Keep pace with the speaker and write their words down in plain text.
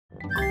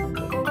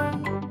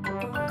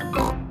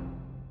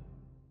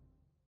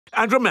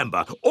And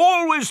remember,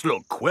 always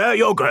look where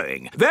you're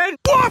going. Then,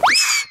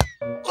 whoops!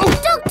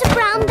 Dr.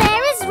 Brown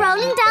Bear is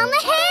rolling down the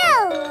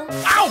hill.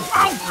 Ow,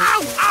 ow,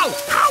 ow, ow,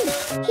 ow!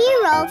 He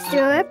rolled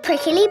through a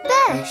prickly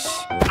bush.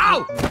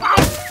 Ow,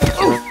 ow!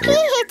 He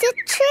hit a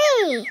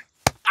tree.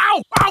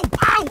 Ow, ow,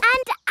 ow!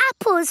 And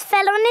apples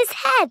fell on his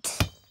head.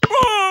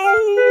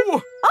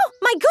 Oh! Oh,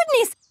 my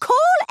goodness!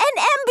 Call an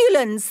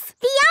ambulance!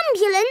 The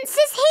ambulance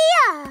is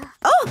here.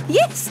 Oh,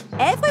 yes!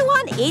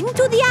 Everyone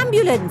into the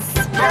ambulance!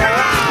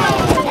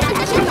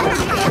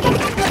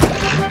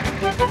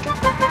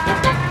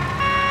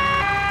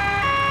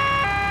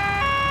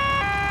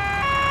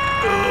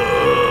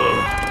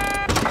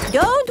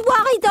 Don't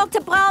worry,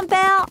 Dr. Brown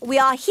Bear. We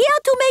are here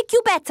to make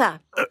you better.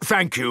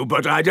 Thank you,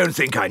 but I don't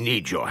think I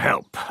need your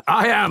help.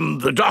 I am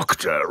the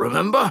doctor,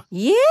 remember?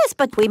 Yes,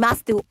 but we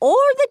must do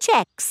all the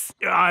checks.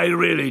 I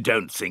really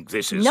don't think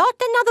this is... Not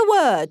another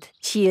word.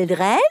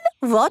 Children,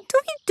 what do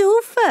we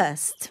do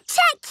first?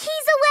 Check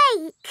he's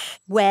awake.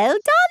 Well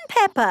done,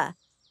 Peppa.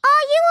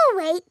 Are you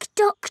awake,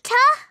 Doctor?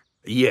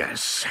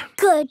 Yes.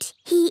 Good.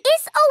 He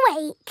is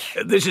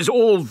awake. This is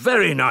all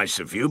very nice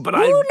of you, but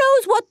Who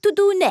knows what to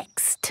do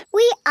next?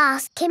 We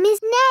ask him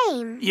his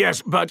name.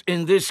 Yes, but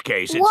in this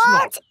case it's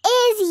What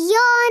is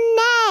your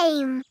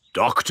name?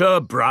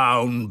 Dr.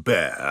 Brown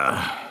Bear.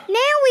 Now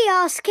we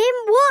ask him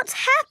what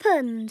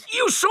happened.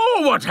 You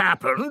saw what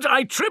happened.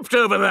 I tripped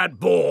over that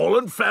ball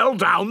and fell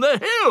down the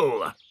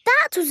hill.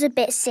 That was a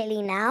bit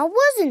silly now,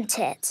 wasn't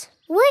it?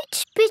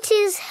 Which bit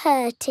is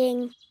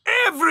hurting?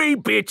 Every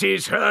bit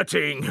is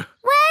hurting.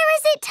 Where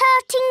is it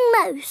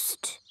hurting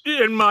most?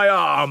 In my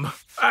arm,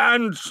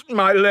 and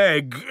my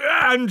leg,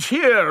 and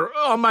here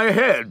on my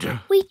head.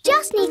 We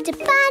just need to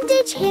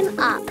bandage him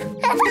up.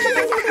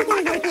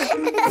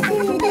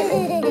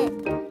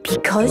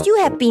 Because you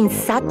have been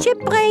such a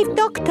brave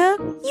doctor,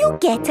 you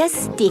get a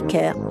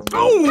sticker.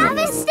 Oh! Have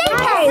a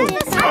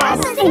sticker! Have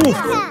a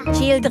sticker!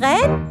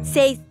 Children,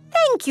 say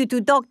thank you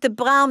to Dr.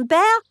 Brown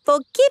Bear for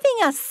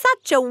giving us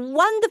such a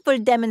wonderful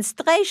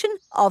demonstration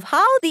of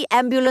how the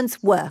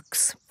ambulance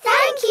works.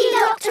 Thank you,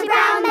 Dr.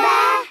 Brown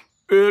Bear.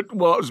 It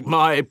was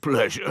my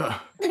pleasure.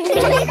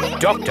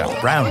 Dr.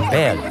 Brown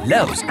Bear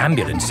loves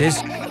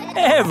ambulances.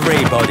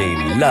 Everybody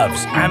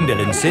loves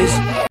ambulances.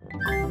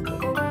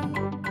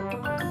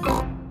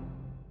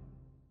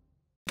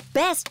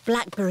 Best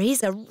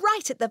blackberries are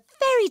right at the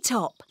very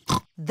top.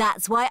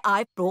 That's why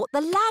I brought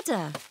the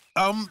ladder.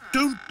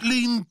 Don't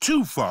lean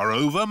too far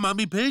over,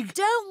 Mummy Pig.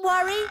 Don't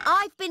worry,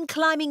 I've been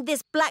climbing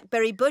this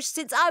blackberry bush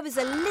since I was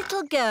a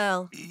little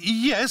girl.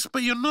 Yes,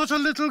 but you're not a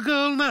little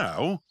girl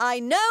now. I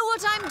know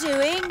what I'm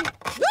doing.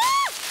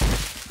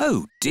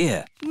 Oh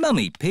dear,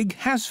 Mummy Pig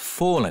has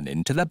fallen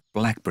into the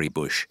blackberry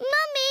bush.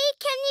 Mummy,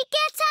 can you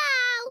get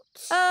out?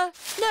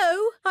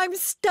 No, I'm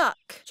stuck.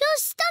 You're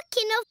stuck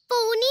in a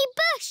thorny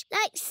bush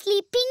like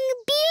Sleeping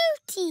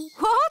Beauty.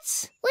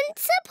 What?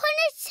 Once upon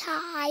a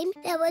time,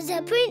 there was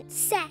a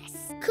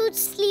princess called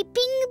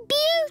Sleeping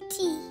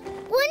Beauty.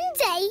 One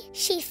day,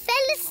 she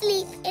fell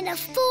asleep in a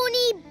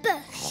thorny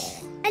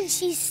bush, and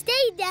she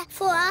stayed there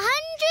for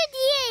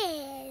 100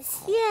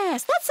 years.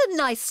 Yes, that's a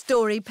nice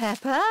story,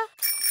 Peppa.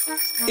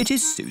 It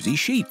is Suzy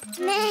Sheep.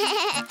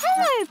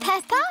 Hello,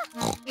 Peppa.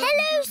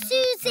 Hello,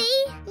 Suzy.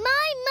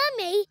 My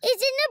mummy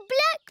is in a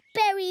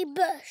blackberry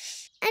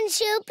bush, and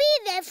she'll be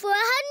there for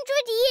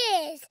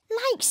 100 years.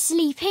 Like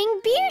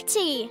Sleeping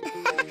Beauty.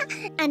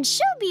 And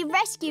she'll be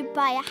rescued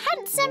by a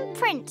handsome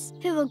prince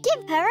who will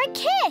give her a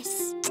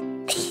kiss.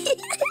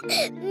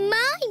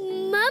 My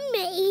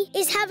mummy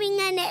is having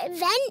an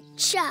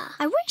adventure.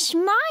 I wish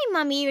my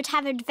mummy would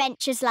have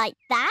adventures like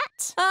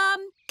that.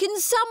 Can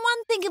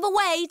someone think of a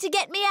way to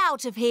get me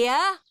out of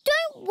here?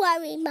 Don't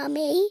worry,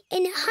 Mummy.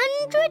 In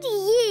 100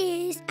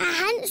 years, a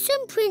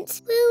handsome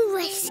prince will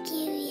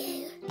rescue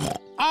you.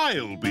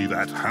 I'll be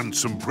that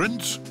handsome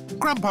prince.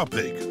 Grandpa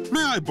Pig,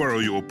 may I borrow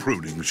your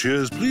pruning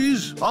shears,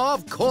 please?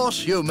 Of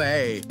course you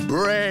may,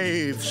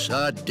 brave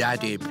Sir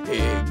Daddy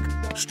Pig.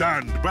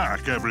 Stand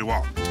back,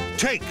 everyone.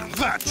 Take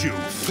that, you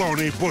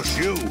thorny bush,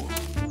 you.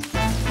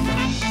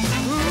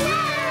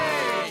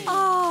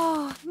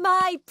 Oh,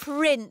 my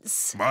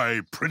prince.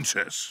 My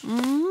princess. You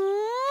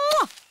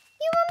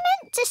were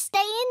meant to stay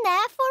in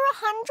there for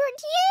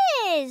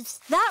 100 years.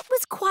 That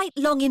was quite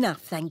long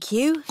enough, thank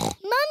you.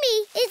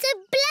 Mummy is a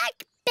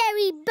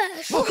blackberry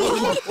bush.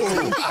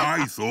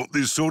 I thought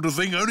this sort of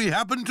thing only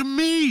happened to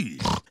me.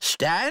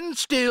 Stand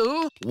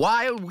still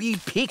while we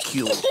pick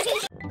you.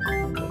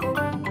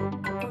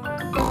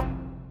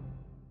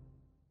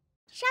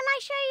 Shall I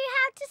show you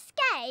how to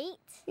skate?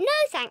 No,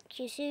 thank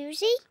you,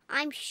 Suzy.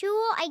 I'm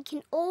sure I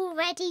can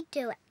already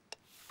do it.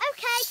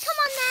 OK, come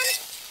on then.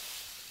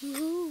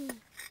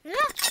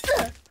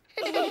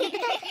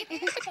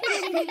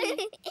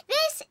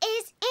 This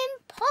is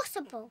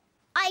impossible.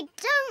 I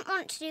don't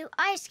want to do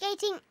ice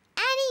skating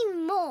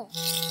anymore.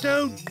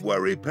 Don't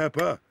worry,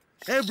 Peppa.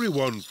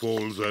 Everyone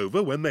falls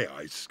over when they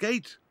ice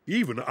skate.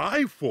 Even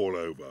I fall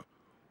over.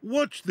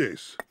 Watch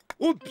this.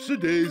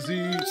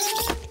 Oops-a-daisy.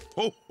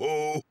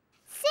 Ho-ho.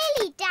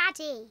 Silly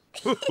Daddy.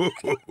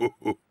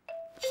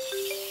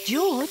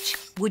 George,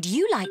 would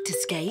you like to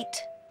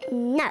skate?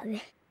 No.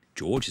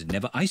 George has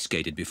never ice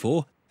skated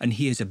before and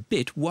he is a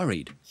bit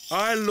worried.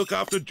 I'll look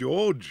after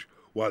George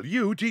while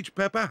you teach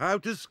Peppa how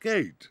to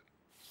skate.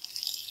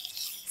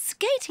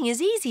 Skating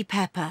is easy,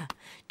 Peppa.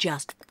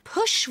 Just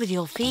push with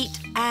your feet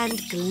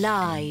and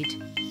glide.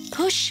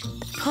 Push,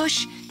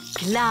 push,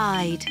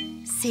 glide.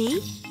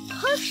 See?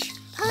 Push,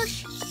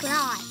 push,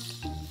 glide.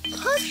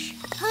 Push,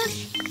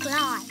 push,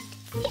 glide.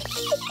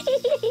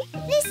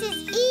 This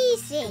is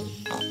easy.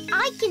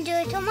 I can do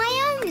it on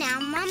my own now,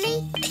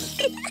 Mummy.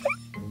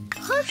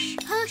 Push,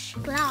 push,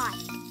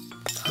 glide.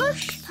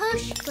 Push,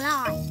 push,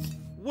 glide.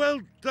 Well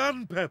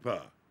done,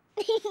 Peppa.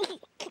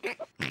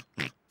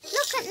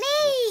 Look at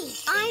me!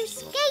 I'm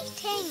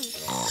skating.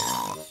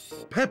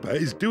 Peppa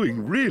is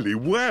doing really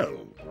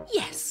well.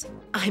 Yes,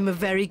 I'm a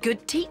very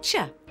good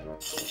teacher.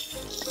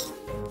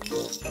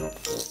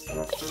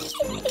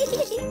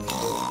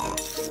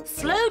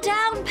 Slow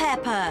down,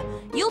 Peppa.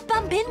 You'll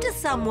bump into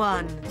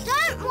someone.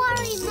 Don't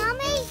worry,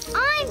 Mummy.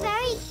 I'm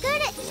very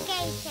good at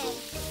skating.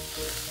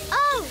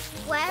 Oh,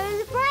 where are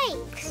the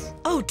brakes?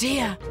 Oh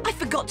dear, I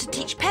forgot to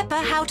teach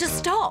Peppa how to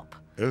stop.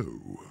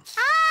 Oh.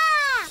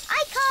 Ah!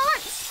 I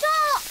can't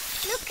stop!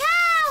 Look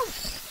out!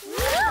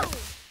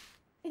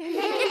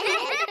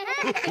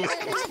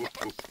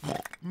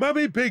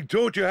 Mummy Pig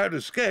taught you how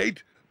to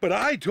skate, but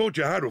I taught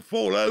you how to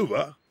fall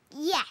over.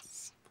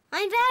 Yes,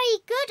 I'm very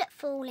good at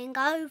falling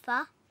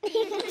over.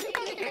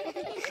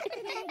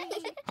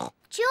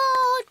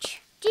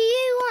 George, do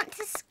you want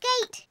to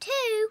skate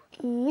too?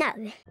 No.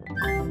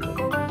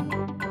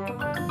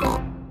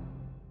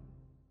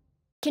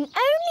 Can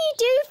only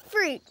do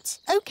fruit.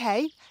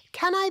 OK,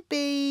 can I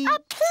be... A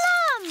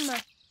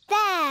plum!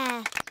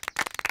 There.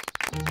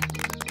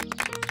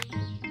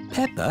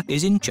 Peppa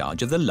is in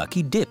charge of the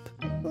lucky dip.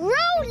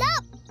 Roll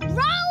up for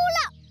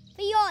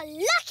your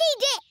lucky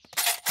dip.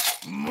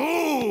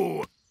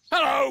 Moo!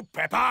 Hello,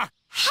 Peppa.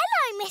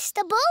 Hello,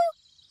 Mr. Bull.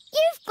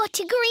 You've got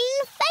a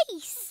green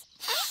face.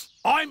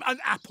 I'm an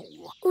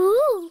apple.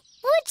 Ooh,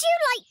 would you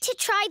like to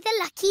try the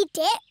lucky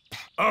dip?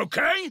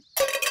 OK.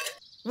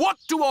 What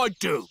do I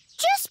do?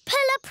 Just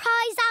pull a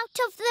prize out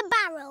of the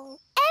barrel.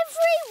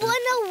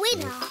 Everyone a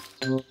winner.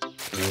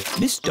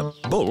 Mr.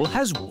 Bull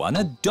has won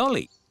a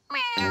dolly.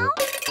 Meow.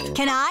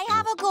 Can I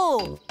have a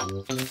go?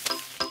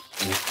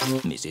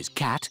 Mrs.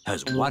 Cat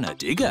has won a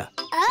digger.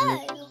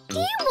 Oh, do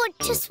you want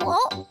to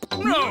swap?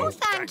 No,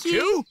 thank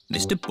you.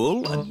 Mr.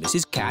 Bull and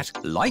Mrs. Cat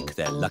like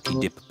their lucky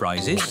dip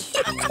prizes.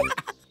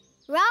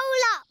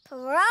 Roll up.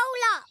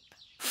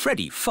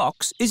 Freddie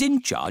Fox is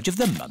in charge of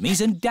the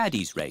mummies and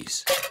daddies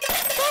race.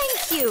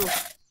 Thank you.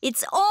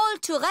 It's all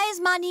to raise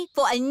money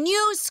for a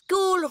new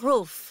school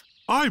roof.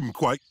 I'm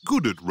quite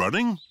good at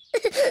running.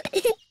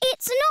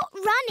 It's not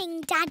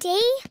running,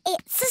 Daddy.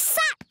 It's a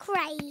sack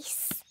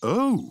race.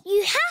 Oh.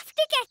 You have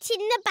to get in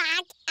the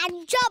bag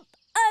and jump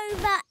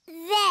over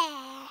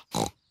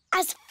there.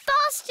 As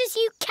fast as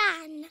you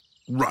can.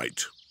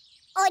 Right.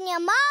 On your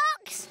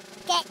marks,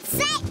 get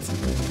set,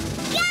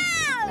 go!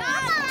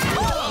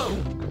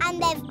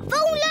 And they've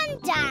fallen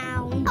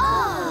down.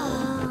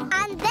 Oh.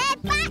 And they're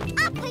back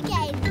up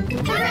again.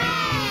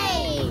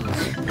 Hooray!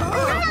 Come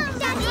on,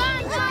 Daddy!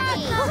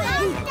 Come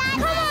on,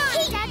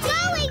 Daddy! Keep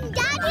going,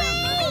 Daddy!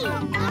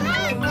 Come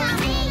on,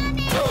 Daddy!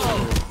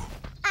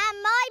 And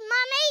my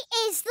mummy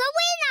is the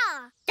winner!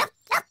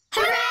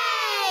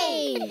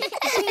 Hooray!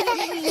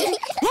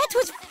 That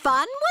was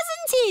fun,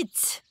 wasn't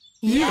it?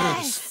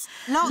 Yes.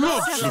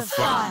 Lots of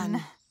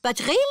fun. But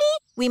really,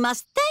 we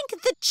must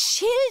thank the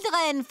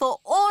children for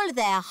all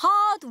their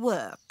hard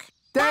work.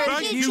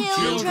 Thank you,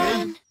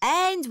 children.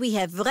 And we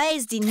have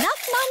raised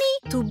enough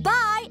money to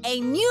buy a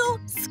new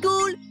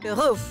school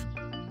roof.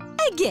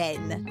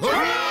 Again.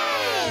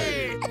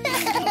 Hooray!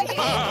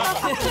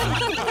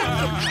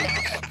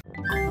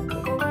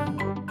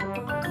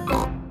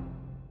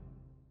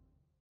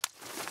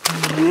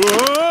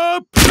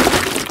 Whoop!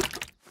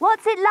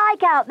 What's it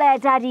like out there,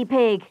 Daddy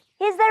Pig?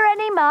 Is there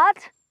any mud?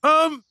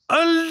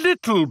 A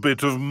little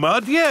bit of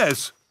mud,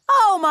 yes.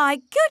 Oh, my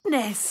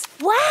goodness.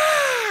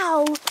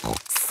 Wow!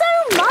 So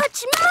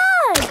much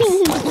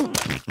mud!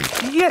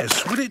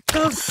 Yes, well, it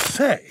does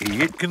say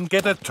it can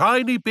get a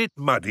tiny bit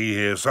muddy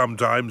here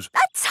sometimes. A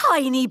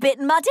tiny bit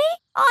muddy?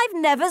 I've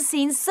never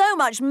seen so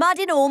much mud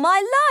in all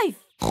my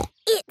life.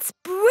 It's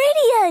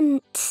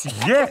brilliant!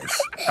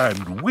 Yes,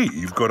 and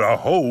we've got a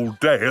whole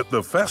day at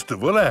the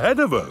festival ahead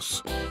of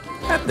us.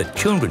 At the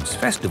Children's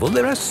Festival,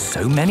 there are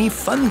so many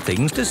fun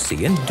things to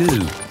see and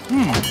do.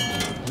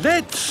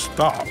 Let's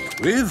start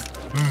with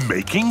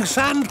making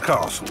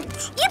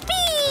sandcastles.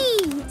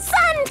 Yippee!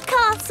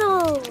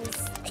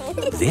 Sandcastles!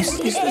 This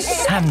is the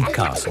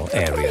sandcastle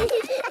area.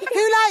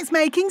 Who likes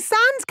making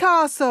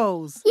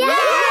sandcastles?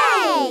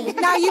 Yay!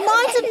 Now, you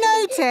might have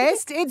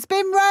noticed it's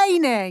been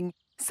raining.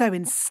 So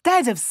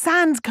instead of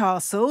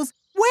sandcastles,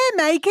 we're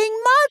making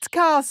mud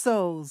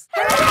castles.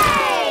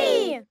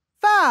 Hooray!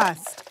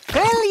 First,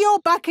 fill your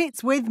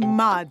buckets with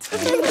mud.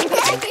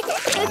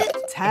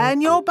 Turn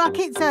your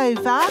buckets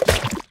over.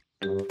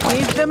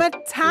 Give them a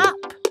tap.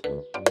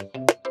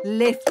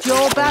 Lift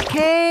your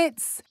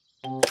buckets.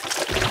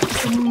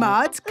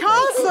 Mud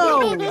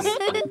castles.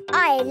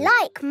 I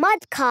like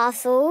mud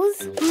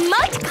castles.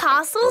 Mud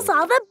castles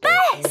are the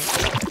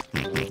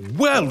best.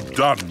 Well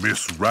done,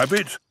 Miss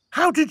Rabbit.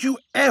 How did you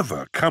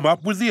ever come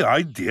up with the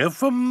idea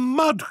for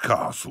mud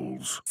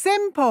castles?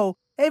 Simple.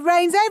 It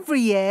rains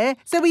every year,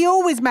 so we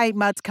always make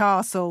mud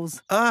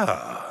castles.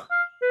 Ah.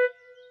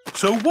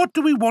 So what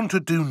do we want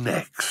to do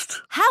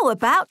next? How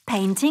about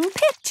painting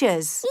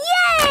pictures?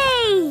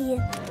 Yay!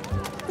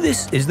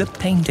 This is the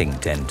painting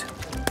tent.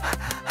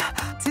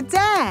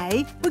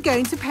 Today, we're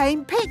going to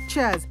paint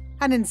pictures.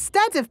 And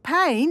instead of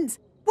paint,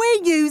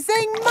 we're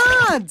using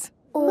mud.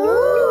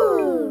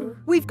 Ooh!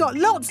 We've got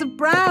lots of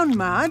brown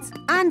mud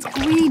and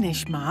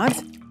greenish mud.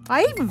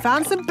 I even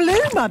found some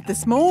blue mud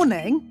this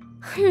morning.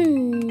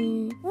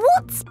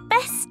 What's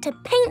best to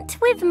paint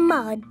with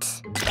mud?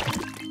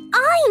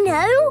 I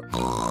know!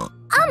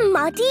 A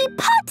muddy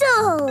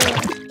puddle!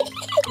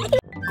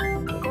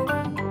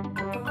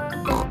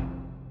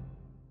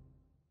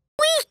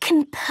 We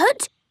can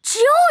put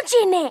George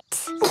in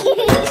it!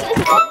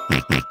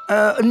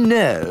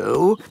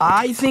 No,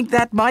 I think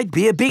that might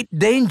be a bit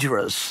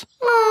dangerous.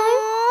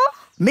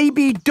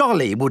 Maybe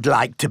Dolly would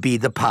like to be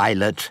the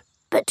pilot.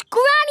 But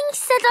Granny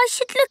said I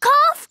should look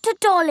after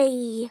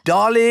Dolly.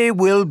 Dolly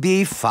will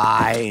be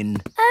fine.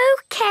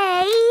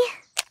 OK.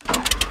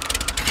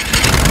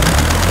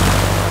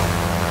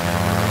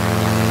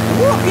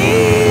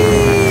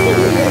 Whoopee!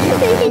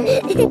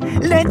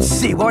 Let's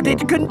see what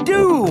it can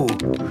do.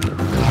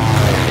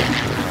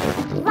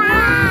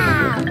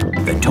 Wow!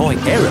 The toy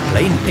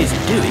aeroplane is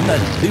doing a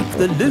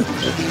loop-the-loop.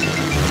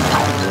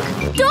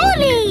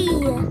 Dolly!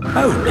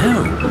 Oh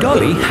no,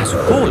 Dolly has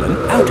fallen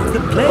out of the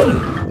plane.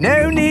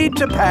 No need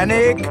to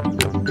panic.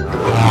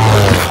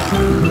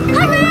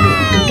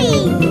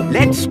 Hooray!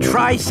 Let's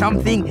try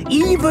something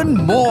even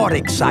more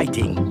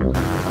exciting.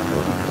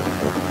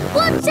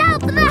 Watch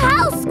out for the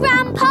house,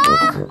 Grandpa!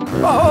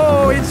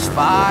 Oh, it's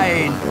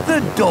fine.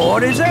 The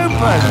door is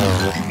open.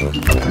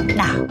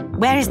 Now,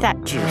 where is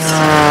that juice?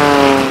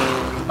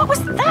 What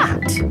was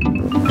that?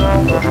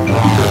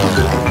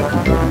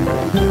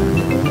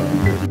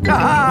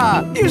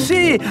 Ah, you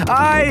see,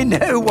 I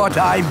know what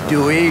I'm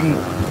doing.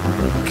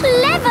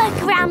 Clever,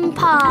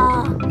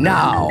 Grandpa!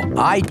 Now,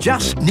 I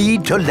just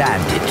need to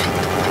land it.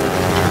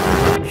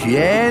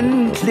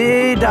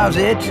 Gently does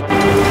it.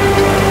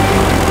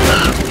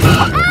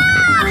 Ah!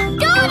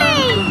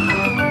 Dolly!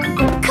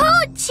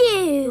 Caught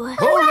you!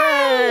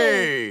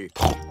 Hooray!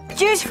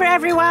 Juice for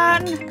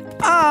everyone!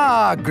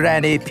 Ah,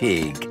 Granny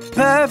Pig.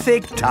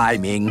 Perfect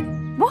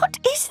timing. What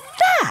is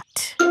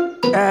that?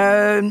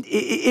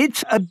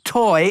 It's a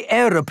toy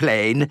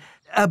aeroplane.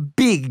 A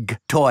big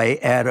toy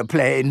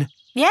aeroplane.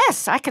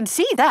 Yes, I can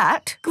see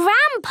that.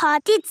 Grandpa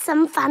did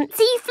some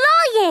fancy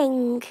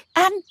flying.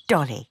 And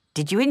Dolly,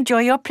 did you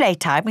enjoy your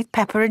playtime with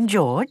Peppa and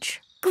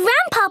George?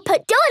 Grandpa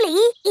put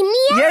Dolly in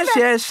the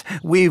Yes.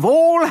 We've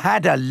all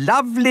had a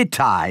lovely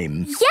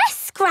time.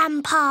 Yes,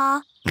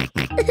 Grandpa.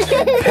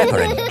 Peppa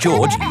and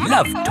George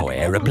love toy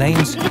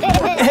aeroplanes.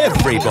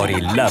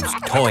 Everybody loves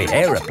toy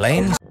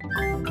aeroplanes.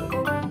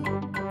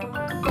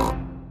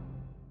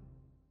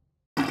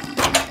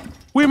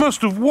 We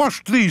must have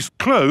washed these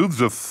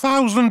clothes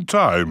 1,000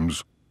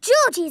 times.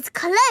 George's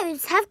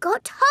clothes have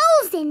got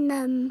holes in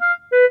them.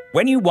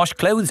 When you wash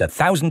clothes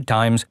 1,000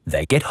 times,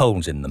 they get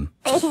holes in them.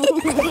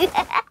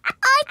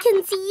 I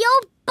can see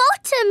your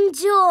bottom,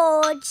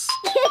 George.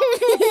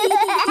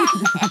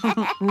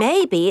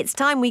 Maybe it's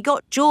time we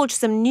got George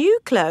some new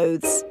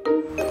clothes.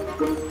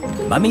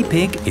 Mummy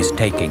Pig is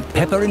taking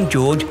Peppa and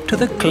George to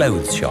the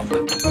clothes shop.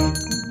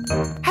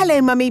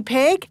 Hello, Mummy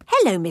Pig.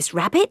 Hello, Miss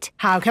Rabbit.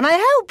 How can I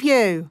help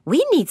you?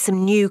 We need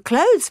some new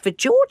clothes for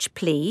George,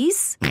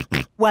 please.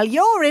 Well,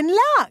 you're in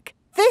luck.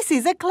 This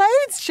is a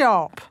clothes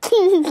shop.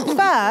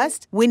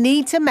 First, we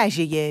need to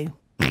measure you.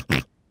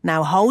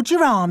 Now hold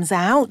your arms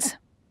out.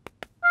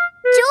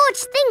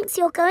 George thinks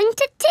you're going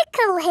to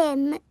tickle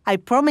him. I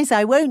promise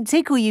I won't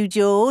tickle you,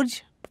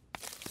 George.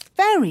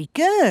 Very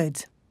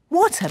good.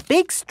 What a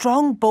big,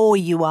 strong boy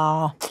you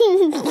are.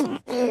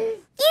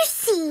 You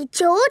see,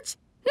 George,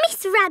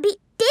 Miss Rabbit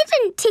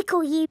didn't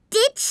tickle you,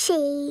 did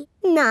she?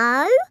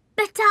 No,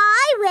 but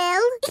I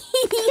will.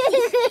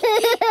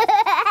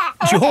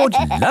 George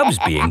loves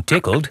being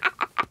tickled.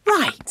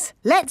 Right,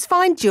 let's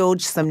find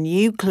George some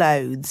new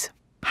clothes.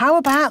 How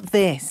about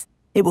this?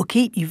 It will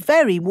keep you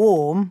very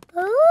warm.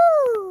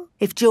 Ooh.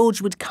 If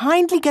George would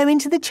kindly go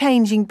into the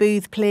changing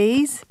booth,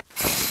 please.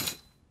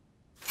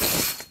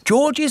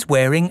 George is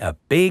wearing a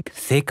big,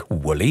 thick,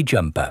 woolly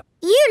jumper.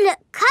 You look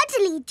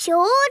cuddly,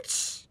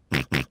 George.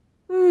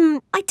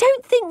 I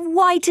don't think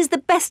white is the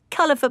best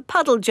colour for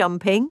puddle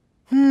jumping.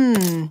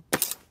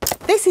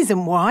 This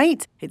isn't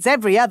white. It's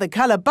every other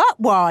colour but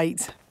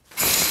white.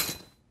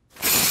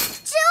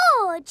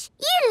 George,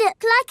 you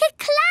look like a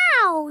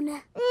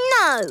clown.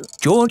 No.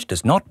 George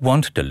does not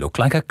want to look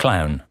like a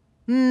clown.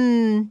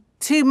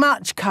 Too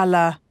much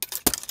colour.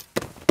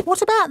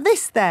 What about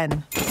this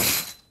then?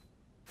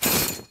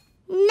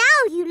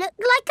 Now you look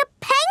like a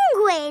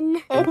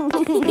penguin.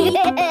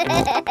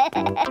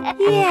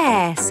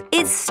 Yes,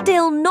 it's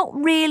still not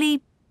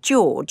really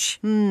George.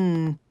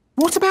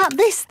 What about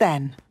this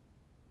then?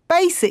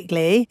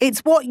 Basically,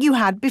 it's what you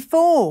had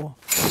before.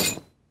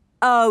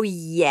 Oh,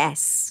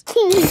 yes.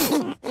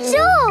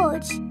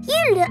 George,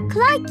 you look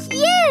like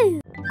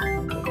you.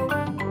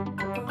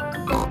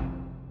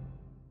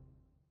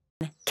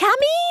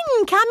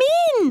 Come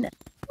in.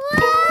 Whoa!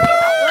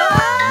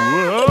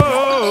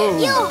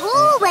 Your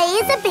hallway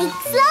is a big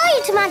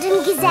slide,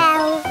 Madame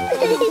Gazelle.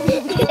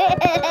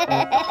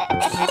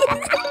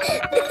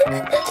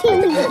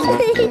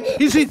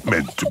 Is it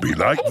meant to be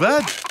like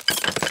that?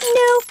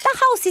 No, the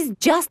house is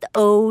just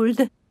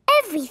old.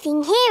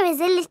 Everything here is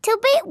a little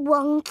bit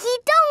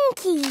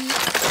wonky-donkey.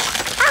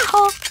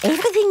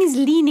 Everything is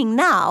leaning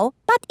now,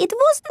 but it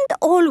wasn't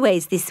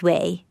always this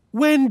way.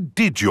 When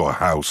did your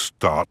house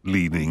start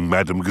leaning,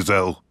 Madame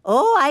Gazelle?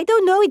 Oh, I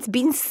don't know. It's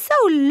been so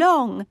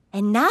long.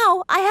 And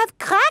now I have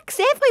cracks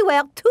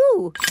everywhere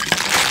too.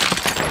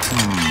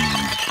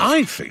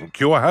 I think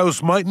your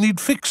house might need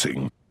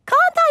fixing.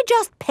 Can't I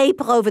just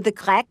paper over the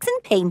cracks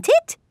and paint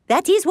it?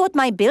 That is what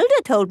my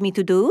builder told me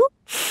to do.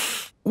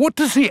 What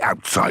does the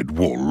outside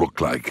wall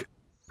look like?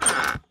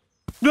 Ah,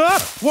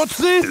 what's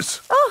this?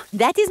 Oh,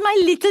 that is my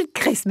little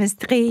Christmas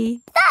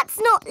tree. That's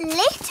not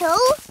little,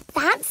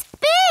 that's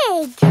big.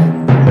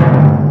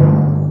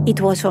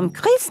 It was from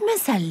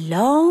Christmas a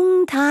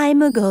long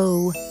time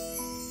ago.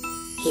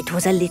 It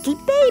was a little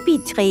baby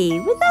tree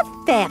with a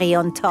fairy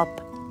on top.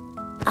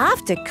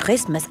 After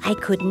Christmas, I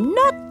could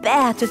not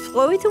bear to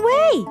throw it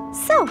away,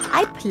 so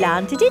I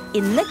planted it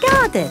in the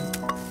garden.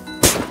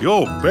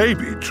 Your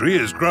baby tree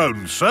has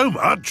grown so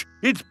much,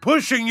 it's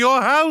pushing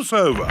your house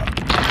over.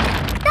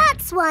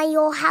 That's why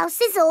your house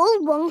is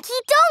all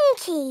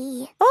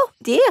wonky-donkey. Oh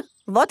dear,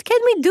 what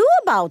can we do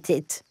about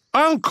it?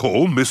 I'll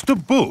call Mr.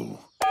 Bull.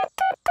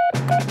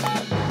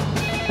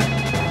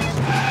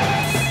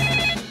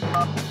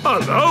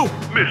 Hello?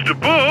 Mr.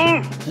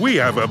 Bull, we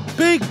have a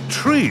big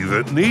tree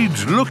that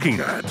needs looking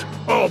at.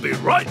 I'll be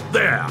right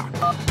there.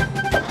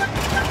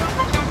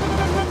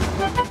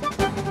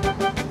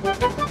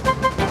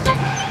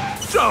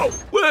 So,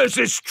 where's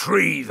this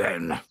tree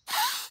then?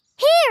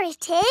 Here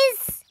it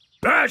is.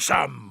 That's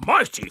a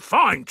mighty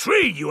fine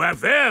tree you have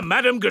there,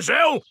 Madame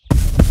Gazelle.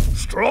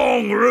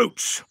 Strong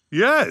roots.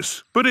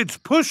 Yes, but it's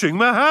pushing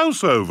the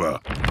house over.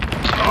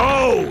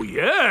 Oh,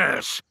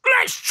 yes.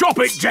 Let's chop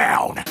it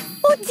down.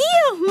 Oh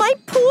dear, my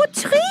poor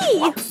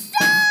tree!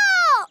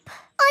 Stop!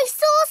 I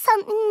saw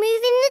something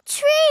move in the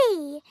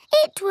tree.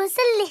 It was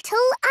a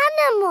little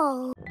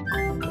animal.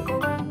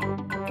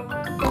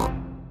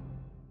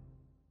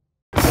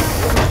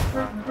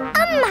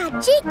 A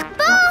magic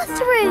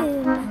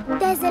bathroom.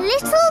 There's a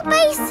little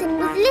basin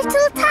with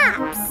little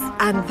taps.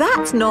 And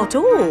that's not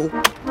all.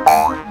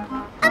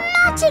 A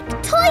magic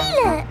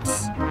toilet.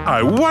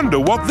 I wonder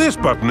what this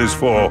button is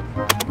for.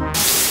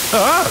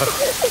 Ah!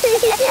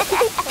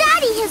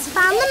 Daddy has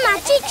found the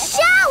magic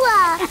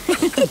shower.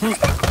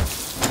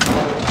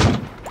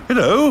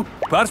 Hello?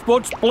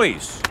 Passports,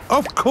 please.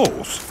 Of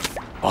course.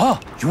 Ah,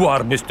 you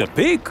are Mr.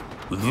 Pig?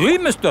 The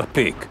Mr.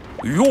 Pig.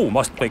 You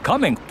must be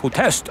coming to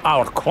test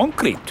our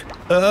concrete.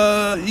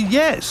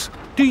 Yes.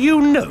 Do you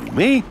know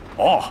me?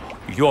 Oh,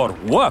 your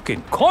work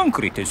in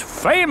concrete is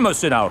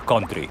famous in our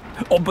country.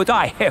 Oh, but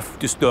I have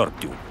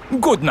disturbed you.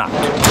 Good night.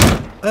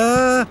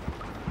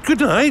 Good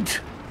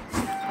night.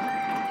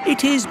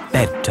 It is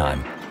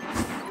bedtime.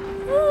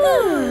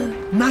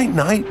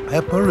 Night-night,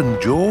 Peppa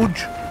and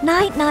George.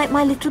 Night-night,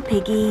 my little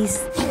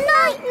piggies.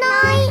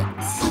 Night-night.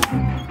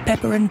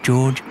 Peppa and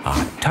George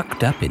are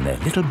tucked up in their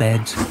little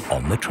beds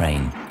on the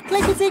train.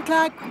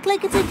 Clickety-clack,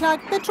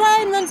 clickety-clack, the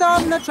train runs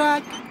on the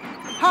track.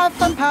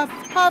 Huff and puff,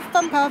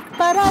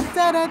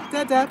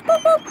 ba-da-da-da-da,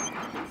 boop-boop.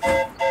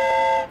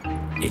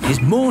 It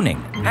is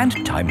morning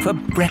and time for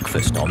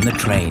breakfast on the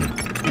train.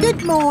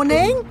 Good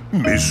morning.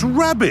 Miss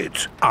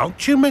Rabbit,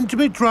 aren't you meant to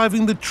be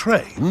driving the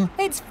train?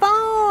 It's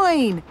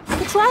fine.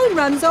 The train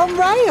runs on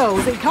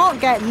rails. It can't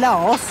get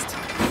lost.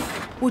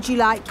 Would you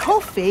like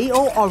coffee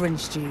or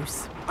orange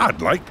juice?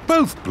 I'd like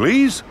both,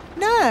 please.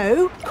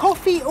 No,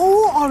 coffee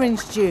or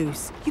orange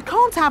juice. You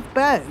can't have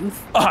both.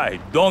 I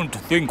don't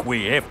think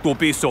we have to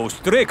be so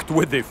strict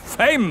with the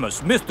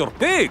famous Mr.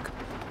 Pig.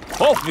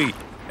 Coffee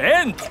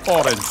and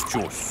orange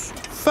juice.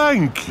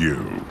 Thank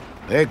you.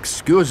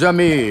 Excuse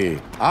me,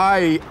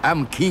 I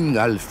am King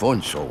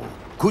Alfonso.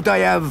 Could I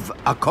have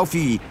a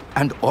coffee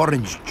and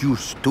orange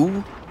juice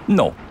too?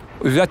 No,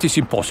 that is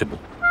impossible.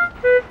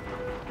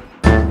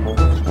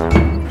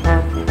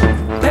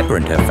 Peppa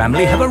and her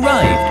family have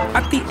arrived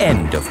at the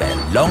end of their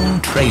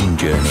long train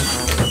journey.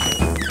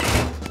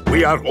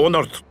 We are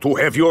honored to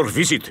have your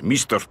visit,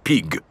 Mr.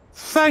 Pig.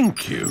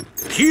 Thank you.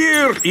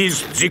 Here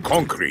is the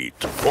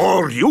concrete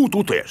for you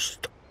to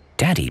test.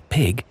 Daddy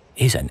Pig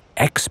is an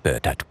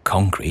expert at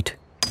concrete.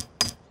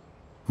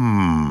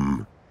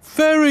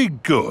 Very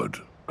good.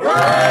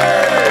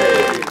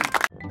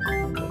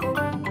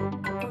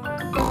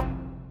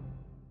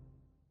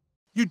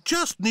 You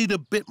just need a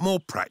bit more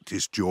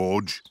practice,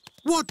 George.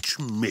 Watch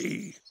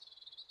me.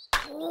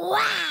 Wow!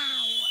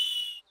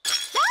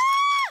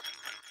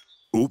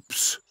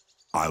 Oops.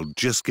 I'll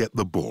just get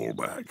the ball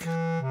back.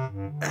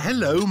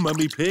 Hello,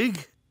 Mummy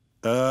Pig.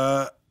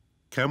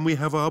 Can we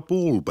have our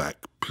ball back,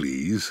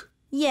 please?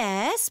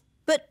 Yes,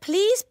 but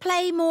please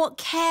play more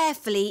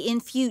carefully in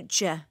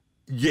future.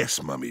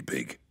 Yes, Mummy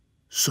Pig.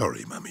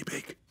 Sorry, Mummy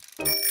Pig.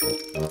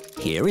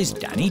 Here is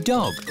Danny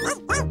Dog.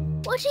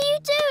 What are you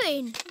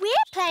doing?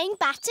 We're playing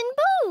bat and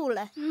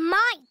ball.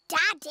 My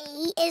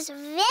daddy is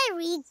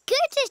very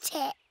good at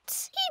it.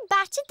 He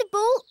batted the ball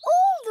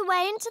all the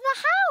way into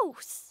the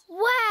house.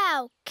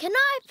 Wow, can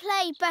I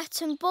play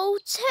bat and ball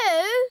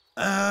too?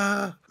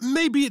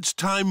 Maybe it's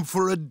time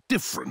for a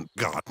different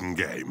garden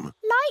game.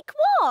 Like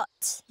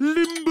what?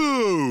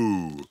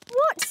 Limbo!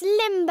 What's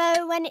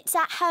limbo when it's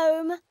at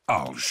home?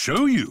 I'll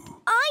show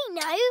you. I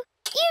know.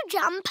 You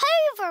jump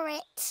over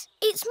it.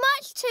 It's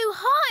much too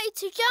high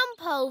to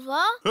jump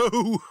over.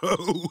 Ho,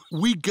 ho!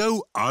 We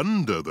go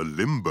under the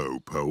limbo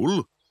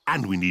pole,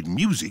 and we need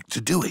music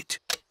to do it.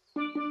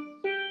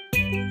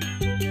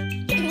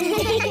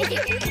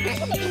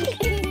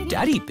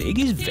 Daddy Pig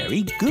is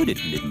very good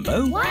at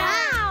limbo.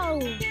 Wow!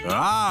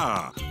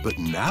 Ah, but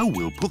now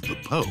we'll put the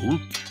pole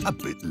a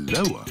bit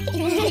lower.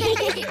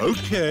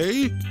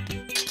 OK.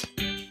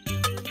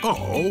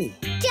 Oh.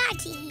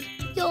 Daddy,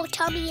 your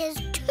tummy is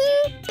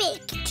too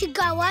big to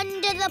go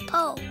under the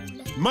pole.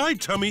 My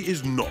tummy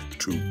is not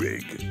too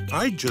big.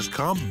 I just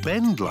can't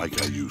bend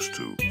like I used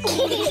to.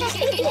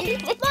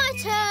 My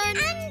turn.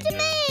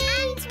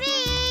 And me.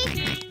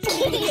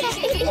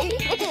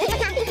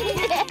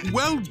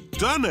 Well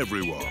done,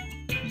 everyone.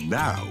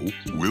 Now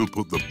we'll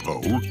put the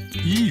pole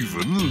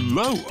even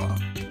lower.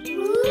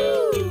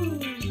 Ooh.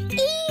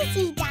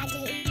 Easy,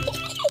 Daddy.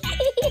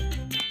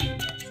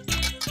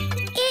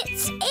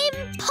 It's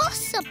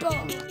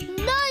impossible.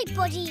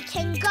 Nobody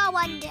can go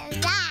under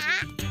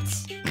that.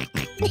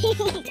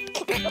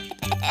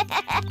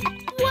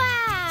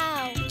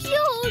 Wow!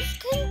 George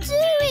can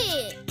do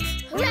it!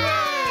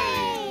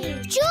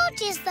 Hooray!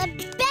 George is the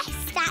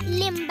best at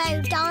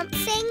limbo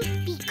dancing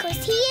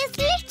because he is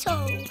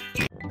little.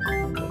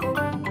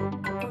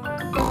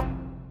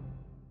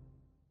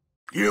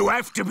 You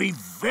have to be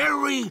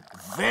very,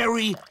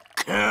 very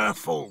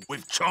careful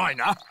with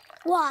China.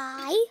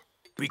 Why?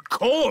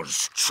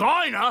 Because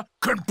China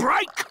can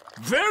break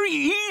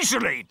very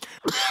easily.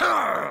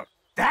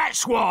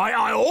 That's why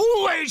I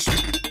always...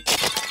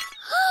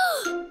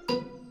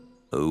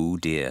 Oh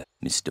dear,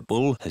 Mr.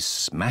 Bull has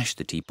smashed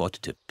the teapot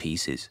to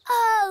pieces.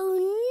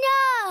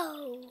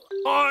 Oh,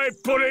 no! I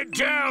put it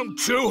down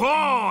too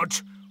hard.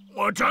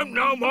 I don't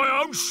know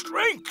my own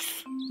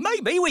strength.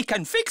 Maybe we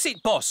can fix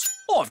it, boss.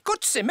 I've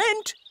got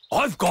cement.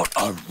 I've got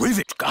a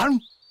rivet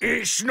gun.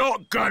 It's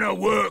not gonna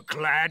work,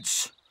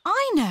 lads.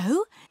 I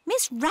know.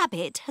 Miss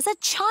Rabbit has a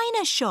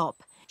china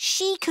shop.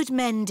 She could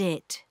mend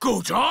it.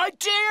 Good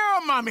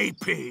idea, Mummy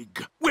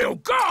Pig. We'll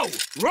go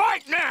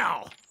right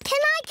now. Can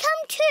I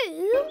come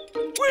too?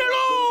 We'll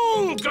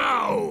all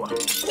go.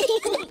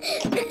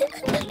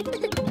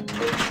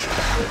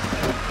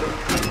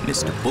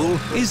 Mr. Bull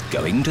is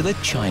going to the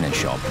china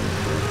shop.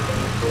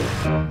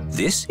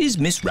 This is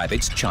Miss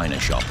Rabbit's china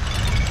shop.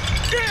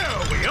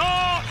 Here we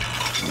are.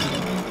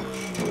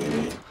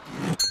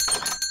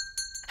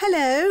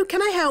 Hello,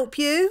 can I help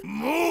you?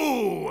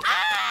 Moo!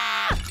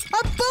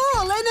 A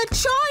ball in a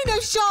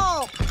china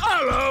shop!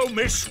 Hello,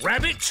 Miss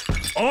Rabbit.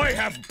 I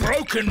have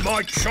broken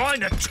my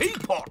china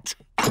teapot.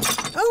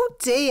 Oh,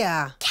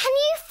 dear. Can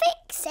you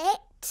fix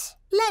it?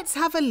 Let's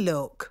have a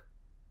look.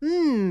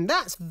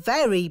 That's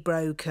very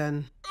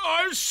broken.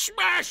 I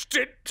smashed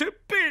it to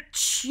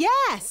bits.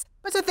 Yes,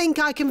 but I think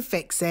I can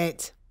fix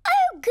it.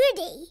 Oh,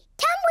 goody.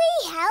 Can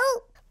we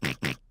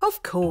help?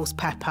 Of course,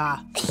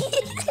 Peppa.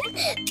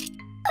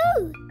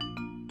 Oh,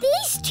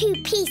 these two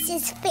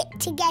pieces fit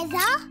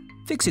together.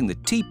 Fixing the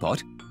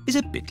teapot is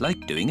a bit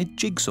like doing a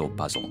jigsaw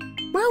puzzle.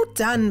 Well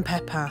done,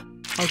 Peppa.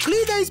 I'll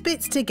glue those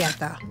bits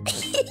together.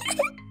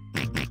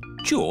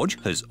 George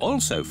has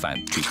also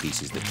found two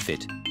pieces that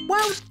fit.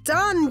 Well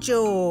done,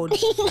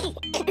 George.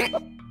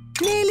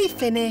 Nearly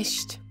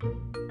finished.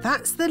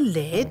 That's the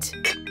lid.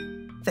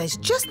 There's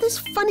just this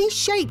funny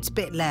shaped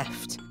bit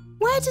left.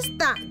 Where does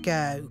that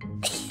go?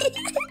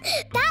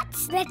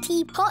 That's the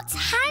teapot's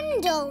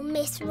handle,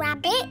 Miss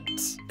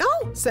Rabbit.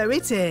 Oh, so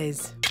it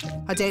is.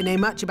 I don't know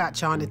much about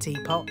china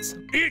teapots.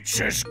 It's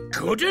as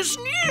good as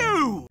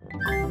new.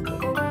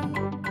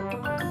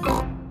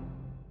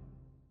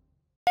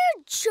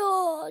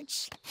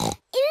 George, in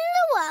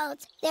the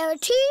world there are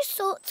two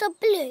sorts of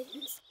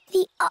balloons.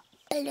 The up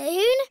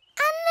balloon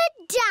and the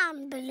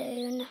down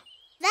balloon.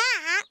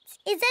 That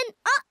is an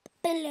up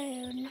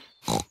balloon.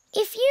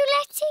 If you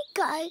let it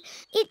go,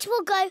 it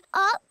will go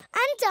up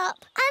and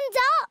up and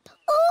up,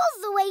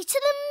 all the way to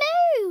the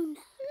moon.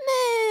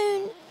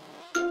 Moon.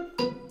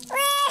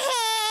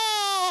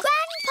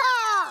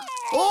 Grandpa!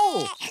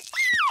 Oh!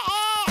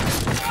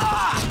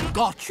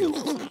 Got you.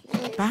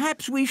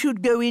 Perhaps we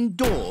should go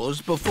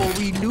indoors before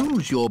we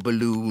lose your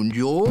balloon,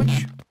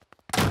 George.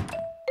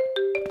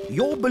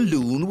 Your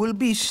balloon will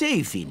be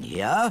safe in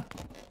here.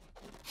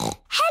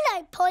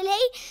 Hello, Polly.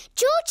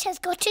 George has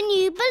got a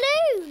new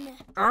balloon.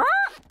 Balloon?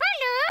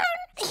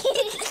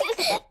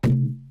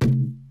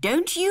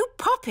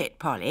 pop it,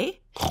 Polly.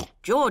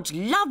 George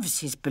loves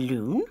his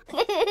balloon.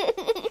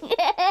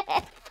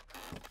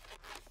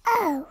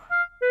 Oh.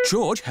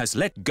 George has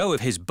let go of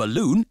his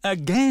balloon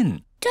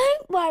again.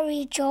 Don't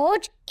worry,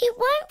 George. It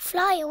won't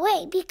fly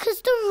away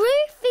because the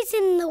roof is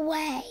in the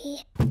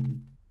way.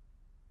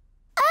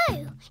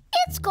 Oh,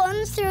 it's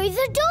gone through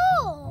the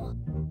door.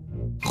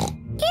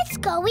 It's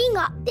going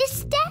up the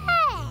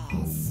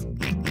stairs.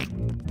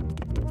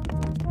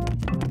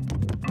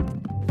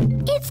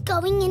 It's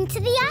going into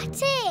the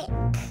attic.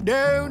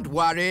 Don't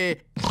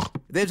worry.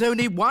 There's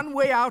only one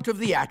way out of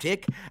the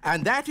attic,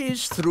 and that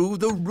is through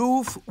the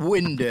roof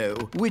window,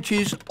 which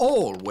is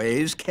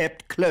always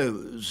kept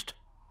closed.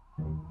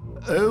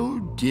 Oh,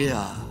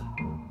 dear.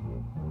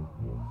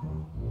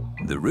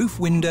 The roof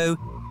window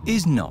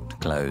is not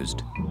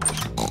closed.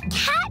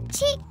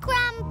 Catch it,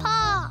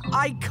 Grandpa.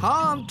 I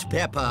can't,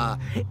 Peppa.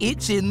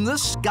 It's in the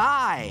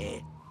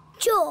sky.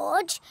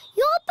 George,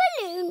 your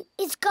balloon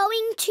is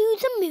going to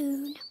the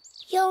moon.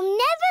 You'll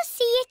never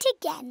see it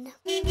again.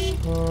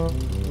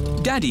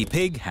 Daddy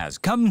Pig has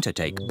come to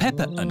take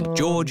Peppa and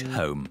George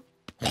home.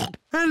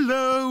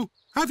 Hello.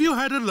 Have you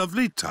had a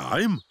lovely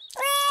time?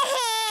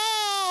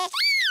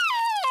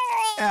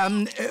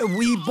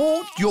 We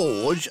bought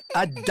George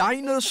a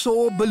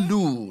dinosaur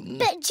balloon.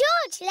 But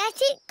George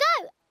let it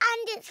go,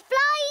 and it's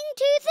flying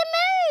to the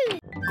moon.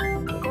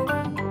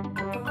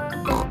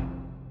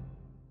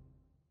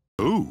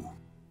 Oh,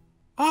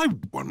 I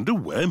wonder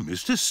where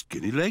Mr.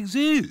 Skinnylegs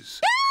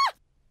is.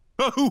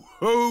 Oh,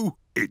 ho!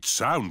 It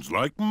sounds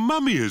like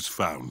Mummy has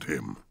found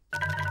him.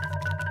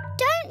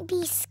 Don't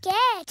be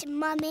scared,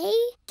 Mummy.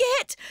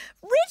 Get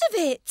rid of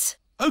it.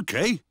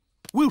 OK,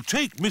 we'll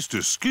take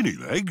Mr.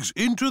 Skinnylegs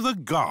into the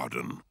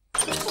garden.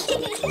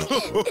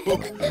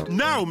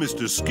 Now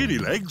Mr.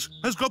 Skinnylegs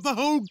has got the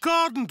whole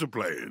garden to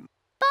play in.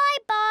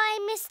 Bye-bye,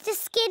 Mr.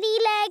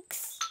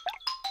 Skinnylegs.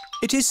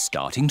 It is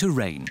starting to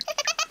rain.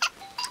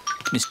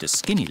 Mr.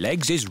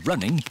 Skinnylegs is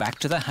running back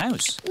to the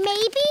house. Maybe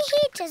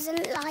he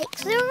doesn't like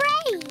the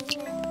rain.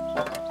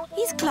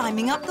 He's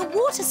climbing up the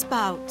water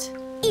spout.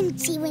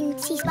 Incy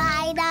Wincy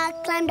Spider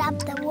climbed up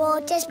the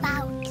water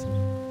spout.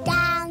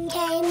 Down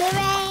came the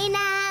rain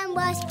and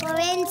washed poor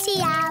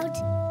Incy out.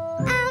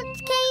 Out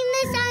came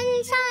the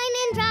sunshine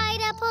and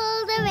dried up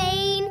all the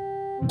rain.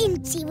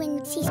 Incy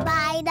Wincy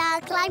Spider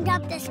climbed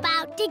up the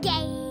spout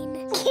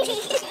again.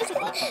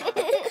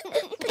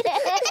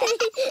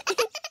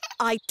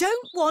 I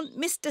don't want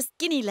Mr.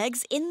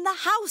 Skinnylegs in the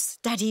house,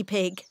 Daddy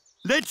Pig.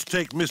 Let's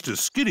take Mr.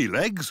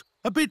 Skinnylegs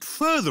a bit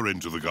further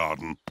into the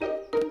garden.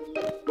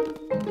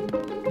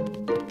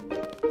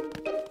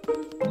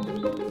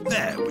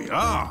 There we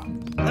are.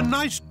 A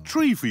nice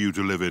tree for you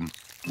to live in.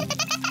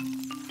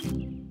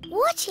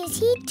 What is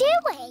he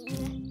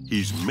doing?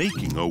 He's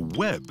making a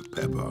web,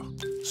 Peppa.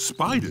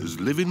 Spiders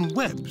live in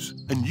webs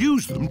and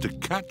use them to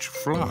catch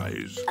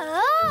flies.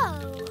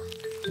 Oh,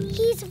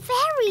 he's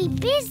very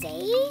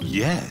busy.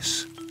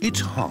 Yes, it's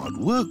hard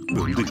work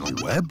building a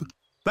web.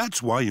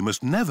 That's why you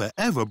must never,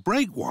 ever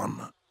break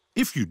one.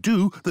 If you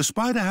do, the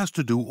spider has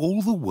to do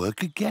all the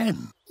work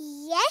again.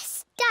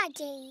 Yes,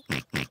 Daddy.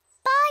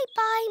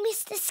 Bye-bye,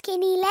 Mr.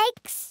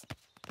 Skinnylegs.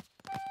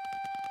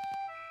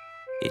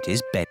 It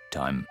is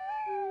bedtime.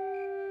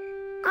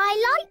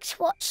 I liked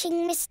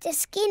watching Mr.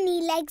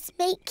 Skinnylegs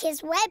make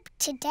his web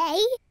today.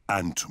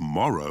 And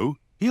tomorrow,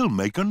 he'll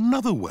make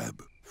another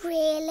web.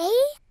 Really?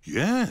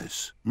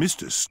 Yes,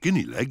 Mr.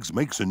 Skinnylegs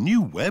makes a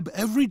new web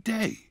every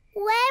day.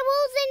 Where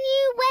will the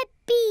new web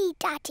be,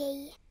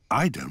 Daddy?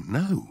 I don't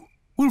know.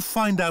 We'll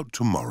find out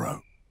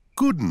tomorrow.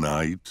 Good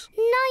night.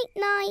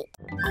 Night-night.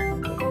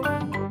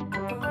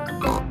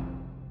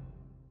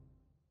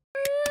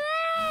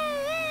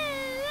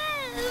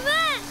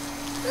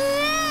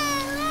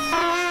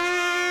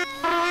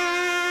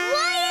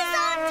 Why is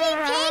Auntie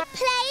Pig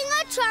playing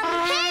a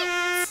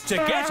trumpet? To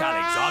get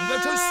Alexander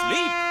to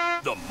sleep.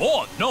 The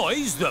more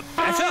noise, the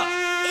better.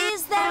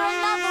 Is there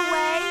another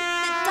way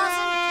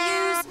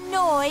that doesn't use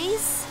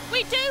noise?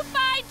 We do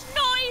find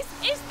noise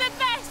is the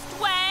best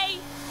way.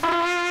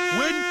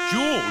 When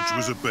George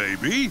was a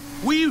baby,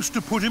 we used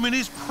to put him in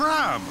his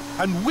pram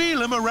and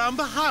wheel him around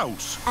the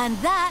house. And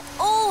that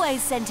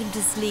always sent him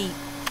to sleep.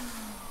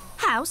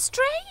 How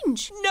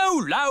strange.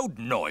 No loud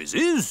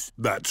noises.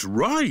 That's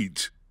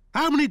right.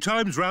 How many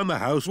times round the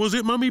house was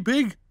it, Mummy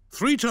Pig?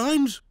 3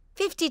 times?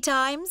 50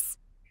 times.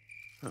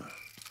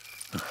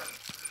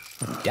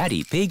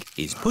 Daddy Pig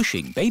is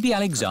pushing baby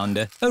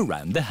Alexander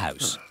around the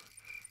house.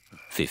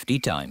 50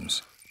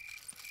 times.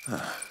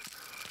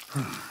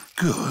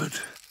 Good.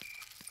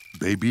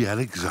 Baby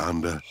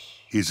Alexander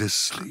is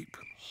asleep.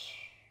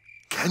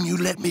 Can you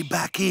let me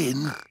back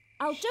in?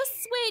 I'll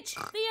just switch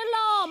the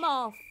alarm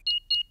off.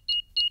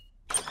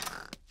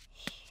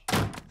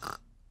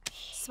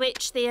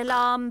 Switch the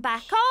alarm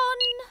back on.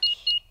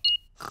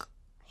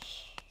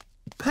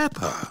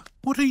 Peppa,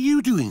 what are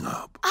you doing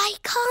up? I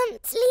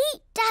can't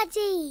sleep,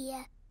 Daddy.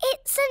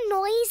 It's a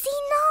noisy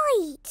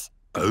night.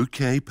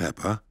 OK,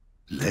 Peppa.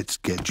 Let's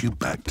get you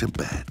back to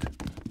bed.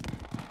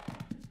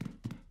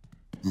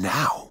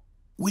 Now,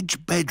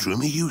 which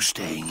bedroom are you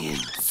staying in?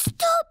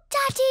 Stop,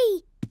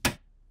 Daddy!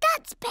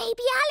 That's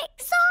baby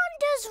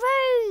Alexander's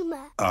room!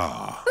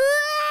 Ah.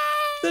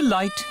 The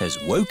light has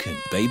woken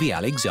baby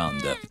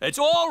Alexander. It's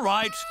all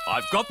right.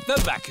 I've got the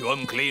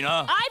vacuum cleaner.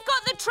 I've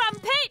got the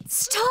trumpet.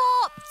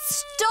 Stop!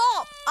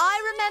 Stop! I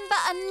remember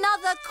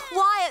another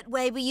quiet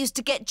way we used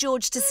to get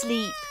George to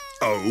sleep.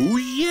 Oh,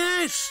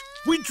 yes.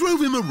 We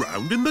drove him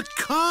around in the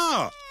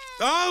car.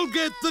 I'll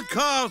get the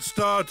car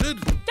started.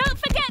 Don't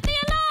forget the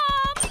alarm.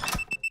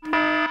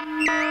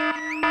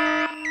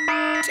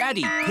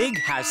 Daddy Pig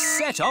has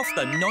set off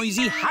the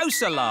noisy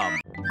house alarm.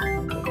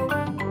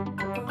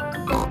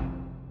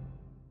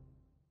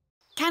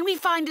 Can we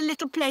find a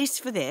little place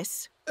for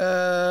this?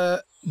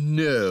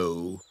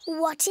 No.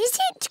 What is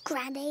it,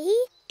 Granny?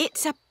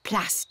 It's a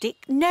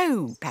plastic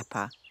gnome,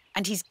 Peppa,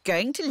 and he's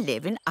going to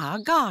live in our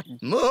garden.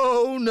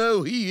 Oh,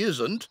 no, he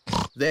isn't.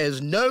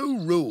 There's no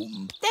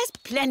room. There's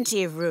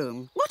plenty of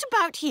room. What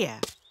about here?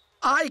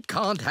 I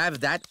can't have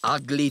that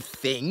ugly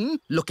thing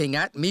looking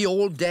at me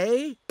all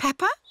day.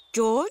 Peppa,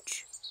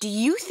 George, do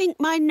you think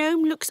my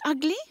gnome looks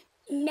ugly?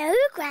 No,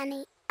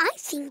 Granny. I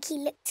think he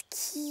looks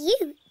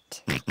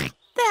cute.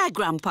 There,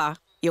 Grandpa,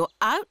 you're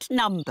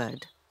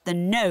outnumbered. The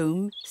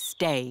gnome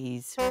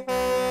stays.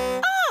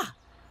 Ah!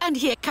 And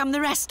here come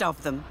the rest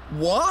of them.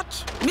 What?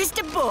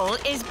 Mr. Bull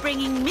is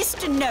bringing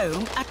Mr.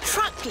 Gnome a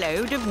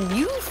truckload of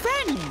new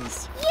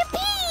friends.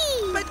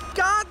 Yippee! But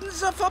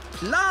gardens are for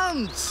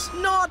plants,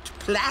 not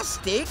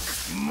plastic.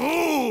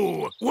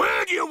 Moo!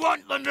 Where do you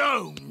want the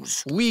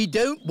gnomes? We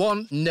don't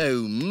want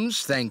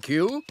gnomes, thank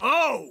you.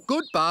 Oh!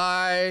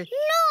 Goodbye.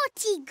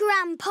 Naughty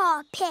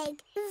Grandpa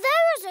Pig.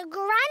 Those are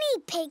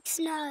Granny Pig's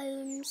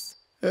gnomes.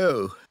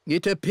 Oh,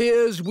 it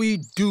appears we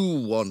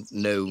do want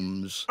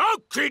gnomes.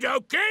 Okie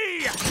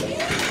dokie!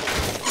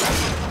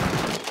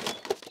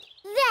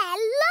 They're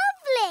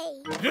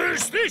lovely.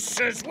 There's this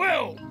as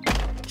well.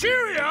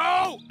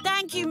 Cheerio!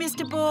 Thank you,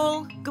 Mr.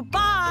 Bull.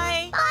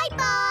 Goodbye.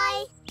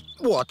 Bye-bye.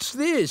 What's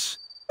this?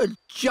 A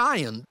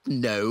giant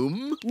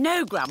gnome?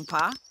 No,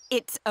 Grandpa.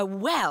 It's a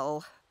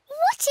well.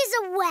 What is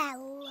a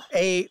well?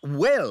 A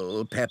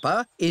well,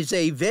 Peppa, is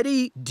a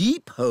very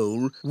deep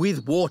hole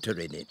with water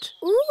in it.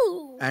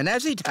 Ooh. And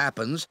as it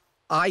happens,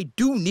 I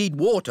do need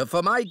water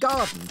for my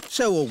garden,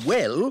 so a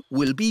well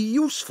will be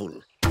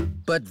useful.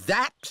 But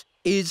that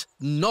is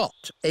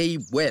not a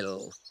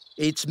well.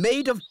 It's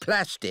made of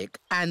plastic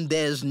and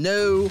there's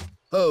no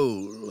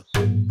hole.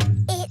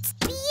 It's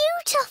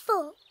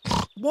beautiful.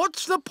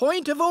 What's the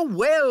point of a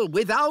well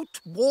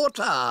without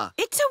water?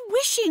 It's a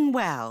wishing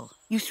well.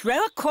 You throw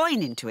a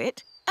coin into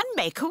it and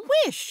make a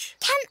wish.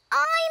 Can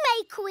I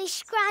make a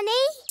wish,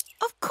 Granny?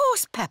 Of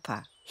course,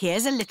 Peppa.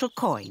 Here's a little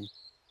coin.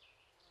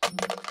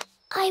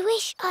 I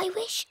wish, I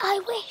wish, I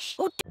wish.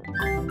 Oh,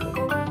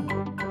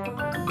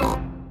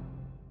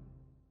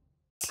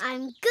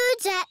 I'm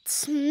good at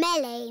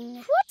smelling.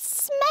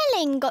 What's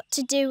smelling got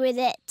to do with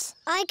it?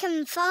 I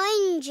can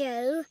find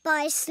you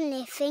by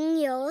sniffing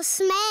your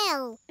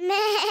smell.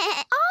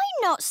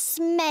 I'm not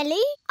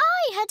smelly.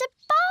 I had a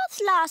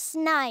bath last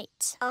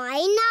night.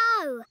 I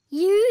know.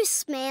 You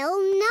smell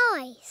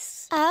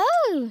nice.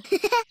 Oh.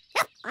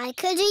 I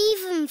could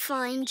even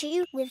find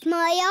you with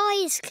my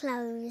eyes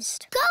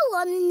closed. Go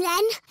on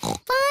then.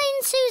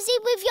 Find Suzy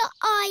with your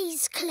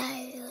eyes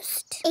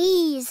closed.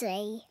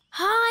 Easy.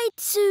 Hide,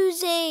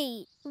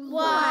 Suzy.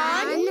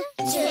 1,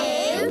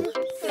 2,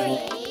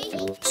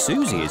 3.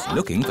 Suzy is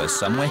looking for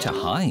somewhere to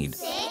hide.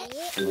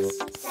 6,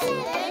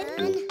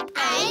 7,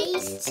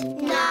 8,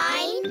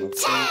 9,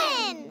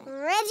 10.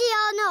 Ready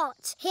or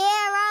not, here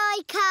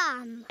I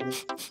come.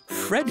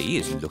 Freddy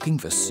is looking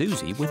for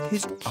Suzy with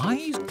his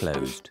eyes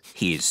closed.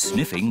 He is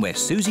sniffing where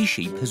Suzy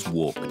Sheep has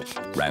walked,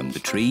 round the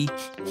tree,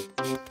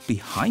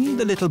 behind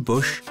the little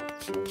bush,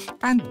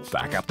 and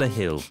back up the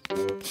hill.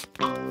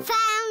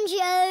 Found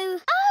you.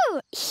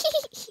 Oh!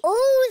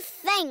 All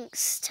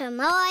thanks to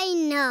my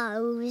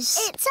nose.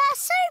 It's a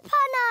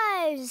super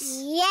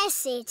nose.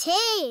 Yes, it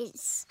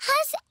is.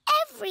 Has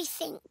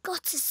everything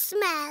got a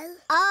smell?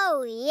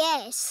 Oh,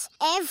 yes.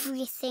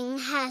 Everything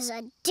has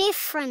a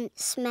different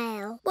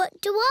smell.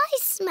 What do I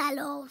smell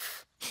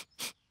of?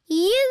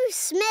 You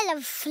smell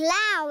of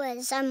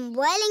flowers and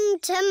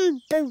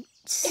Wellington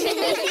boots.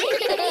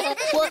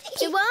 What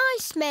do I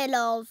smell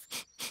of?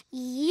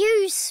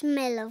 You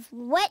smell of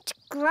wet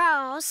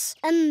grass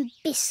and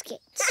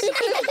biscuits.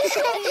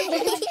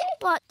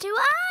 What do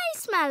I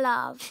smell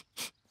of?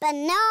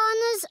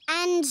 Bananas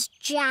and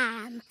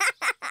jam.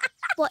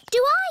 What do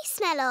I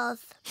smell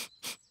of?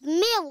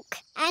 Milk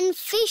and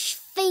fish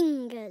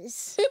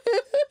fingers.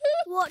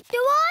 What do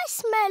I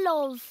smell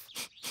of?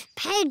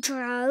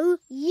 Pedro,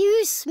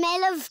 you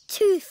smell of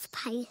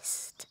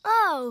toothpaste.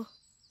 Oh.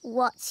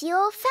 What's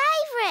your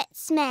favourite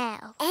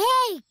smell?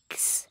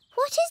 Eggs.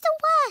 What is the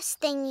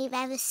worst thing you've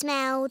ever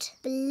smelled?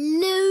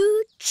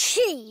 Blue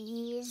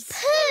cheese.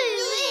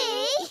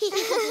 Pooey!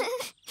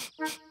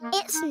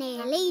 It's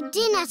nearly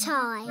dinner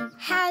time.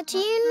 How do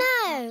you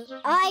know?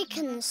 I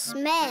can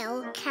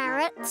smell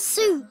carrot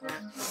soup.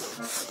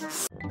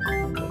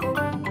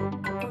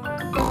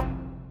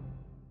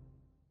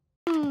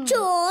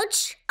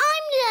 George,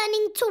 I'm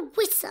learning to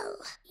whistle.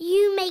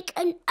 You make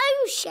an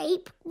O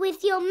shape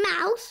with your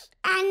mouth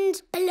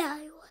and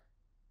blow.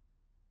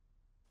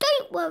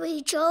 Don't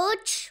worry,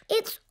 George.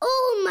 It's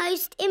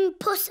almost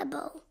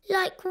impossible,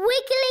 like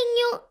wiggling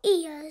your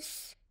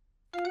ears.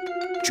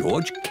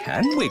 George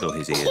can wiggle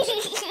his ears.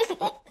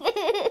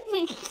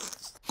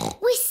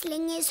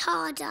 Whistling is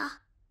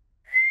harder.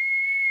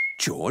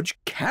 George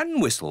can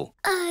whistle.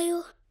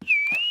 Oh.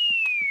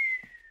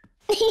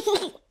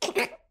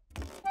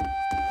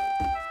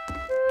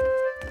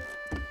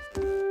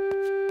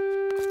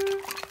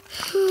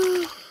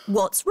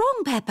 What's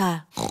wrong,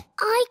 Peppa?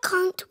 I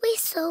can't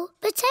whistle,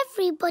 but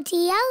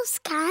everybody else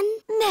can.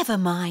 Never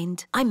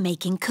mind. I'm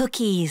making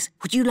cookies.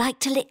 Would you like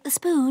to lick the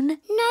spoon?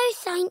 No,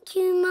 thank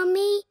you,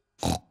 Mummy.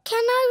 Can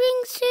I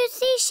ring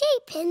Suzy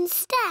Sheep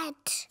instead?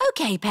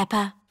 OK,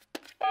 Peppa.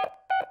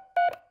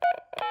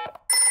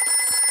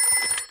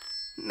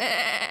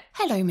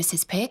 Hello,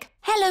 Mrs. Pig.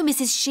 Hello,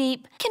 Mrs.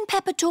 Sheep. Can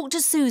Peppa talk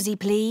to Suzy,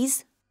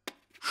 please?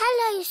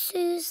 Hello,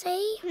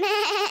 Suzy.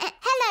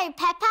 Hello,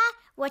 Peppa.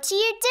 What are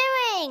you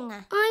doing?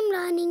 I'm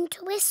learning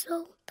to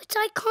whistle, but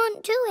I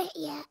can't do it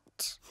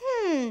yet.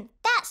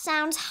 That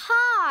sounds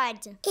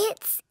hard.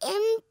 It's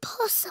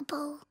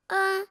impossible.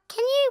 Can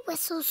you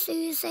whistle,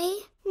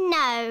 Suzy?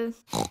 No.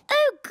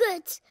 Oh,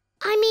 good.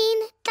 I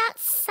mean,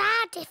 that's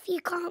sad if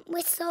you can't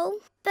whistle,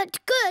 but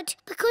good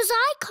because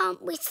I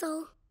can't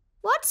whistle.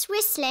 What's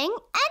whistling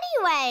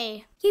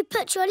anyway? You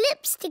put your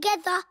lips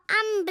together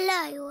and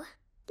blow.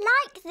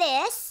 Like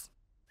this.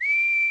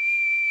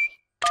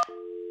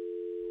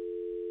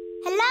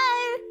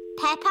 Hello,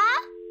 Peppa?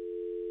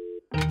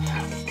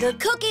 The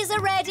cookies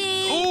are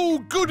ready. Oh,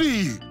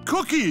 goody!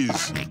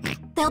 Cookies!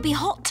 They'll be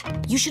hot.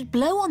 You should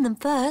blow on them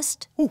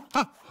first. Do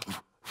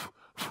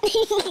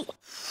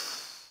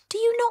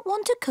you not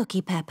want a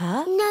cookie,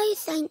 Peppa? No,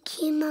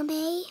 thank you,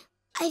 Mummy.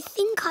 I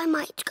think I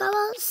might go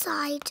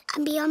outside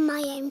and be on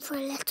my own for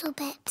a little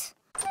bit.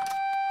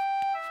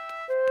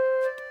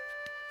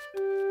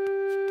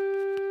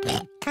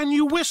 Can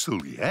you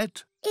whistle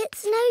yet?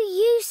 It's no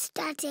use,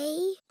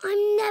 Daddy.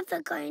 I'm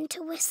never going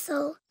to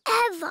whistle,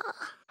 ever.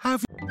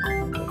 Have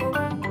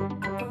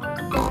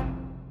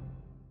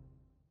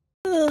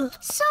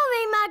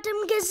Sorry,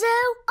 Madam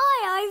Gazelle.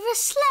 I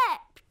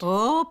overslept.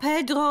 Oh,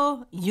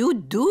 Pedro, you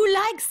do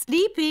like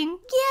sleeping.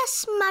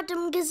 Yes,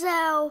 Madam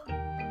Gazelle.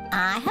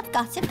 I have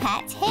got a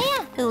pet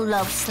here who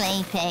loves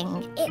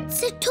sleeping.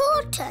 It's a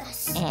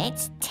tortoise.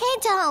 It's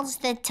Tiddles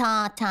the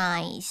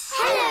tortoise.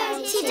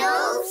 Hello,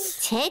 Tiddles.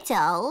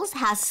 Tiddles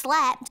has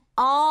slept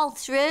all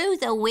through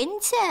the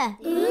winter.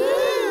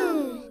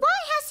 Ooh. Why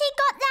has he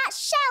got that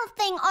shell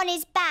thing on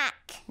his back?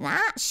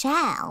 That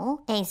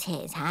shell is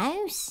his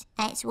house.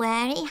 It's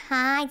where he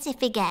hides if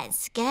he gets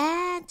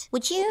scared.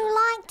 Would you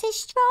like to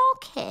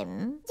stroke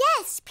him?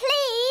 Yes,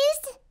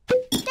 please.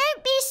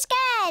 Don't be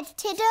scared,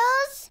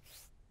 Tiddles.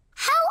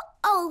 How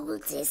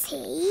old is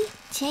he?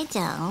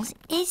 Tiddles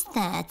is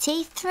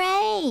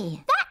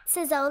 33. That's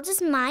as old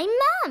as my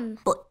mum.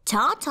 But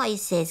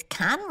tortoises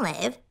can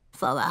live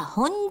for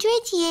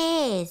 100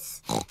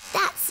 years.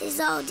 That's as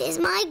old as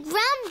my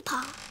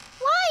grandpa.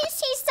 Why is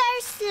he so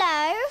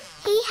slow?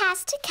 He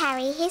has to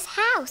carry his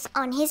house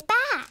on his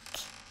back.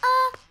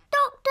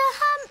 Dr.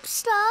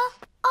 Hamster,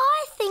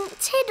 I think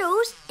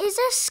Tiddles is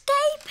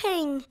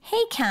escaping.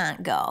 He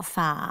can't go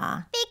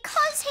far.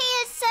 Because he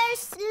is so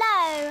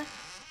slow.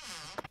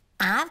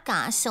 I've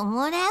got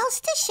someone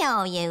else to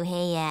show you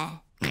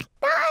here.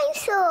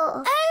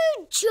 Dinosaur.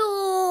 Oh,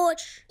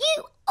 George,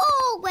 you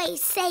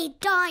always say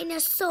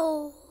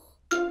dinosaur.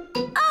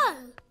 Oh,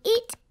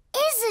 it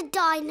is a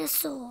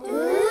dinosaur.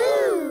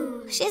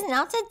 Ooh. She's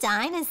not a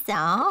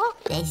dinosaur.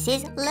 This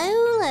is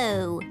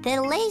Lulu,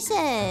 the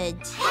lizard.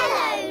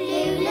 Hello,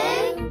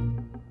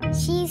 Lulu.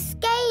 She's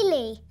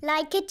scaly,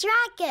 like a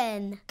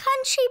dragon.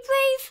 Can she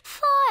breathe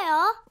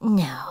fire?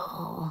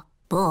 No,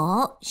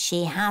 but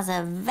she has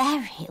a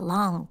very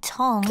long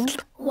tongue.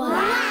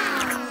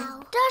 Wow.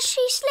 Does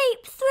she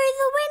sleep through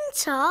the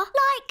winter,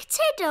 like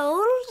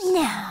Tiddles?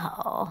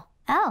 No.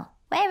 Oh,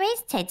 where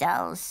is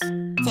Tiddles?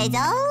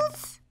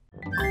 Tiddles?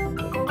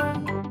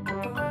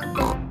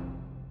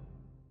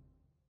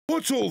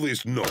 What's all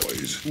this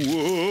noise?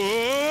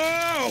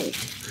 Whoa!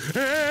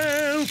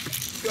 Help!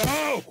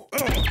 Oh!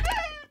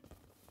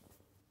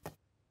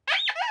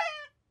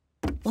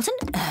 What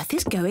on earth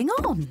is going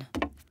on?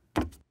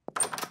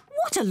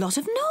 What a lot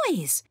of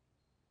noise!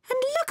 And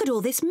look at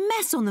all this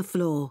mess on the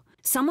floor.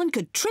 Someone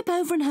could trip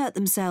over and hurt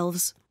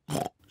themselves.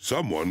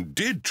 Someone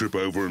did trip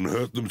over and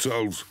hurt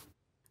themselves.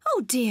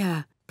 Oh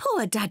dear,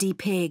 poor Daddy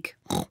Pig.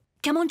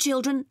 Come on,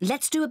 children,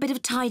 let's do a bit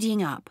of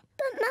tidying up.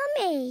 But,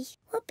 Mummy,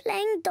 we're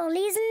playing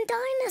dollies and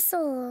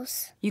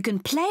dinosaurs. You can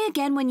play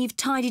again when you've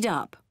tidied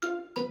up.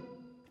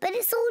 But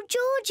it's all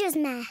George's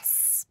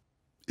mess.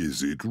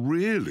 Is it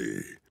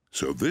really?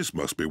 So this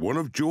must be one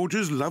of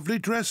George's lovely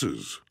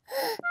dresses.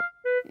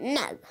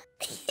 No.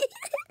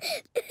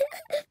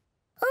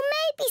 Or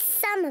maybe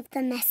some of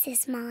the mess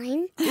is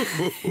mine.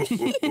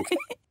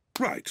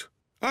 Right.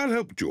 I'll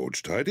help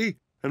George tidy,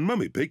 and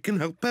Mummy Pig can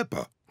help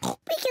Peppa.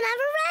 We can have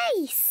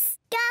a race.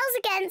 Girls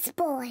against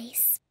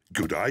boys.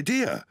 Good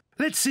idea.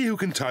 Let's see who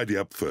can tidy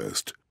up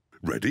first.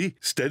 Ready,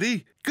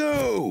 steady,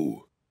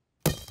 go!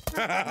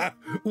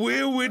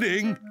 We're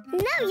winning.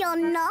 No, you're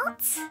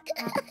not.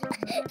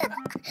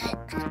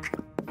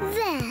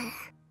 There.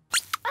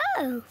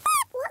 Oh,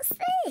 what's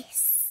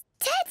this?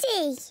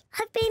 Teddy,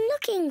 I've been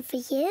looking for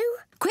you.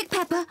 Quick,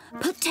 Peppa,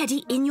 put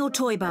Teddy in your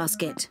toy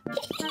basket.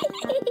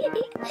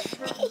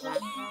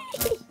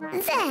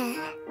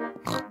 There.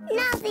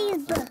 Now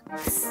these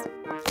books.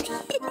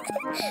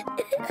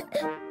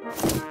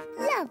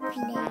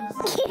 Lovely.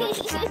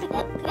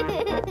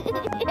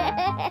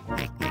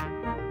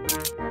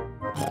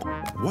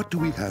 What do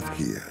we have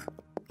here?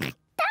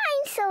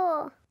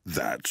 Dinosaur.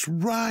 That's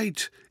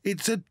right.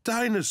 It's a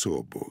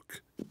dinosaur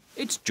book.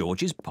 It's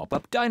George's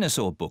pop-up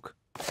dinosaur book.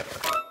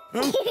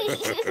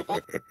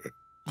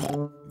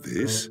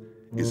 This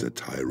is a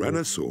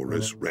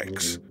Tyrannosaurus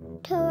Rex.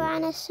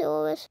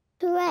 Tyrannosaurus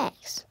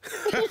Rex.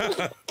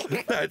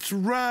 That's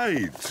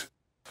right.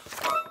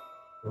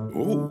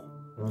 Oh,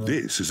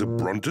 this is a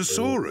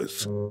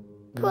Brontosaurus.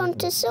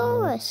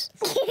 Brontosaurus.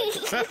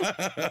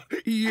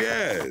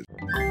 Yes.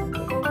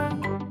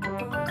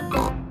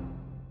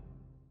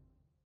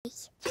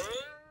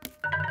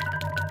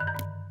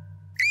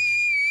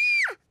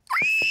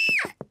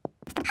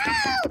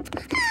 Help!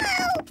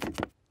 Help!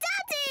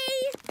 Daddy!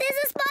 There's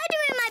a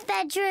spider in my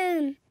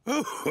bedroom.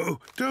 Oh,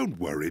 don't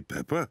worry,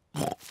 Peppa.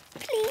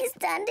 Please,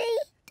 Daddy,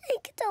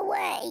 take it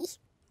away.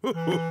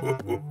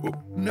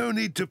 No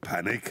need to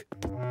panic.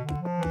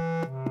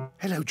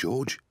 Hello,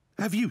 George.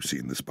 Have you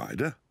seen the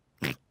spider?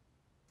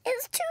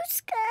 It's too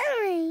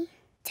scary.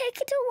 Take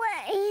it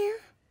away.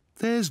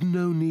 There's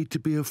no need to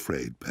be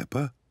afraid,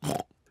 Peppa.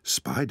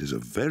 Spiders are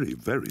very,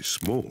 very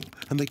small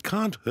and they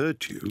can't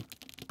hurt you.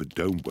 But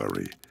don't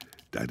worry.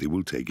 Daddy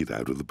will take it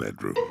out of the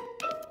bedroom.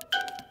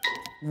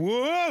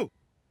 Whoa!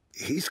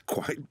 He's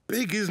quite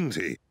big, isn't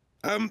he?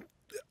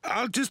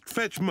 I'll just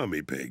fetch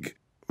Mummy Pig.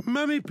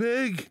 Mummy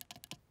Pig!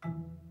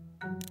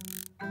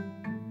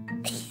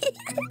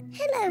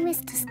 Hello,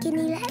 Mr.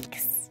 Skinny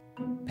Legs.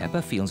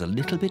 Peppa feels a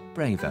little bit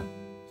braver.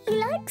 He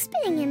likes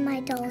being in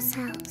my doll's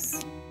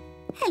house.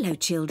 Hello,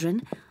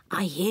 children.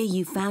 I hear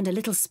you found a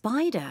little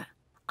spider.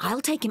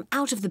 I'll take him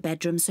out of the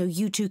bedroom so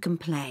you two can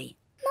play.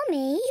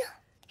 Mummy,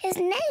 his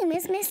name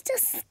is Mr.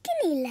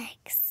 Skinny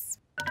Legs.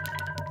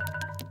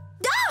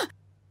 Ah!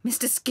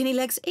 Mr. Skinny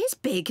Legs is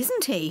big,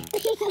 isn't he?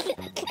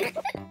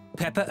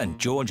 Peppa and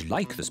George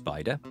like the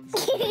spider.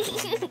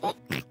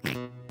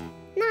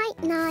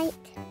 Night-night.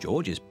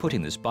 George is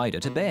putting the spider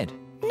to bed.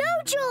 No,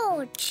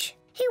 George.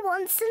 He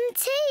wants some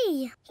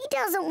tea. He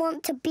doesn't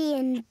want to be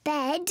in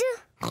bed.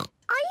 Are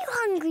you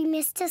hungry,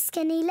 Mr.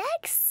 Skinny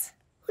Legs?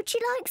 Would you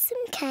like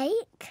some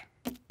cake?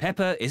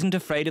 Peppa isn't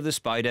afraid of the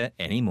spider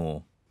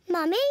anymore.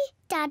 Mummy,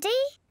 Daddy,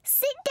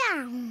 sit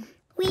down.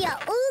 We are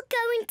all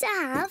going to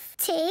have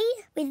tea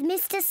with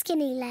Mr.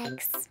 Skinny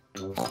Legs.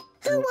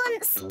 Who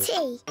wants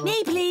tea?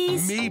 Me,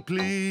 please. Me,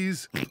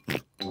 please.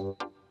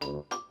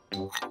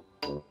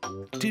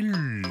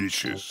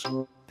 Delicious.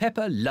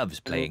 Peppa loves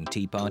playing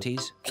tea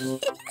parties.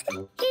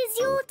 Here's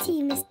your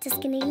tea, Mr.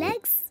 Skinny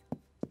Legs.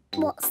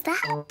 What's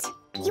that?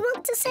 You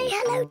want to say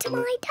hello to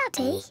my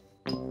daddy?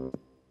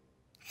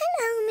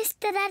 Hello,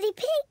 Mr. Daddy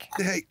Pig.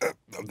 Hey,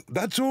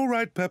 that's all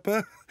right,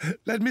 Peppa.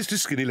 Let Mr.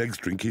 Skinny Legs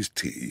drink his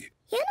tea.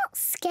 You're not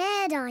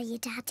scared, are you,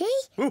 Daddy?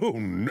 Oh,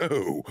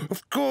 no,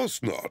 of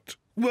course not.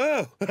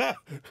 Well,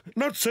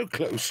 not so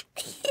close.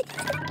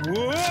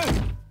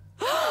 Whoa!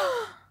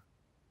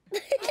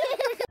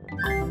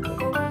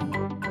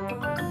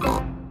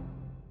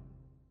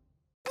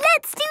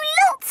 Let's do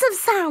lots of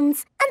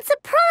sounds and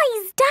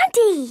surprise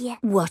Daddy.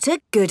 What a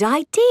good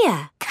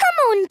idea. Come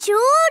on,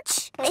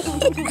 George.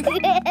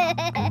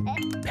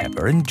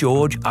 Peppa and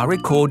George are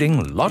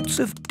recording lots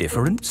of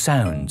different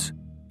sounds.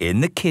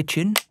 In the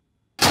kitchen,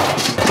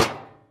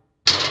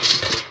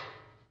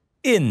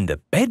 in the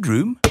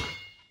bedroom,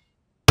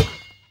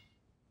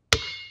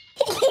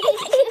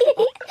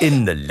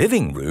 in the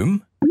living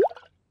room,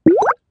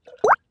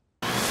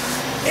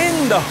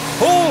 in the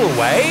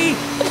hallway,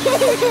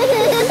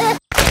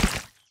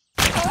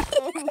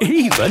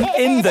 even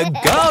in the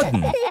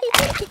garden.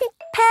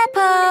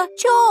 Peppa,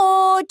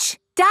 George,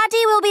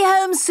 Daddy will be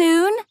home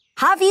soon.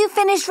 Have you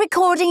finished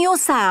recording your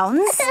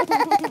sounds? No,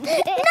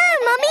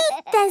 Mummy,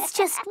 there's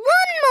just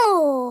one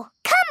more.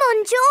 Come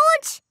on,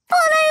 George,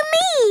 follow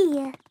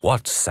me.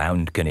 What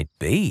sound can it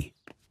be?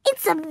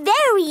 It's a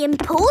very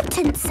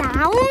important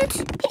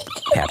sound.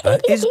 Peppa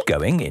is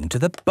going into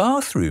the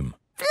bathroom.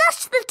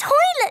 Flush the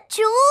toilet,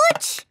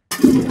 George.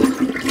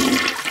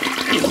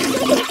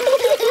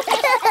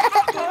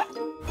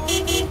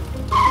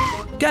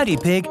 Daddy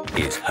Pig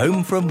is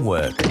home from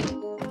work.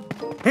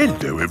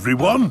 Hello,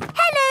 everyone.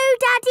 Hello,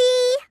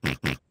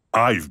 Daddy.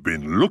 I've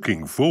been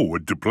looking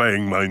forward to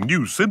playing my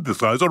new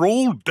synthesizer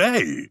all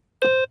day.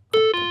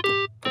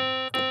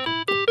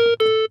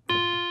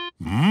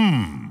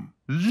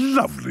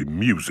 Lovely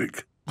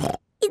music.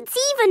 It's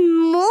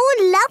even more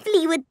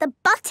lovely with the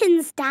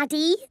buttons,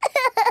 Daddy.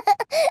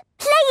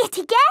 Play it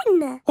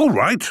again. All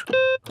right.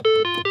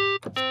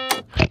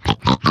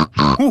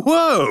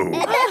 Whoa!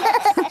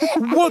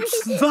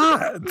 What's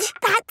that?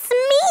 That's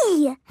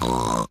me!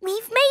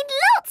 We've made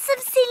lots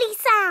of silly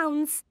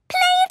sounds.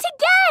 Play it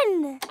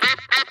again!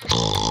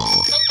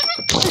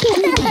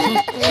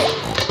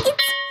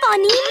 It's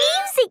funny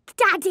music,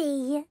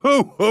 Daddy. Ho,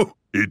 ho!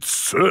 It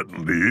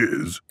certainly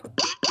is.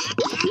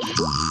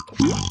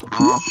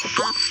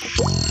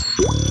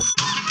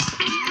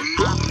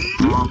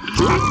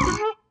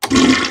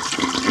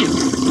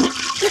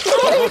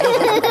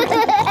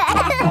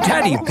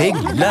 Daddy Pig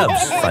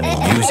loves funny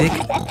music.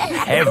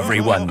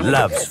 Everyone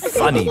loves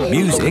funny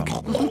music.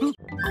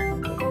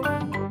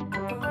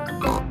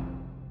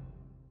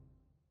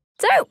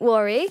 Don't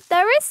worry,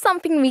 there is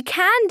something we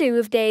can do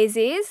with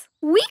daisies.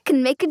 We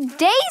can make a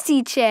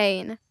daisy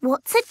chain.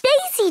 What's a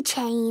daisy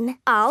chain?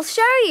 I'll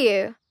show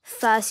you.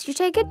 First you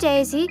take a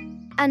daisy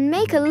and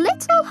make a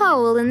little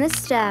hole in the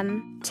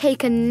stem.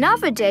 Take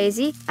another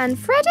daisy and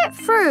thread it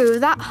through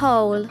that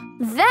hole.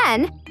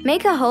 Then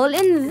make a hole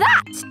in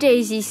that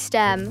daisy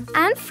stem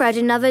and thread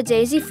another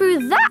daisy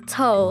through that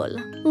hole.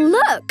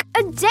 Look,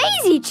 a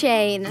daisy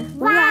chain.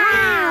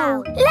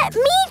 Wow! Let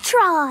me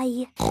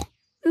try.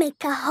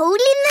 Make a hole in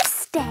the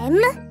stem,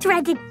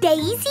 thread a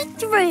daisy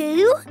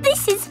through.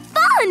 This is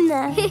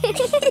fun!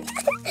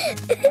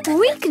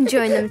 We can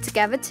join them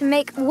together to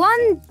make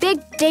one big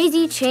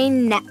daisy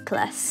chain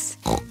necklace.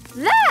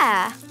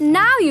 There!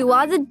 Now you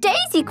are the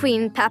Daisy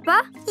Queen,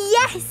 Peppa.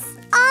 Yes,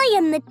 I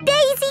am the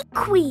Daisy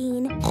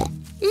Queen.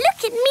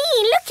 Look at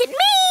me, look at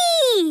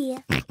me!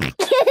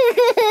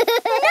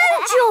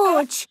 No,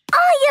 George,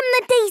 I am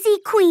the Daisy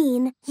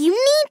Queen. You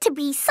need to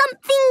be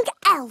something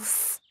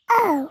else.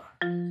 Oh.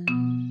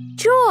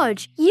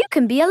 George, you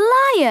can be a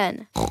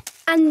lion.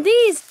 And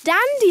these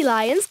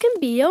dandelions can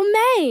be your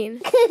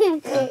mane.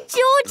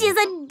 George is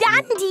a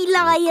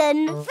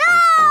dandelion.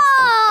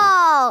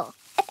 Roar!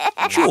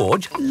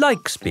 George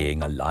likes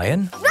being a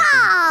lion.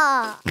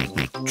 Roar!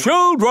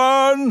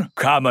 Children,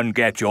 come and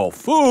get your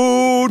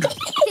food.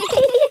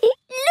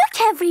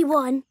 Look,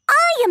 everyone.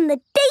 I am the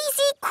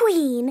Daisy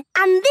Queen.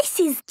 And this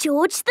is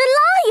George the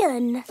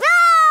lion.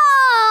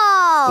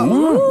 Roar!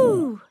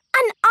 Ooh.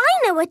 And I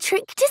know a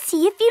trick to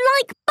see if you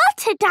like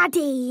butter,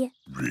 Daddy.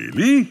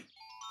 Really?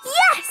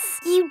 Yes,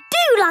 you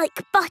do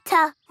like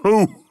butter.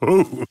 Ho,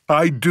 ho,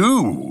 I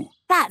do.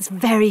 That's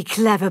very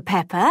clever,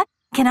 Peppa.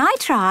 Can I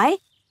try?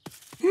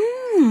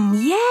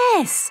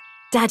 Yes.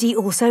 Daddy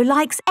also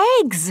likes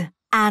eggs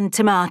and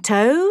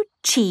tomato,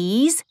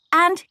 cheese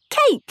and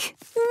cake.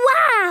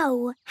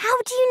 Wow!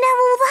 How do you know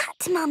all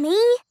that,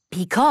 Mummy?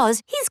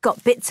 Because he's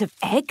got bits of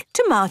egg,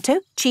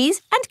 tomato,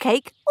 cheese and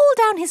cake all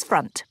down his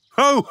front.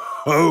 Ho,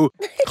 ho.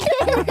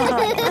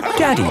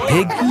 Daddy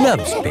Pig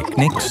loves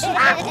picnics.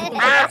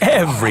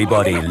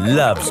 Everybody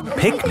loves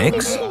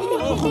picnics.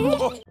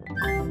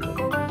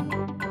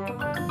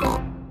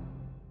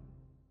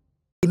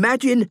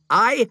 Imagine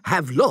I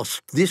have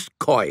lost this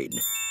coin.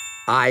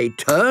 I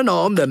turn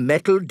on the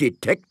metal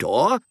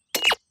detector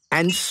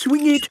and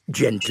swing it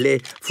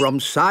gently from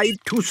side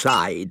to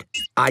side.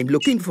 I'm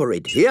looking for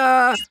it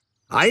here.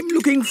 I'm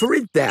looking for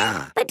it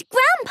there. But,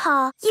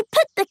 Grandpa, you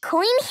put the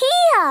coin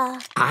here.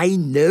 I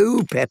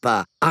know,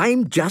 Peppa.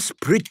 I'm just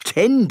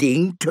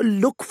pretending to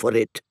look for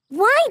it.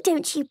 Why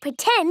don't you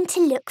pretend to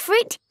look for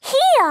it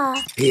here?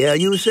 Here,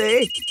 you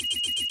say?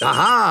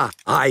 Aha!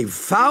 I've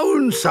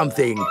found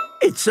something.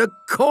 It's a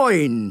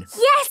coin.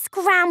 Yes,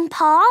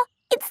 Grandpa.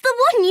 It's the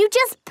one you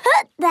just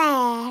put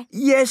there.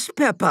 Yes,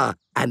 Peppa.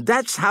 And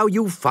that's how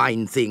you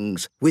find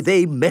things, with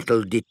a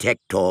metal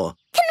detector.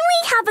 Can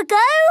we have a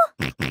go?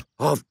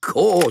 Of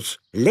course.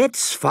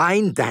 Let's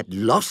find that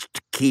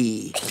lost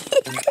key.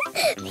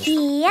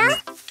 Here,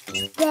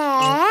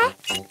 there,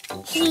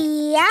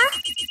 here.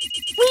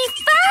 We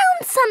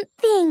found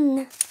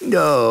something.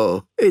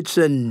 No, it's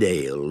a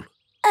nail.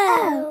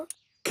 Oh.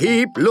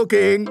 Keep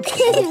looking.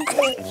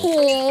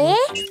 Here,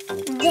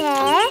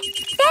 there,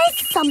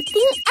 there's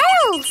something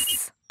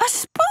else. A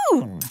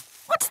spoon?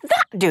 What's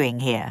that doing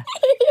here?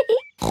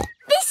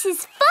 This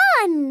is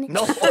fun.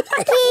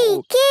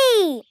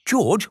 Key.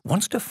 George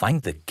wants to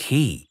find the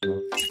key. Ooh,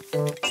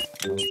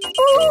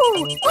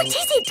 what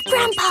is it,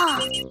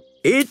 Grandpa?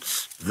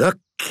 It's the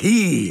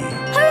key.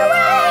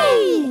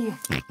 Hooray!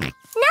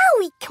 Now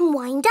we can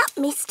wind up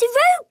Mr.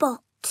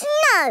 Robot.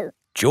 No.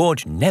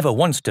 George never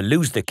wants to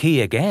lose the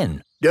key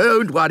again.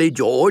 Don't worry,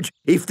 George.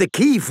 If the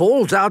key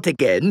falls out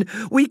again,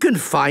 we can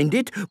find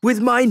it with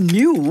my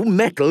new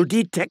metal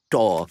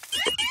detector.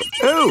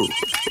 Oh!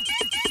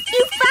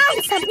 You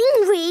found something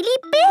really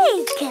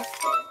big.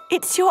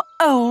 It's your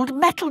old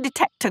metal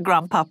detector,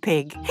 Grandpa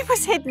Pig. It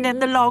was hidden in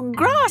the long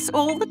grass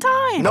all the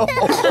time. No.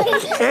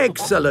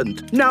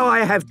 Excellent. Now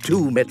I have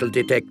two metal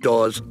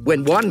detectors.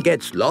 When one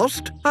gets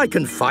lost, I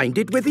can find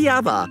it with the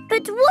other.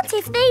 But what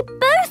if they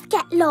both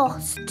get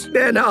lost?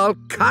 Then I'll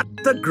cut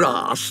the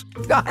grass.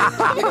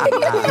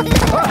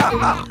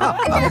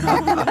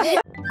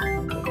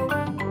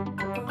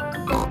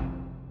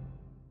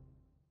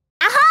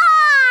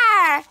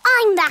 Aha!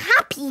 I'm the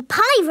happy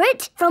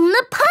pirate from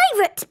the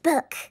pirate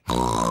book.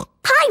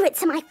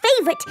 Pirates are my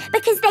favourite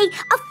because they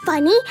are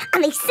funny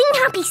and they sing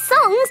happy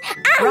songs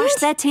and... Brush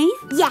their teeth?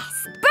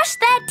 Yes, brush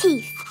their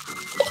teeth.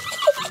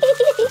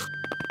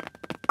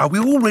 Are we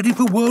all ready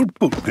for World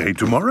Book Day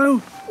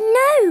tomorrow?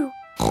 No.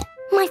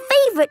 My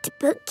favourite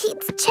book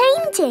keeps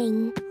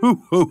changing.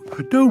 Oh,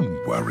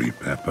 don't worry,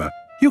 Peppa.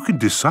 You can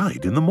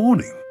decide in the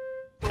morning.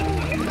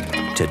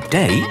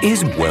 Today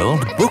is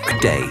World Book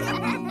Day.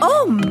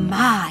 Oh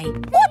my!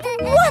 What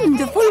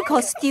wonderful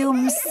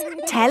costumes!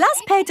 Tell us,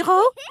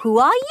 Pedro, who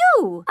are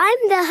you?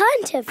 I'm the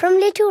hunter from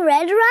Little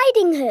Red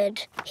Riding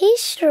Hood.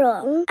 He's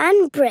strong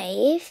and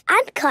brave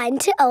and kind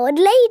to old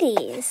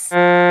ladies.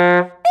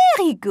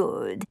 Very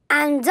good.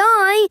 And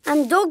I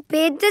am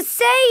Dogbeard the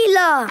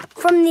Sailor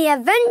from the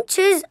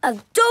Adventures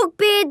of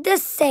Dogbeard the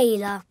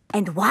Sailor.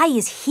 And why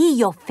is he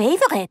your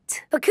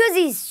favourite? Because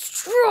he's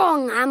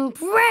strong and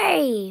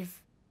brave.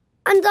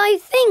 And I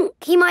think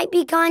he might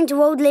be kind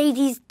to old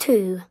ladies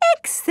too.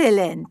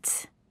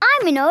 Excellent.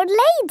 I'm an old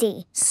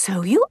lady.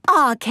 So you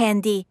are,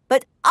 Candy.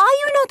 But are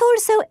you not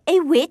also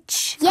a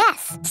witch?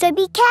 Yes, so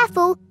be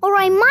careful or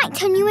I might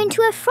turn you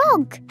into a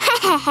frog.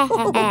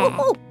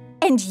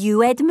 And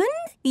you, Edmund?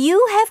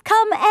 You have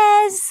come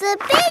as... The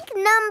big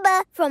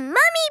number from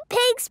Mummy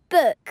Pig's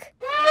book.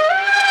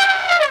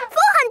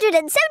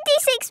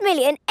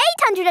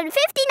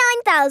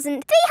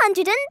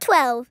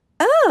 476,859,312.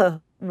 Oh,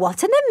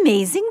 what an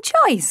amazing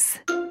choice.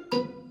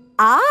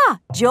 Ah,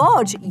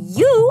 George,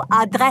 you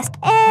are dressed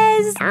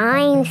as...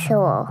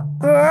 Dinosaur.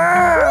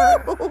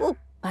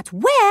 But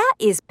where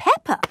is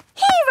Peppa?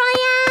 Here I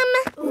am.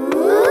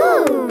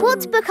 Ooh.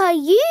 What book are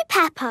you,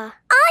 Peppa?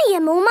 I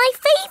am all my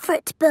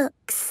favourite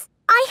books.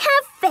 I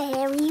have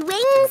fairy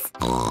wings,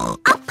 a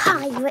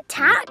pirate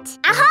hat,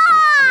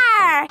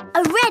 aha!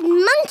 A red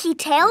monkey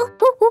tail,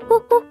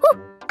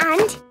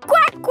 and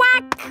quack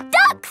quack,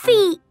 duck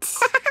feet.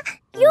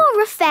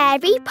 You're a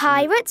fairy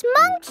pirate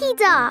monkey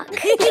duck.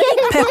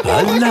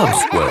 Peppa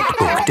loves World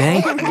Book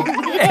Day.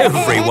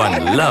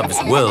 Everyone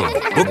loves World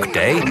Book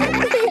Day.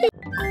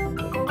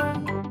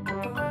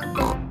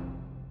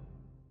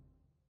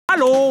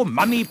 Hello,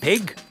 Mummy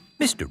Pig.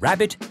 Mr.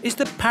 Rabbit is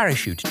the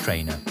parachute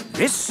trainer.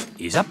 This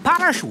is a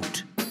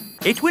parachute.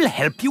 It will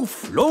help you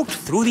float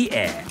through the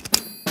air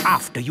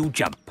after you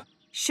jump.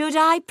 Should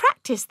I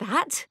practice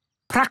that?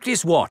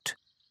 Practice what?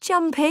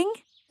 Jumping.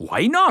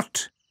 Why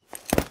not?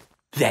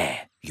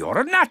 There, you're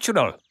a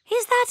natural.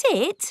 Is that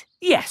it?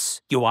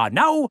 Yes, you are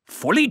now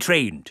fully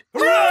trained.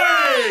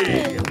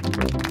 Hooray!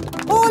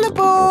 All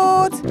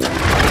aboard!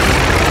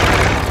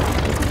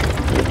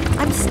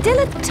 I'm still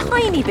a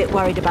tiny bit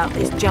worried about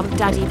this jump,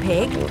 Daddy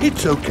Pig.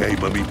 It's okay,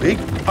 Mummy Pig.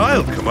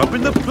 I'll come up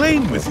in the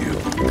plane with you.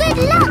 Good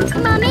luck,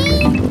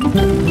 Mummy.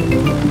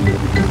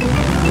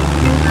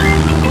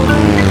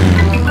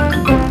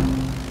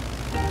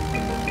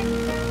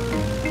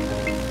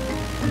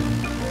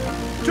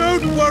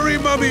 Don't worry,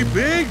 Mummy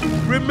Pig.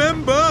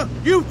 Remember,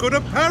 you've got a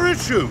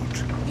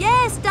parachute.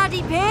 Yes,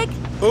 Daddy Pig.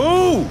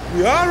 Oh,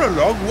 we are a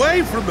long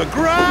way from the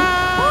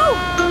ground.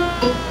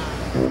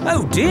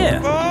 Oh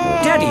dear,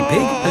 Daddy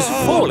Pig has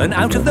fallen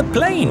out of the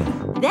plane.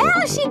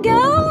 There she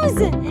goes.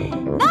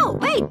 No,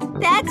 wait,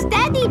 that's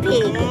Daddy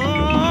Pig.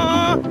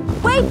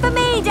 Wait for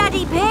me,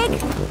 Daddy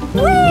Pig.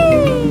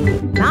 Whee!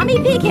 Mummy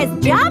Pig has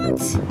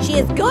jumped. She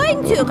is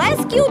going to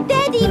rescue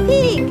Daddy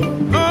Pig.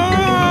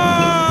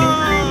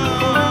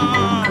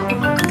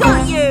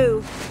 Got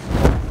you.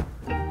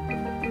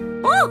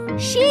 Oh,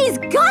 she's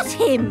got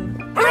him.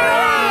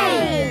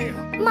 Hooray!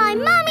 My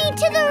mummy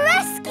to the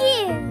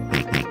rescue.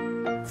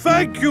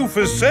 Thank you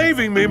for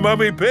saving me,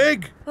 Mummy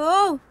Pig.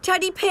 Oh,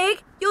 Daddy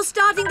Pig, you're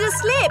starting to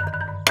slip.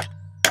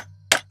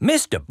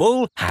 Mr.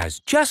 Bull has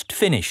just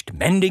finished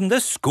mending the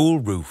school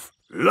roof.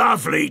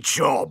 Lovely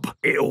job.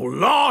 It'll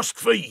last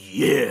for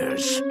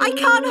years. I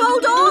can't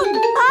hold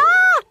on.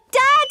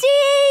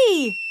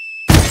 Daddy!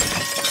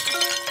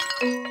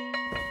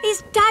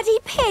 Is Daddy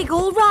Pig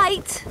all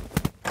right?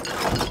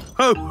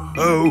 Ho,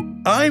 ho,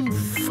 I'm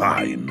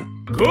fine.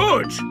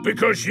 Good,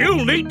 because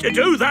you'll need to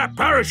do that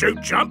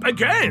parachute jump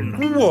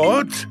again.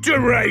 What? To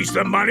raise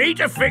the money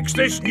to fix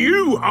this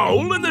new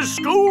hole in the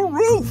school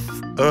roof.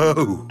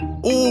 Oh,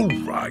 all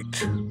right.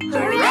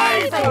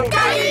 Hooray for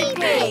Daddy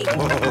Pig!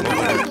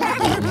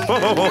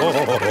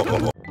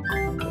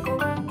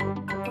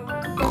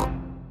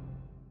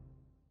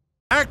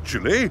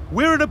 Actually,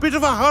 we're in a bit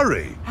of a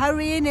hurry.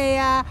 Hurry in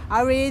here,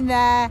 hurry in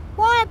there.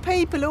 Why are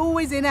people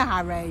always in a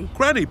hurry?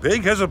 Granny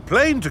Pig has a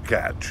plane to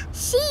catch.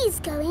 She's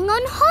going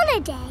on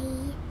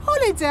holiday.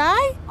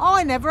 Holiday?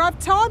 I never have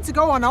time to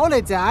go on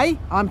holiday.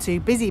 I'm too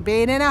busy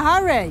being in a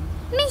hurry.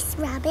 Miss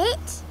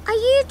Rabbit, are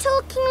you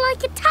talking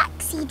like a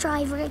taxi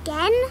driver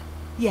again?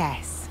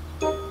 Yes.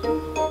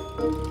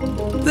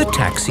 The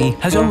taxi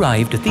has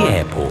arrived at the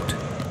airport.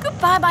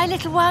 Goodbye, my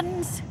little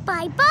ones.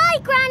 Bye-bye,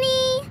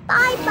 Granny.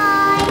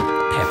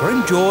 Bye-bye. Peppa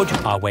and George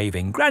are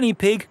waving Granny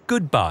Pig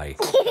goodbye.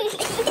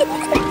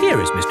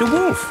 Here is Mr.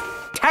 Wolf.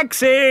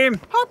 Taxi!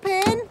 Hop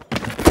in.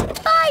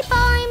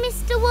 Bye-bye,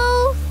 Mr.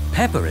 Wolf.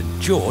 Peppa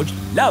and George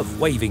love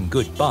waving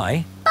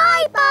goodbye.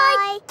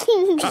 Bye-bye.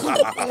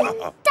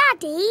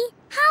 Daddy,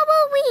 how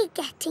are we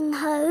getting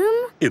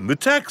home? In the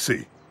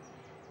taxi.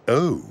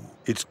 Oh,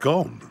 it's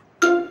gone.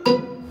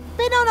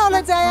 Been on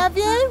holiday, have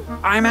you?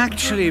 I'm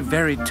actually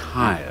very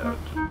tired.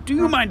 Do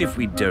you mind if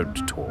we don't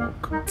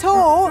talk?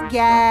 Talk?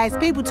 Yes.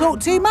 People talk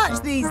too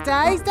much these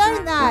days,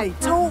 don't they?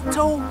 Talk,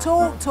 talk,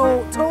 talk,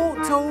 talk,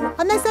 talk, talk.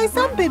 And they say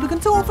some people can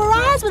talk for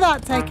hours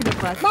without taking a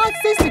break. My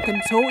sister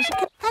can talk. She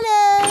can...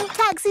 Hello,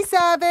 taxi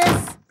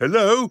service.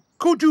 Hello?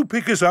 Could you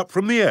pick us up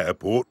from the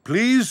airport,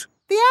 please?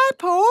 The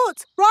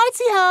airport?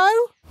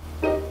 Righty-ho.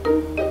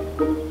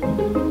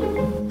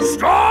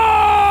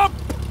 Stop!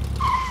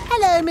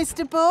 Hello,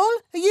 Mr. Bull.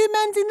 Are you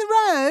mending the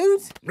road?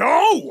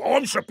 No,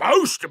 I'm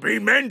supposed to be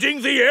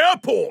mending the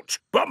airport,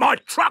 but my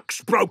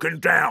truck's broken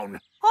down.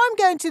 I'm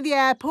going to the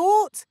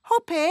airport.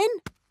 Hop in.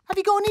 Have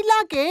you got any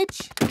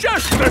luggage?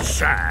 Just the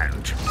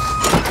sand.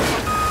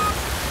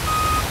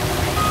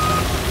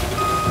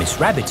 Miss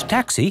Rabbit's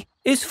taxi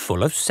is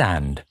full of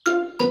sand.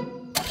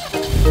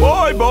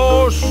 Bye,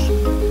 boss.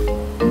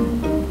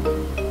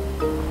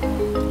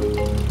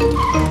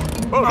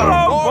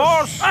 Hello,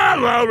 boss.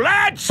 Hello,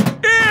 lads.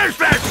 Here's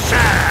the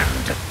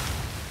sand.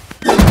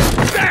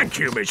 Thank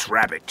you, Miss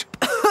Rabbit.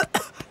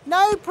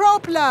 No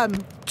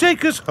problem.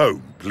 Take us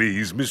home,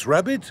 please, Miss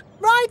Rabbit.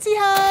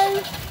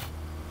 Righty-ho.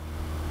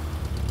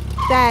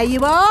 There you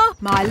are,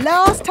 my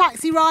last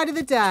taxi ride of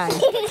the day.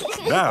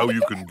 Now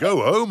you can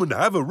go home and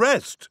have a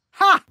rest.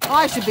 Ha!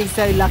 I should be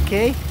so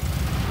lucky.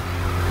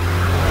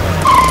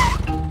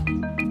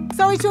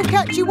 Sorry to have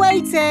kept you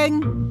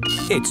waiting.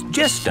 It's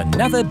just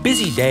another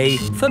busy day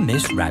for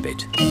Miss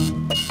Rabbit.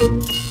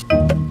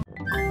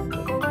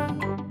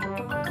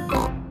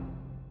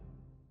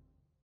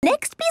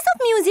 Next piece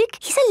of music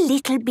is a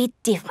little bit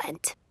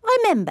different.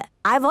 Remember,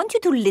 I want you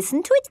to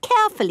listen to it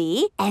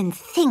carefully and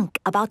think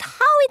about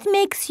how it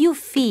makes you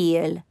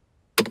feel.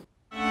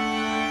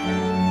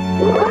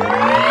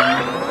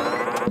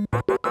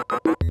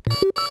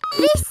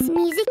 This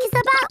music is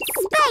about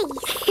space.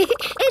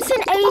 It's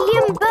an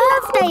alien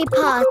birthday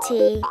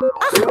party.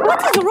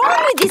 What is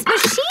wrong with this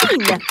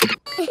machine?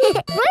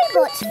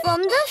 Robots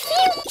from the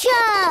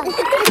future.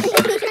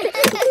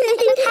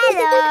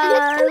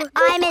 Hello,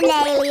 I'm an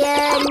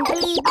alien.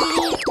 Bleep,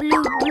 bleep,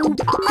 bloop, bloop.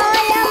 I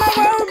am a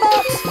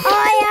robot.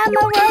 I am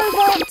a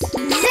robot.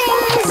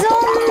 Zing,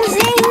 zong,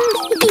 zing.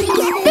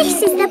 This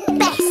is the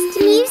best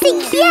music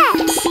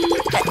yet.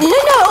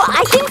 No,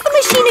 I think the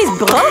machine is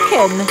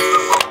broken.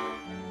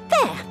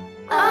 There.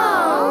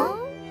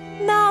 Oh.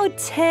 Now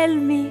tell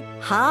me,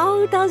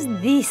 how does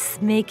this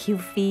make you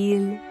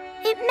feel?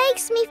 It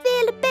makes me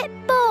feel a bit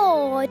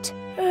bored.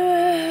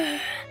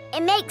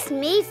 It makes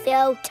me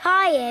feel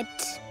tired.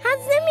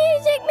 Has the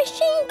music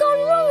machine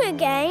gone wrong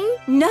again?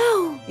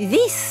 No,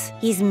 this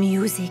is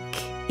music.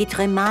 It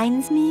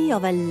reminds me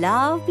of a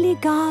lovely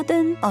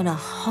garden on a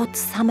hot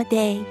summer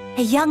day.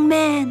 A young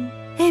man,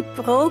 a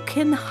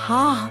broken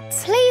heart.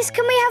 Please,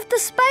 can we have the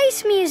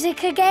space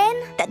music again?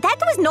 That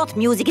was not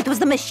music, it was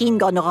the machine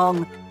gone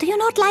wrong. Do you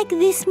not like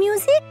this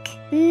music?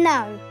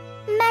 No.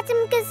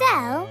 Madam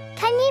Gazelle,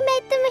 can you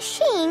make the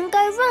machine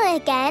go wrong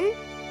again?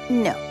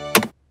 No.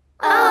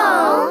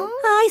 Oh.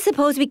 I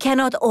suppose we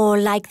cannot all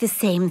like the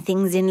same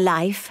things in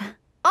life.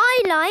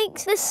 I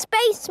like the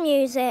space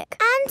music.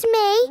 And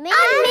me.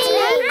 And me.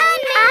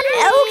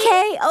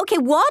 Okay,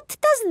 what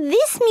does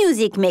this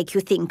music make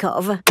you think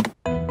of?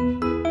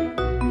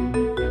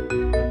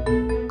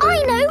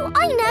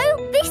 I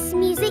know. This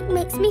music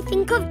makes me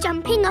think of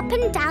jumping up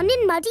and down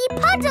in muddy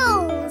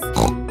puddles.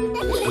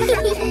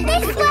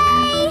 This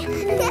way.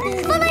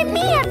 Follow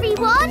me,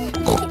 everyone.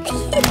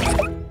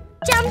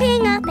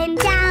 Jumping up and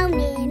down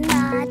in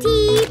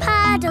muddy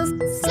puddles.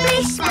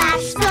 Splish,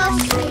 splash, splosh,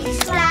 splish,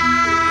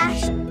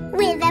 splash.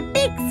 With a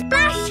big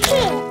splash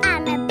here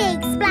and a big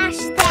splash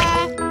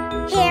there.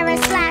 Here a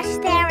splash,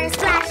 there a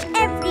splash,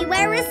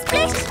 everywhere a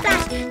splish,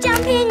 splash.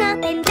 Jumping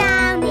up and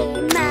down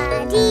in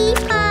muddy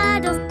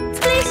puddles.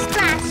 Splish,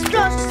 splash,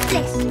 splosh,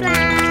 splish,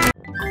 splash.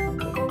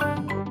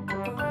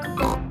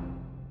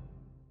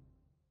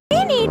 We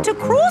need to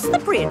cross the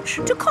bridge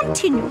to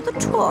continue the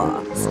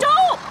tour.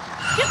 Stop!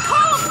 You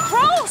can't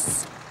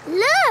cross!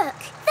 Look,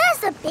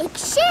 there's a big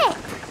ship.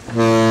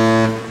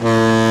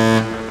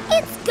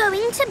 It's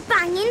going to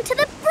bang into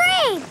the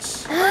bridge.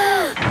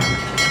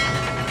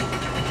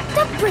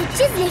 The bridge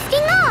is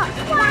lifting up.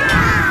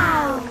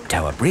 Wow!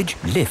 Tower Bridge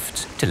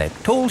lifts to let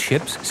tall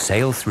ships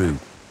sail through.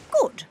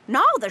 Good.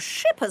 Now the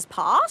ship has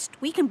passed,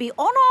 we can be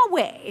on our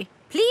way.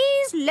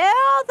 Please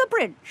lower the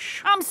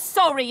bridge. I'm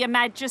sorry, Your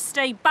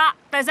Majesty, but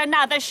there's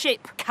another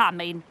ship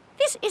coming.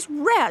 This is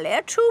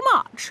really too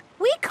much.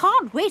 We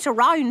can't wait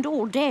around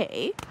all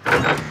day.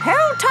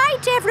 Hold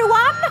tight,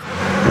 everyone.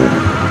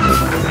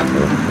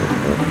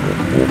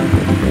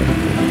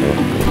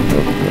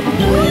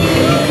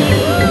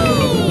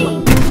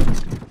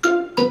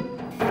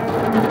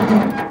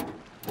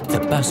 The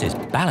bus is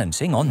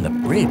balancing on the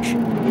bridge.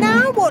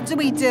 Now what do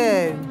we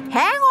do?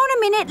 Hang on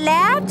a minute,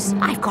 lads.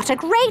 I've got a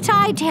great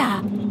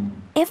idea.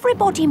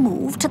 Everybody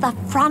move to the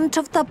front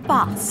of the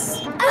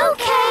bus.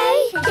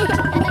 Okay.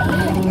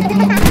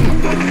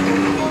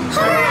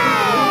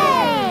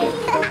 Hooray!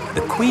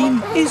 The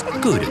Queen is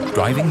good at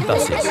driving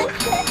buses.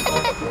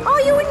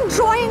 Are you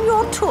enjoying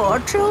your tour,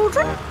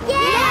 children?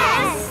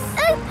 Yes!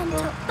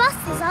 Open-top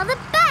buses are the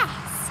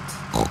best.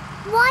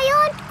 Why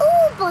aren't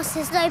all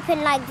buses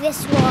open like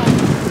this one?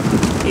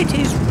 It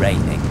is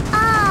raining.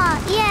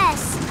 Ah,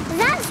 yes.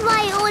 That's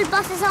why all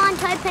buses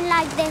aren't open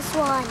like this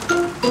one.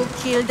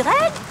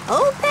 Children,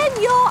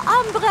 open your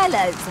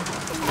umbrellas.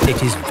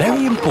 It is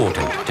very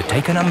important to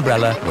take an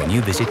umbrella when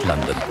you visit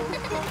London.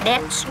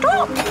 Let's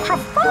stop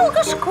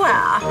Trafalgar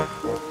Square.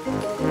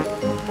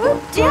 Oh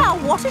dear,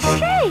 what a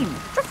shame.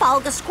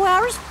 Trafalgar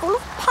Square is full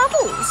of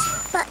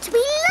puddles. But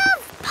we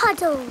love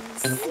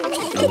puddles.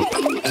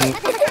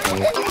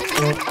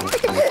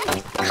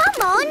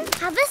 Come on,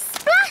 have a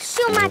splash,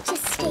 Your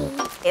Majesty.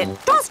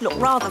 It does look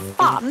rather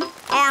fun,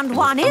 and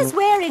one is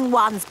wearing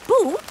one's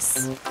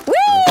boots.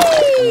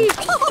 Whee!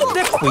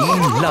 The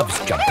Queen loves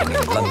jumping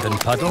in London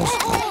puddles.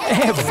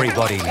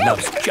 Everybody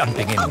loves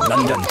jumping in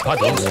London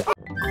puddles.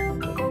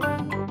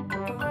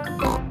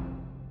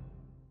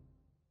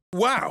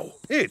 Wow,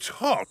 it's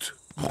hot.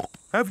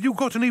 Have you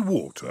got any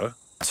water?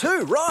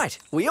 Too right.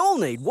 We all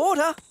need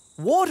water.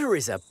 Water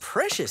is a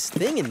precious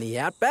thing in the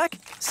outback,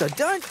 so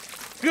don't...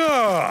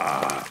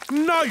 Ah,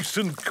 nice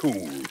and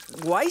cool.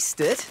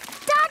 Waste it.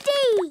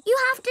 Daddy, you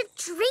have to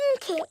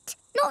drink it,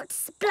 not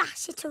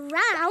splash it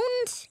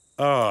around.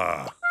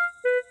 Ah.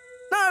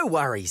 No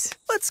worries.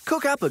 Let's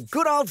cook up a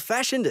good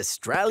old-fashioned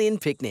Australian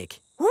picnic.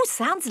 Oh,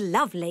 sounds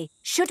lovely.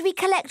 Should we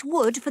collect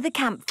wood for the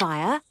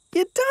campfire?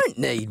 You don't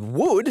need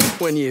wood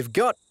when you've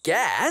got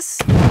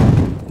gas.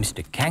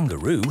 Mr.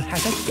 Kangaroo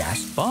has a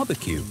gas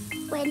barbecue.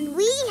 When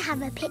we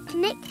have a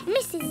picnic,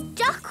 Mrs.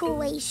 Duck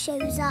always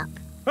shows up.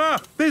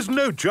 Ah, there's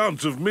no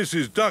chance of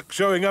Mrs. Duck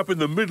showing up in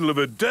the middle of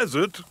a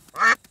desert.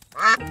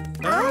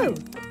 Oh.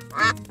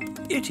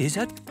 It is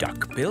a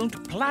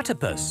duck-billed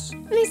platypus.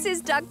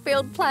 Mrs.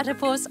 Duck-billed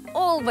Platypus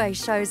always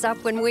shows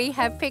up when we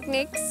have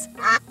picnics.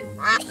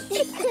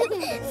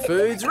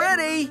 Food's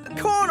ready.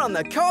 Corn on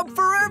the cob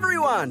for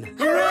everyone.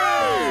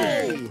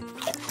 Hooray!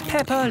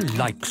 Peppa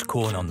likes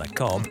corn on the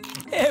cob.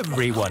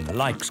 Everyone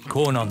likes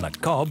corn on the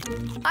cob.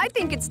 I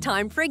think it's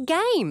time for a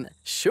game.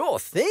 Sure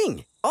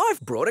thing.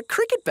 I've brought a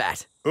cricket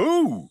bat.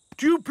 Oh,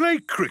 do you play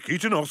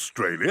cricket in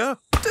Australia?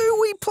 Do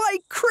we play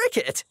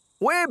cricket?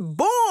 We're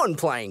born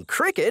playing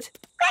cricket.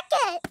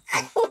 Cricket!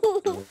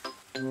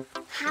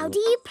 How do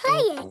you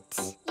play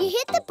it? You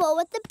hit the ball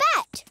with the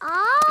bat.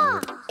 Ah!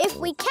 If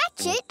we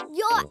catch it,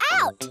 you're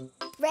out.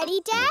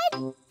 Ready,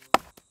 Dad?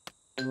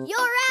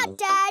 You're out,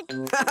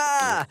 Dad.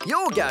 Ha!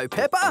 You'll go,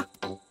 Peppa.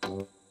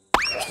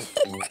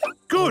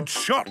 Good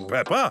shot,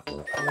 Peppa.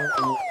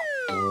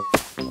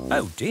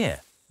 Oh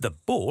dear, the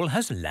ball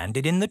has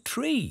landed in the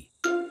tree.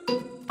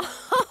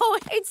 Oh,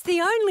 it's the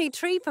only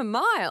tree for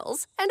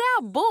miles, and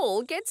our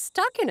ball gets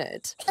stuck in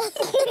it.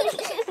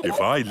 If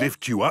I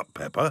lift you up,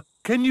 Peppa,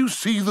 can you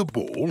see the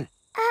ball?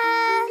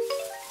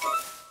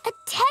 A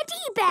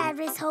teddy bear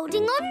is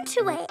holding on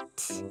to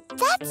it.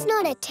 That's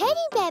not a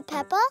teddy bear,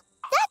 Peppa.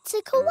 That's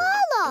a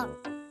koala.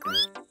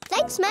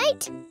 Thanks,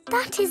 mate.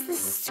 That is the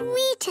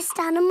sweetest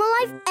animal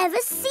I've ever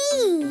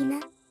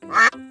seen.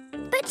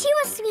 But you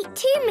are sweet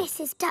too,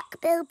 Mrs.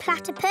 Duck-billed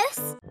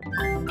Platypus.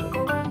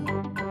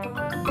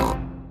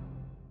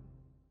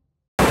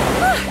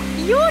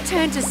 Your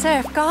turn to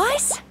surf,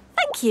 guys.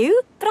 Thank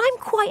you, but I'm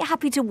quite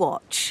happy to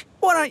watch.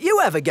 Why don't you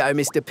have a go,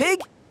 Mr.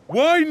 Pig?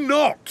 Why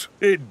not?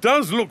 It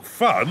does look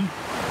fun.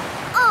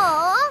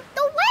 Aw,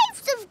 the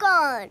waves have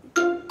gone.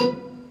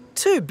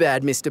 Too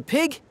bad, Mr.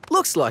 Pig.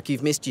 Looks like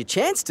you've missed your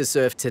chance to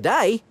surf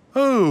today.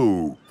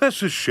 Oh,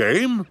 that's a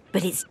shame.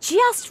 But it's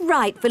just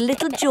right for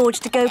little George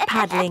to go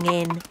paddling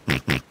in.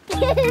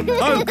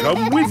 I'll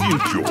come with you,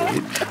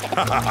 George.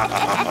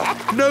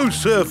 No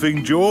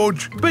surfing,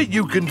 George, but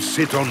you can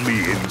sit on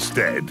me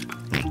instead.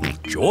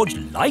 George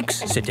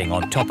likes sitting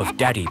on top of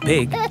Daddy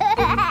Pig.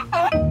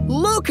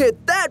 Look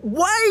at that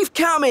wave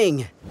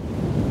coming!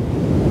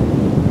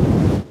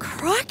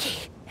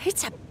 Crikey,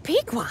 it's a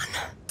big one.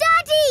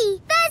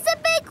 Daddy, there's a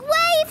big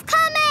wave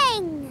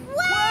coming!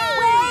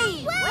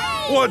 Wave!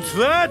 What's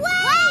that? Wave!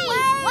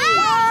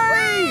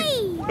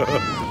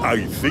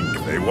 I think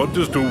they want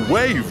us to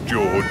wave,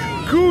 George.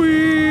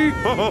 Cooey!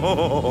 Cooey!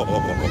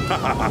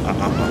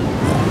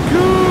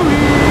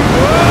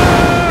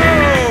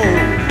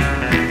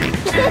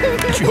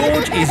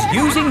 George is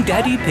using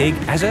Daddy Pig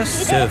as a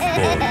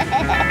surfboard.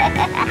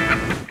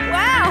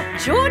 Wow,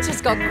 George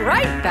has got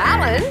great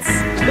balance.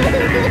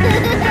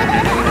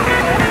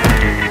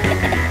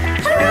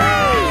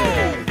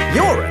 Hooray!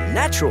 You're a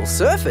natural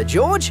surfer,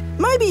 George.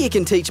 Maybe you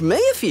can teach me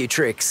a few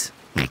tricks.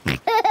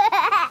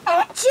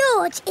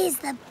 George is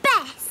the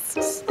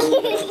best.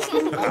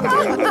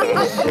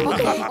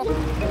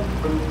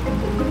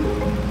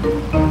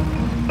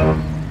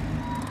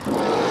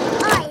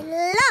 I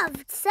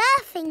loved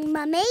surfing,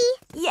 Mummy.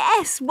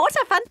 Yes, what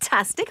a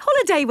fantastic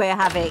holiday we're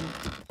having.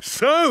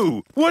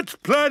 So, what's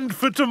planned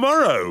for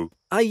tomorrow?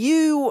 Are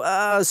you,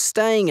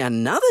 staying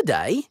another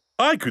day?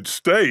 I could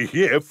stay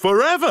here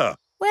forever.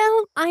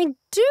 Well, I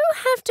do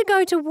have to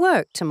go to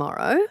work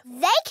tomorrow.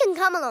 They can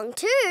come along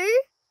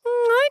too.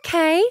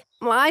 OK.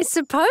 I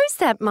suppose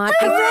that might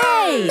be...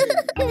 Hooray!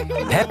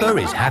 Peppa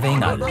is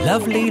having a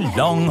lovely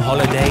long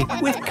holiday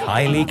with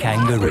Kylie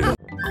Kangaroo.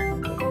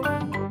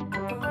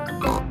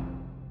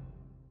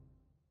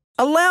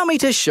 Allow me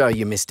to show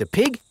you, Mr.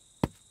 Pig.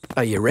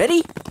 Are you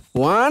ready?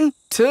 1,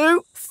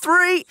 2,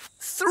 3,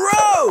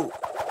 throw!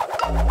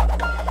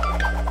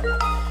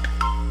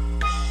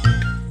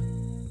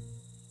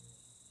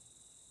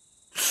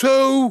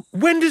 So,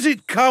 when does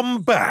it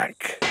come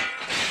back?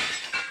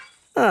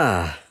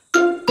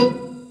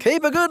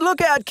 Keep a good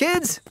lookout,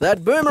 kids.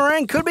 That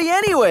boomerang could be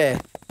anywhere.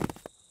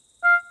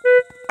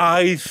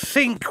 I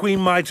think we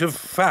might have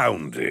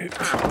found it.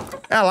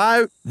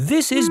 Hello.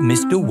 This is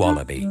Mr.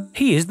 Wallaby.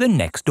 He is the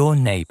next-door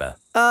neighbour.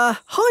 Hi,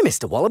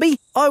 Mr. Wallaby.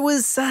 I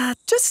was,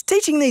 just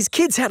teaching these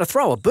kids how to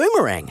throw a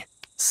boomerang.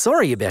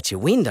 Sorry about your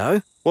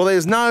window. Well,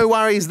 there's no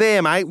worries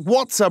there, mate.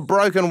 What's a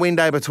broken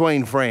window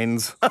between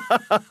friends?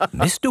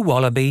 Mr.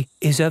 Wallaby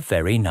is a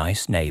very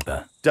nice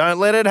neighbour. Don't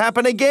let it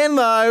happen again,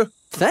 though.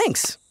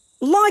 Thanks.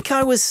 Like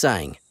I was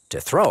saying,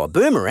 to throw a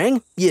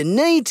boomerang, you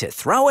need to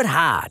throw it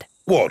hard.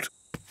 What?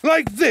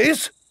 Like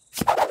this?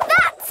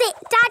 That's it,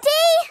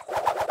 Daddy!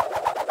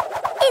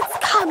 It's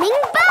coming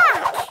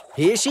back!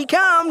 Here she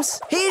comes!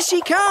 Here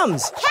she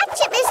comes!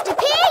 Catch it, Mr.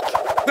 Pig!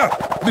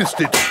 Ah,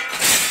 missed it.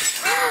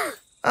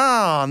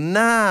 Oh,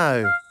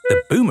 no.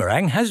 The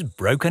boomerang has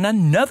broken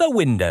another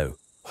window.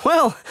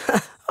 Well,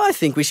 I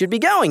think we should be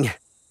going.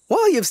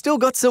 Well, you've still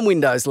got some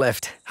windows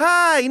left.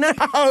 Hey,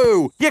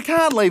 no! You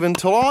can't leave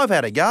until I've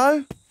had a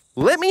go.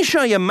 Let me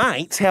show your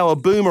mates how a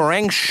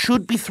boomerang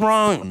should be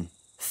thrown.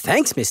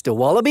 Thanks, Mr.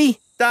 Wallaby.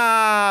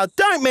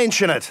 Don't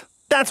mention it.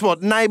 That's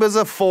what neighbours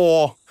are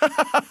for.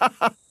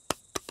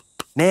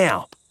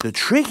 Now, the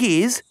trick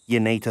is you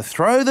need to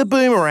throw the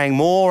boomerang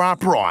more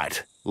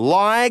upright.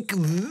 Like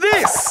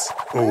this.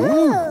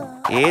 Ooh.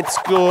 It's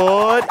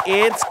good.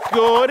 It's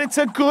good. It's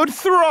a good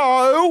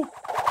throw.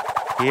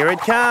 Here it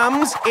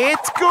comes.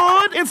 It's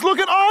good. It's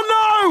looking... Oh,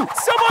 no!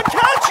 Someone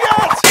catch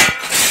it!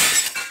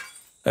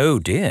 Oh,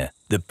 dear.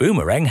 The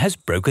boomerang has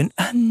broken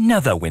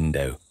another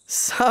window.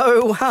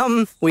 So,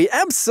 we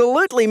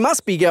absolutely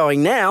must be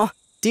going now.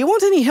 Do you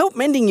want any help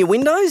mending your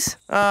windows?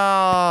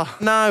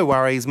 No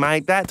worries,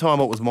 mate. That time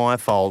it was my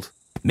fault.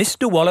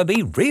 Mr.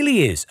 Wallaby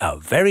really is a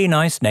very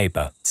nice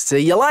neighbour. See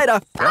you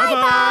later.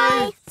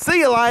 Bye-bye. See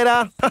you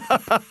later.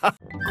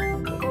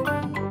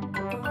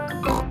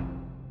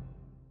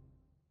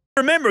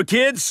 Remember,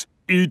 kids,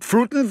 eat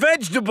fruit and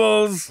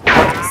vegetables.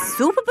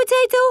 Super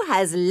Potato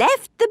has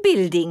left the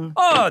building.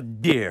 Oh,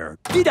 dear.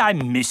 Did I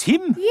miss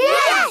him?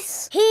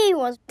 Yes! He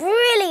was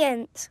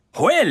brilliant.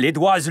 Well, it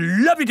was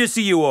lovely to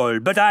see you all,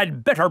 but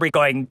I'd better be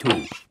going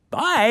too.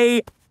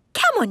 Bye.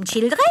 Come on,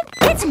 children.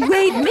 Let's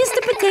wave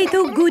Mr.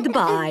 Potato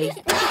goodbye.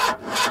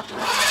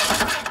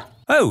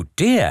 Oh,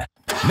 dear.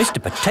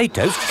 Mr.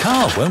 Potato's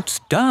car won't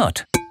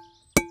start.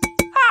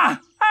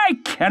 I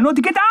cannot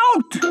get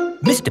out.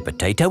 Mr.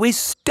 Potato is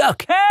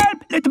stuck.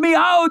 Help! Let me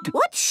out.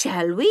 What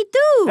shall we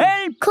do?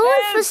 Help!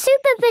 Call for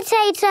Super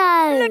Potato.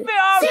 Let me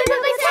out. Super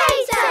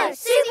Potato!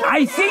 Super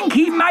I think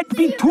he might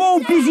be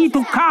too busy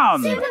to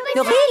come. No,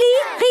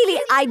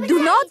 really, I do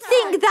not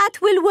think that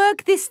will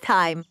work this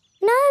time.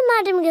 No,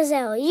 Madam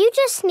Gazelle, you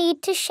just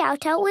need to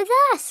shout out with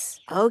us.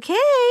 OK.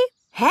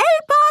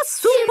 Help us,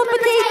 Super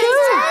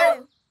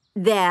Potato!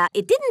 There,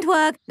 it didn't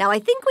work. Now I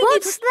think we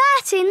What's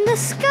that in the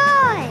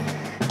sky?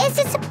 Is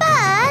it a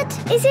bird?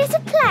 Is it a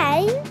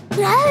plane?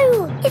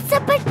 No, it's a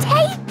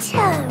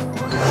potato.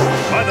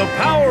 By the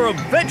power of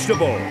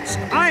vegetables,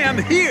 I am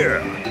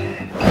here.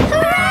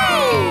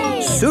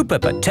 Hooray! Super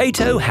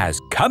Potato has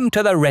come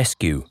to the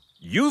rescue.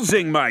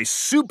 Using my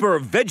super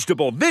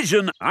vegetable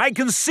vision, I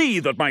can see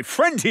that my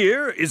friend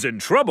here is in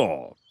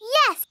trouble.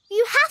 Yes,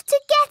 you have to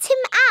get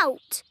him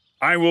out.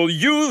 I will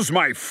use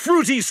my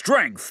fruity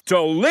strength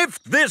to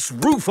lift this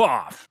roof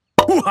off.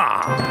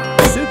 Hoo-ha!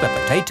 Super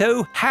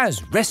Potato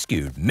has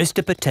rescued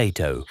Mr.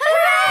 Potato.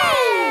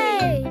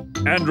 Hooray!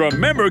 And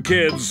remember,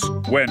 kids,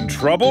 when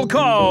trouble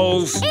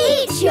calls...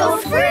 Eat your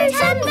fruit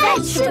and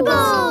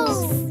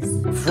vegetables!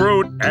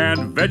 Fruit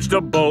and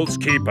vegetables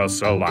keep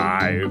us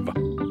alive.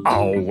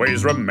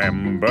 Always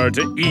remember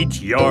to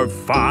eat your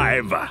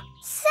 5.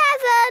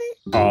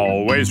 7.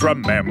 Always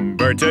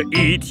remember to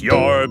eat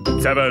your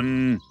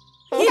 7.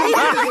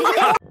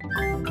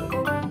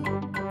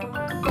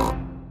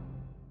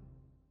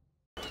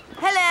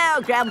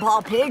 Hello,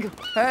 Grandpa Pig.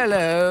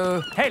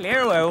 Hello.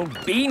 Hello,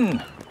 old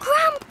bean.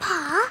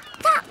 Grandpa,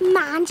 that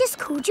man just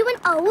called you an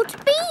old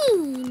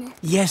bean.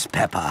 Yes,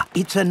 Peppa.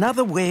 It's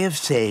another way of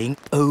saying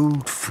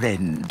old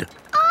friend.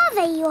 Are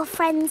they your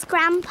friends,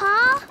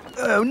 Grandpa?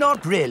 Oh,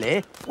 not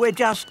really. We're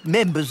just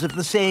members of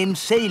the same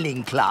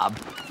sailing club.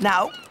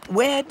 Now,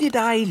 where did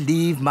I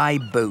leave my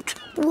boat?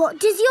 What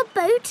does your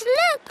boat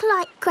look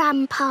like,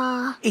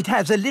 Grandpa? It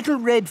has a little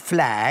red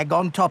flag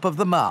on top of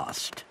the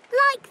mast.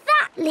 Like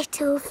that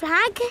little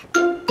flag?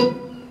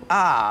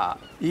 Ah,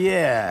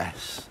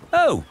 yes.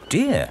 Oh,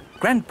 dear.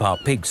 Grandpa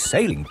Pig's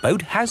sailing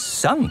boat has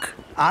sunk.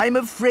 I'm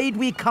afraid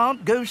we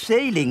can't go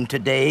sailing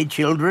today,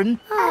 children.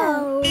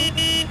 Oh.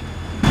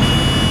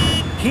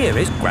 Here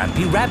is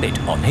Grampy Rabbit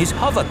on his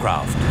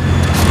hovercraft.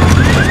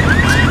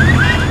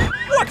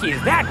 What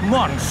is that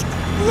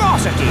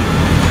monstrosity?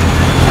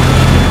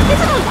 Is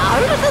it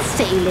allowed at the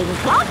sailing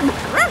club?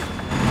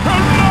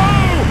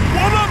 Hello!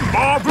 What a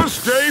marvellous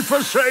day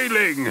for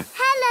sailing!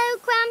 Hello,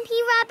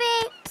 Grampy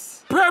Rabbit.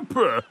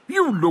 Peppa,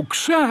 you look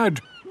sad.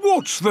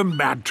 What's the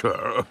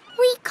matter?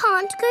 We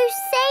can't go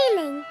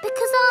sailing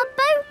because our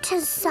boat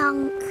has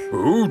sunk.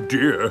 Oh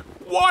dear.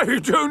 Why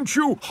don't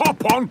you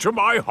hop onto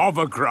my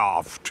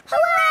hovercraft?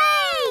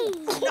 Hooray!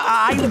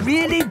 I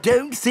really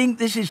don't think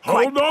this is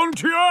quite... Hold on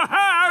to your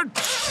hat!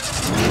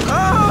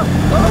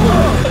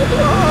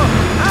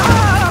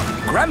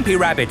 Grampy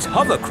Rabbit's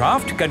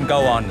hovercraft can go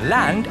on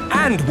land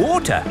and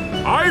water.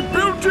 I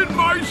built it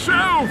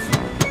myself!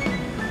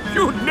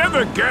 You'd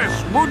never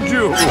guess, would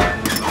you?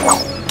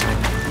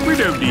 We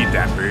don't need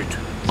that bit.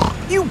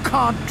 You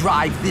can't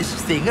drive this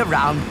thing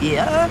around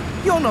here.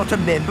 You're not a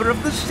member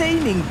of the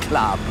sailing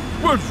club.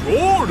 But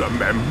you're a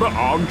member,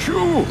 aren't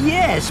you?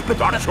 Yes, but...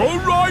 That's all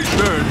right,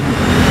 then.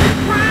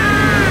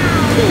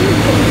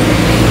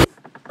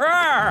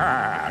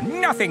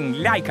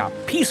 Nothing like a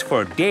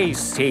peaceful day's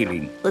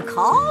sailing. The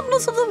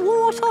calmness of the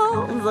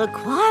water, the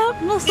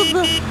quietness of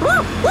the...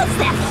 Oh, what's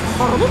that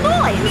horrible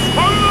noise?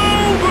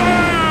 Hello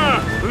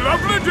there!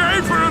 Lovely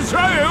day for a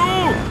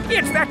sail!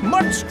 It's that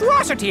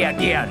monstrosity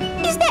again.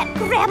 Is that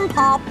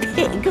Grandpa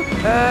Pig?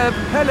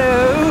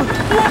 Hello?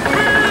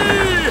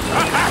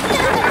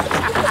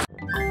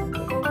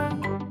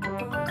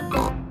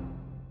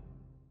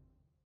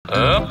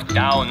 Up,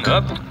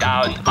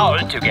 down, all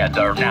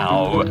together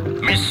now.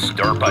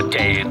 Mr.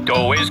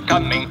 Potato is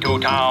coming to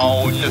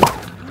town.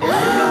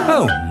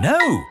 Oh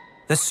no!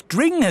 The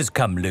string has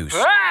come loose.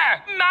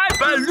 Ah, my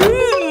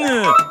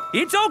balloon!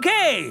 It's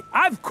okay.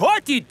 I've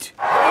caught it.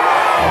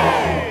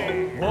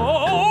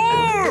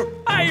 Oh,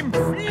 I'm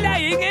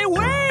flying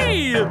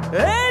away.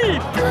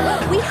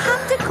 Help! We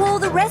have to call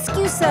the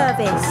rescue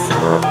service.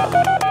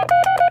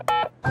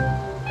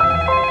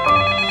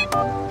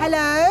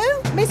 Hello?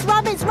 Miss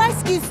Rabbit's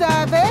rescue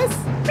service?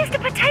 Mr.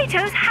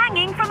 Potato's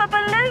hanging from a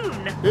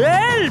balloon.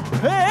 Help!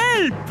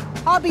 Help!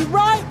 I'll be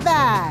right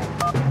there.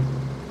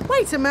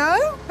 Wait a mo.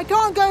 I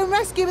can't go and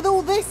rescue with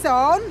all this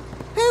on.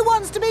 Who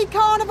wants to be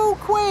Carnival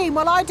Queen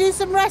while I do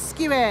some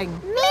rescuing?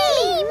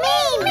 Me!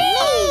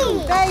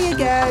 There you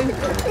go.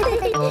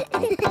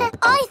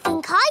 I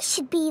think I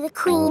should be the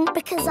queen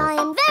because I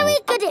am very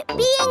good at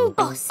being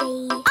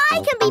bossy.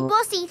 I can be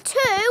bossy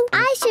too.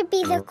 I should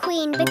be the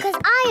queen because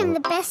I am the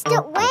best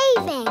at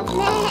waving.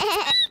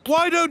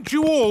 Why don't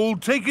you all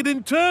take it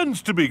in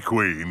turns to be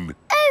queen?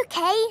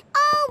 OK,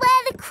 I'll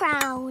wear the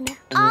crown.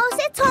 I'll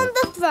sit on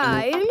the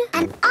throne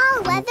and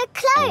I'll wear the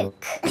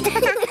cloak.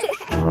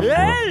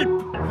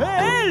 Help!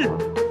 Help!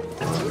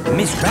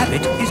 Miss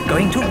Rabbit is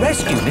going to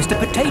rescue Mr.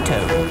 Potato.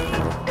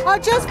 I'll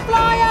just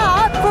fly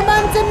up from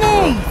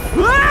underneath.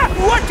 Ah!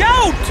 Watch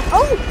out!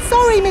 Oh,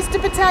 sorry, Mr.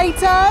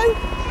 Potato.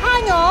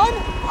 Hang on,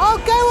 I'll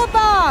go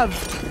above.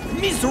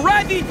 Miss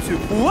Rabbit,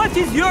 what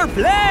is your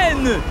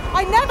plan?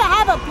 I never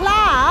have a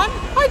plan.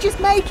 I just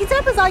make it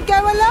up as I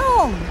go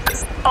along.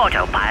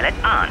 Autopilot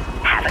on.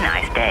 Have a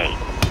nice day.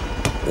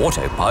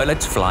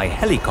 Autopilots fly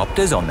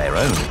helicopters on their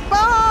own.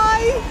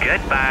 Bye.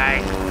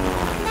 Goodbye.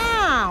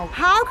 Now,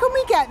 how can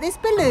we get this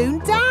balloon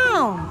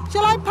down?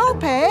 Shall I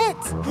pop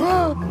it?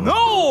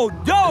 No,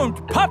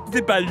 don't pop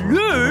the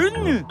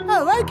balloon.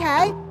 Oh, OK.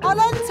 I'll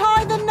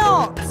untie the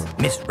knot.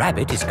 Miss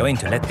Rabbit is going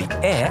to let the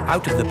air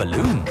out of the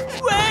balloon.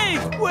 Wait!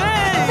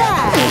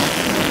 There.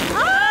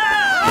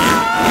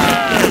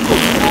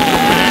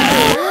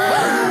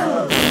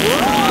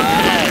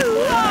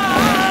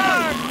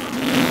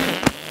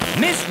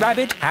 Miss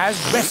Rabbit has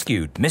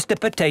rescued Mr.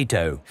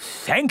 Potato.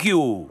 Thank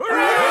you.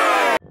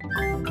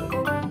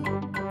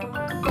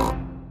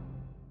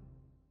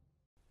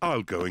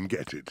 I'll go and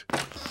get it.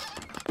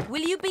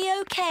 Will you be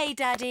okay,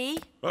 Daddy?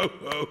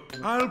 Oh,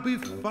 I'll be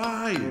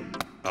fine.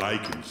 I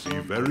can see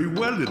very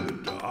well in the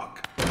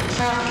dark.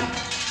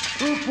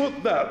 Who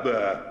put that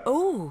there?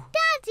 Oh.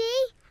 Daddy,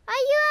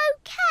 are you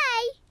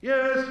okay?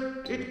 Yes,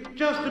 it's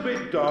just a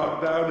bit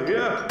dark down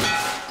here.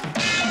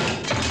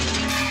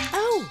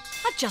 Oh,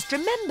 I've just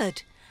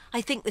remembered.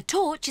 I think the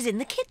torch is in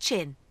the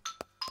kitchen.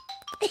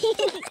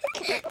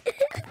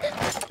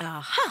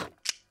 Aha!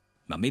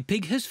 Mummy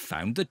Pig has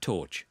found the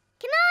torch.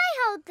 Can I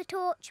hold the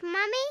torch,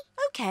 Mummy?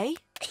 OK.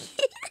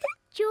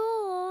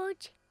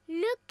 George,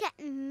 look at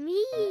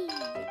me.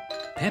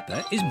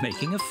 Peppa is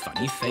making a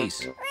funny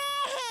face.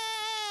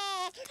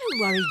 Don't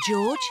worry,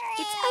 George.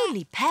 It's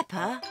only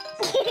Peppa.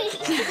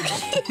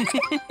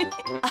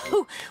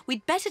 Oh,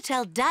 we'd better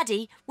tell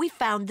Daddy we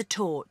found the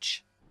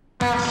torch.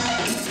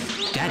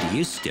 Daddy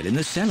is still in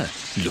the cellar,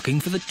 looking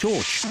for the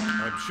torch.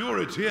 I'm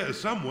sure it's here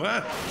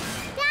somewhere.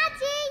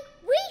 Daddy,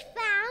 we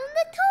found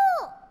the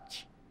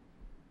torch.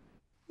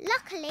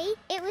 Luckily,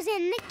 it was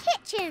in the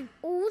kitchen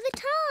all the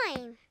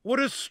time. What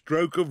a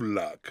stroke of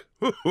luck.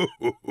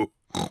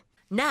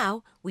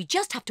 Now, we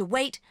just have to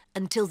wait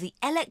until the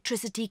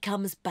electricity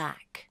comes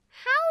back.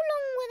 How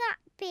long will that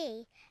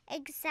be,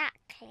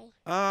 exactly?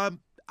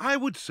 I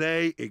would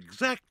say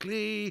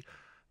exactly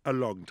a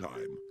long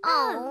time.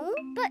 Oh,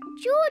 but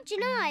George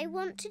and I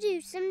want to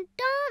do some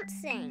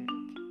dancing.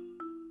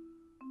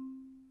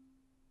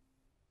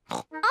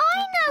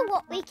 I know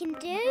what we can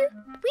do.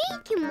 We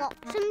can watch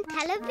some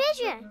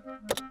television.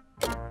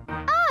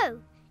 Oh,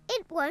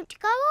 it won't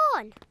go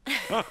on.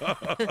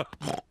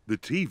 The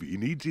TV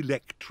needs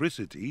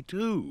electricity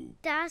too.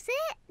 Does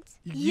it?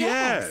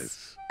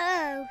 Yes.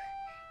 Oh,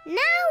 now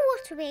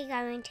what are we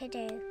going to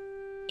do?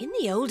 In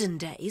the olden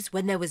days,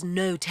 when there was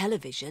no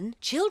television,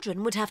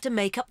 children would have to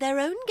make up their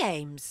own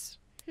games.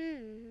 I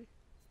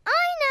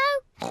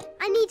know.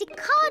 I need a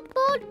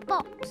cardboard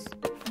box.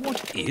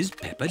 What is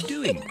Peppa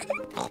doing?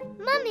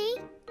 Mummy,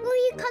 will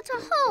you cut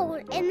a hole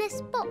in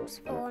this box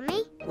for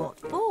me? What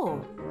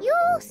for?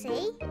 You'll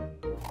see.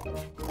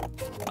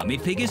 Mummy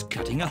Pig is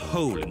cutting a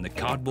hole in the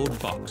cardboard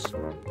box.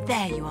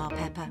 There you are,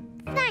 Peppa.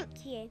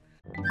 Thank you.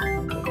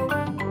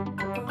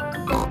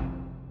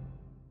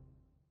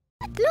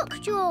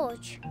 Look,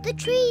 George, the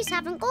trees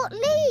haven't got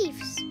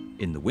leaves.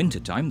 In the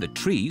wintertime, the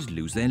trees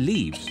lose their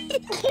leaves.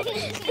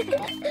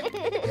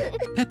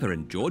 Peppa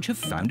and George have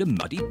found a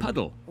muddy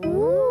puddle.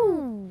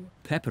 Ooh.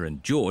 Peppa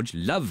and George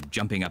love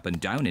jumping up and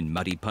down in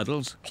muddy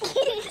puddles.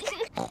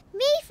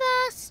 Me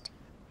first.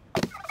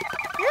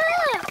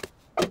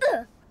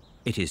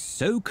 It is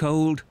so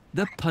cold,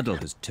 the puddle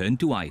has turned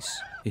to ice.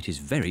 It is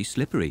very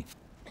slippery.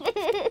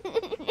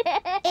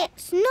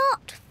 It's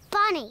not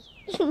funny.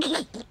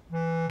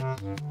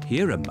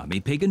 Here are Mummy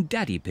Pig and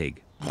Daddy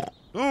Pig.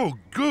 Oh,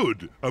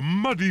 good! A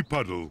muddy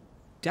puddle.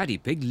 Daddy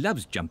Pig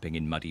loves jumping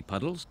in muddy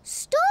puddles.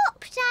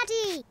 Stop,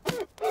 Daddy!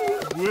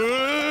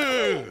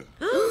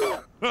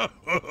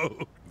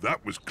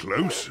 That was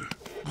close.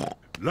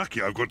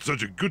 Lucky I've got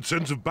such a good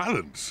sense of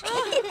balance.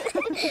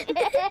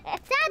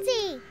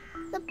 Daddy,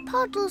 the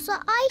puddles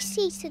are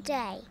icy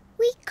today.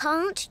 We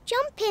can't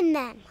jump in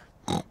them.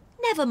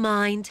 Never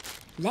mind.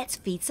 Let's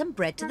feed some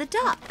bread to the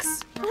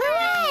ducks.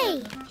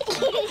 Hooray!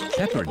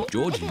 Peppa and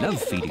George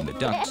love feeding the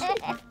ducks.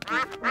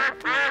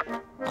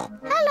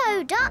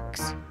 Hello,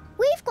 ducks.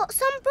 We've got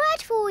some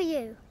bread for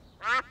you.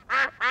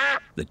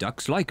 The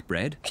ducks like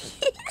bread.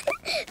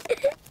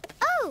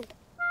 Oh!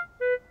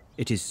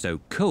 It is so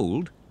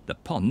cold, the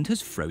pond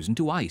has frozen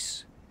to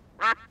ice.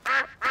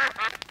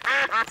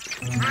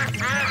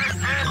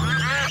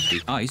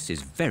 The ice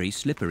is very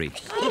slippery.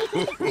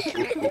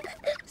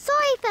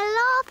 Sorry for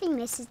laughing,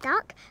 Mrs.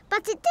 Duck,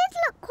 but it did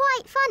look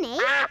quite funny.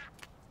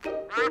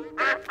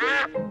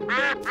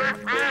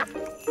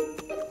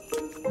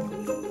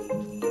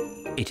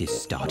 It is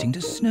starting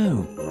to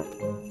snow.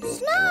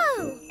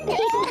 Snow!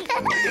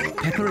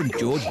 Peppa and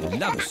George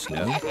love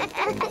snow.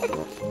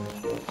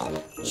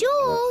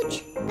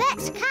 George,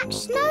 let's catch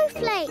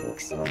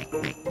snowflakes.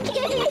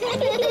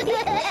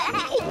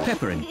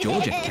 Peppa and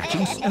George are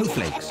catching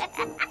snowflakes.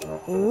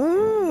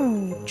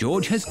 Ooh.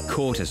 George has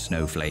caught a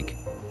snowflake.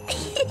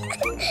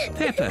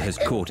 Peppa has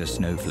caught a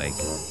snowflake.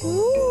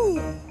 Ooh.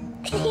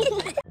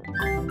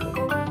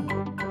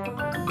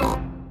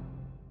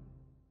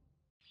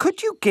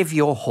 Could you give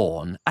your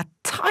horn a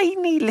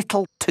tiny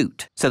little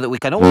toot so that we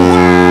can all...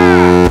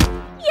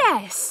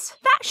 Yes,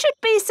 that should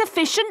be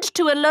sufficient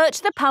to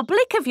alert the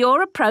public of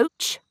your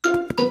approach.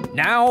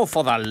 Now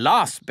for the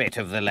last bit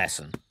of the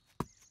lesson.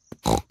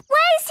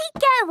 Where's he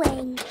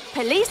going?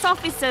 Police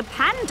Officer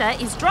Panda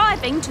is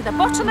driving to the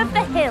bottom of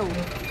the hill.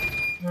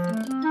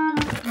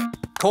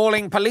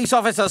 Calling Police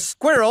Officer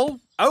Squirrel.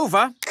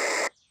 Over.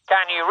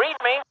 Can you read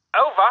me?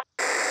 Over.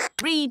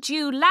 Read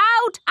you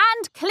loud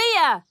and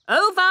clear.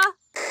 Over.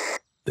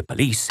 The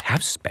police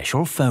have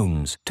special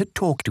phones to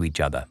talk to each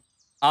other.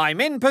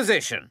 I'm in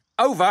position.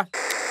 Over.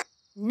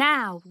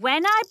 Now,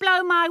 when I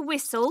blow my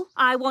whistle,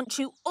 I want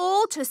you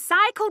all to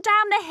cycle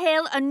down the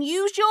hill and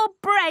use your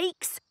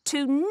brakes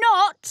to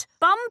not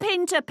bump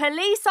into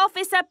Police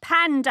Officer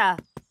Panda.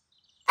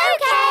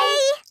 OK!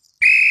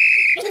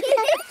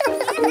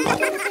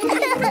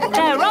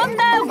 They're on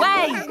their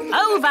way.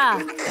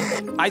 Over.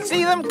 I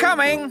see them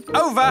coming.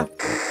 Over.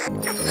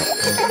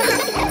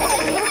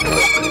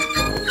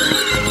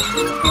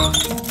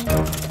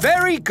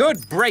 Very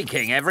good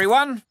braking,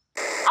 everyone.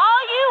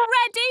 Are you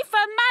ready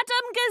for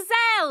Madame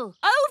Gazelle?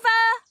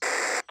 Over.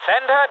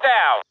 Send her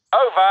down.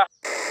 Over.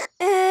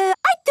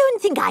 I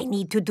don't think I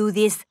need to do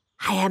this.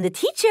 I am the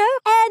teacher,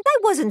 and I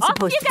wasn't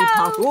supposed to be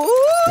taught.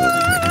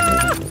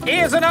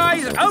 Ears and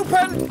eyes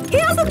open.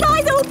 Ears and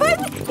eyes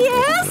open.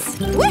 Yes.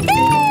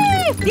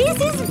 Woohoo!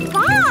 This is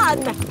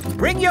fun.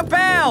 Ring your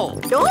bell.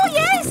 Oh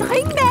yes,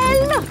 ring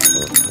bell.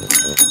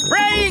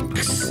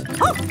 Brakes.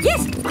 Oh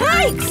yes,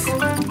 brakes.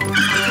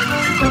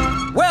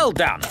 Well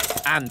done.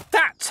 And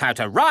that's how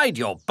to ride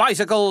your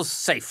bicycles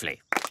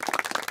safely.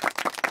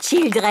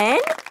 Children,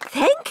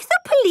 thank the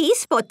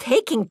police for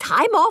taking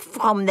time off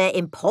from their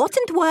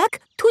important work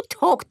to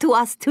talk to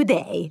us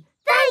today.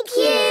 Thank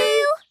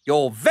you.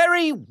 You're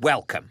very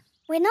welcome.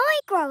 When I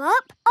grow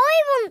up,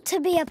 I want to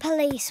be a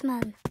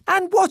policeman.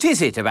 And what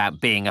is it about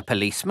being a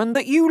policeman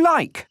that you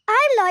like?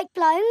 I like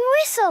blowing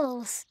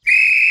whistles.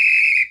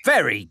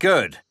 Very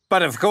good.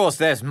 But of course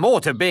there's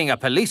more to being a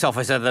police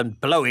officer than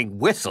blowing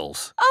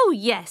whistles. Oh,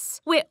 yes.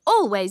 We're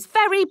always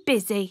very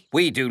busy.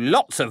 We do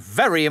lots of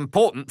very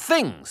important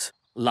things,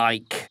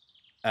 like...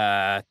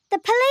 The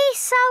police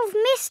solve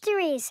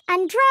mysteries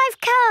and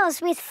drive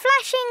cars with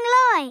flashing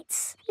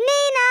lights.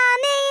 Nina,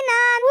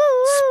 Nina,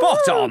 woo!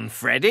 Spot on,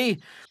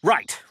 Freddy.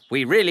 Right,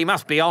 we really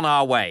must be on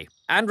our way.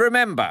 And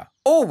remember,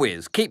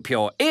 always keep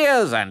your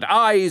ears and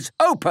eyes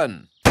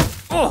open.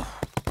 Oh,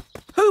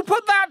 who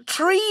put that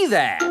tree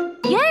there?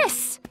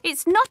 Yes,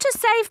 it's not a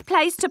safe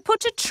place to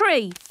put a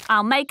tree.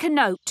 I'll make a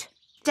note.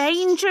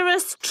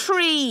 Dangerous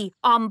tree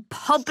on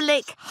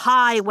public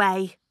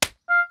highway.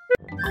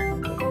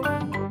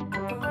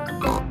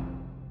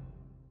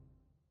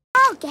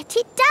 I'll get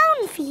it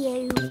down for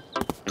you.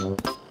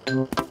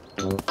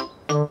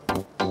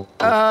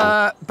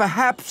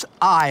 Perhaps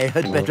I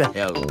had better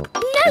help.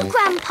 No,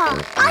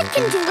 Grandpa, I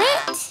can do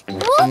it.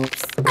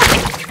 Whoops.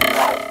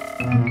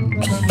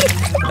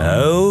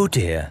 Oh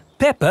dear,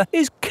 Peppa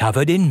is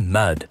covered in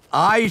mud.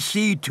 I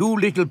see two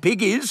little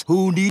piggies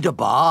who need a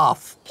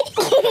bath.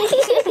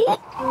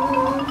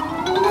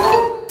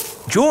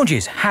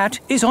 George's hat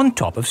is on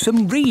top of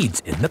some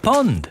reeds in the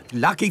pond.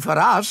 Lucky for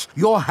us,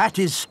 your hat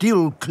is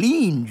still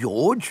clean,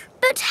 George.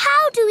 But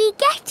how do we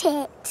get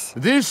it?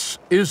 This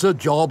is a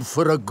job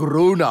for a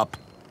grown-up.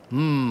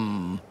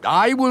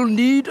 I will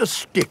need a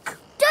stick.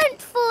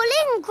 Don't fall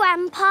in,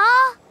 Grandpa.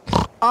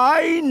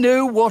 I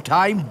know what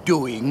I'm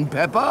doing,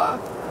 Peppa.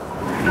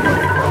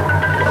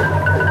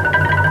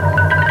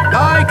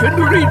 I can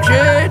reach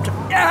it.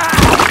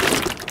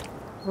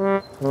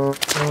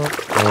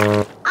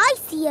 I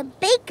see a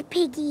big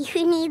piggy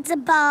who needs a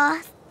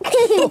bath.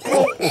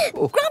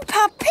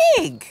 Grandpa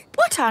Pig,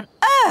 what on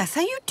earth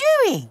are you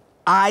doing?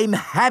 I'm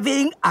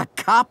having a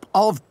cup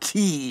of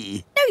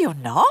tea. No, you're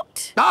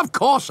not. Of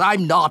course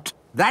I'm not.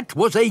 That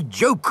was a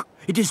joke.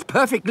 It is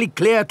perfectly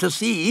clear to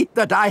see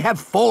that I have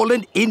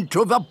fallen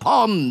into the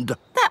pond.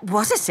 That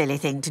was a silly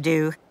thing to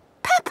do.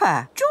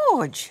 Peppa,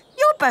 George,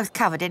 you're both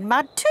covered in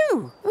mud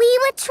too. We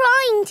were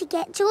trying to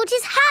get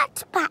George's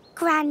hat back,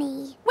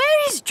 Granny.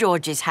 Where is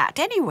George's hat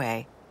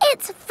anyway?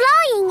 It's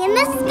flying in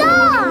the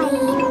sky.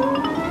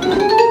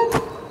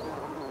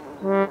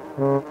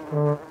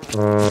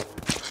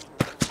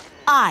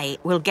 I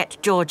will get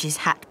George's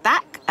hat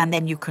back and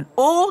then you can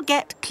all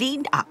get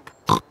cleaned up.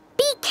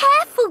 Be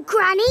careful,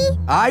 Granny.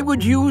 I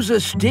would use a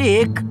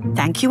stick.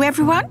 Thank you,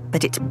 everyone,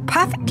 but it's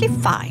perfectly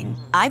fine.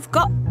 I've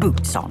got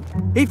boots on.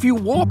 If you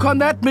walk on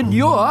that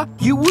manure,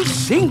 you will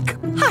sink.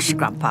 Hush,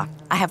 Grandpa.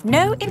 I have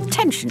no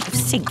intention of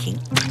sinking.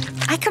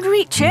 I can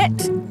reach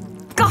it.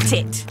 Got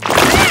it.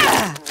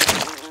 Ah!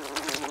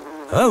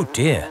 Oh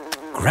dear,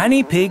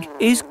 Granny Pig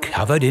is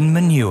covered in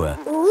manure.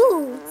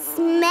 Ooh,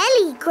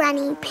 smelly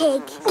Granny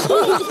Pig.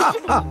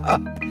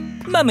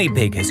 Mummy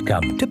Pig has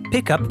come to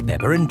pick up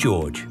Peppa and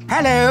George.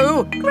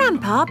 Hello.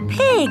 Grandpa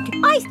Pig,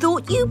 I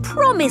thought you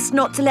promised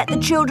not to let the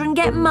children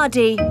get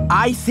muddy.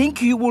 I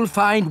think you will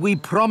find we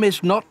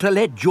promised not to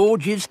let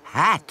George's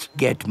hat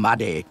get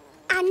muddy.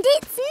 And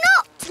it's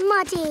not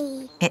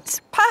muddy.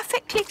 It's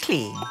perfectly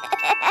clean.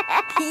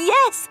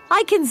 Yes,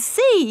 I can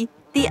see.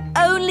 The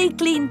only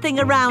clean thing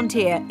around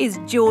here is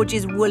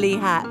George's woolly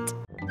hat.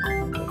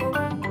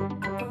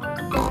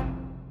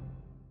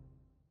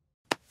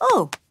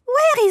 Oh,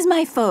 where is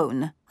my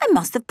phone? I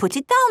must have put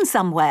it down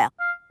somewhere.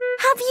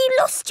 Have you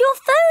lost your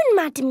phone,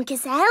 Madame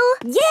Gazelle?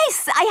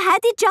 Yes, I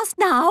had it just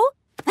now.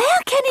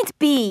 Where can it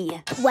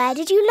be? Where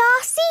did you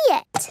last see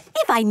it?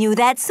 If I knew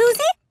that,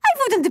 Suzy, I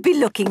wouldn't be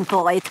looking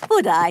for it,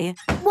 would I?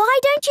 Why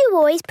don't you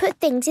always put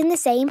things in the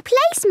same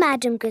place,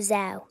 Madame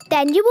Gazelle?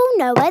 Then you will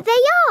know where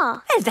they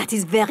are. Well, that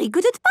is very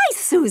good advice,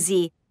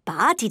 Suzy.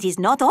 But it is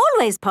not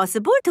always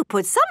possible to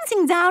put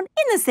something down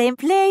in the same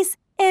place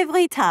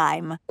every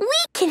time.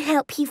 We can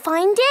help you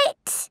find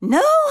it.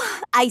 No,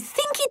 I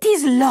think it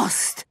is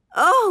lost.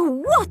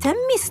 Oh, what a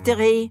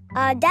mystery.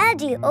 Our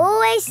Daddy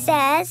always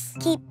says,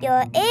 keep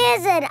your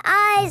ears and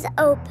eyes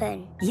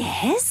open.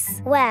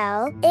 Yes?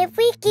 Well, if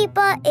we keep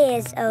our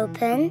ears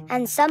open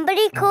and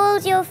somebody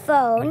calls your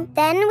phone,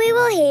 then we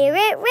will hear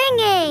it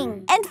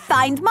ringing. And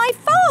find my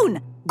phone.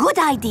 Good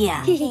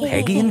idea.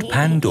 Peggy and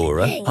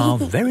Pandora are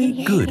very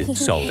good at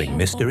solving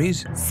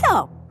mysteries.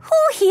 So, who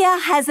here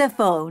has a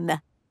phone?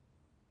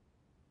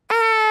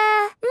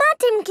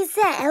 Madame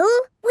Gazelle,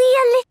 we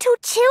are little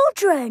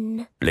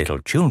children. Little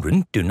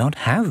children do not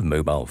have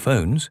mobile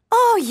phones.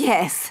 Oh,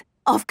 yes,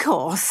 of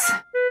course.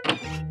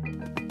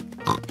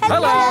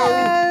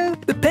 Hello!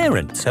 The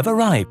parents have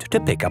arrived to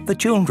pick up the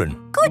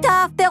children. Good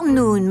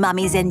afternoon,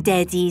 mummies and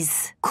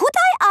daddies. Could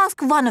I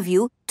ask one of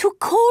you to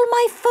call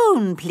my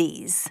phone,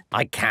 please?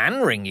 I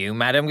can ring you,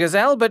 Madame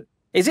Gazelle, but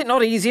is it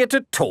not easier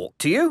to talk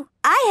to you?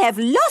 I have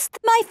lost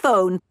my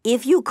phone.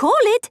 If you call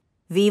it,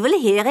 we will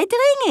hear it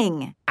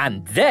ringing.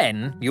 And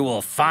then you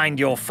will find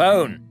your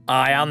phone.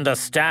 I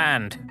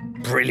understand.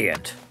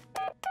 Brilliant.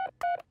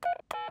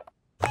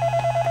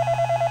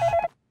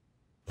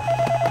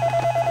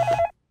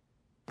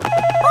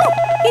 Oh,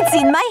 it's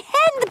in my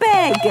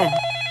handbag.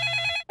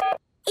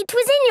 It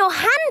was in your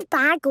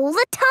handbag all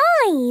the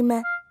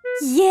time.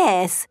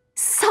 Yes,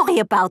 Sorry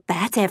about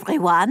that,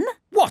 everyone.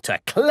 What a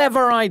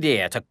clever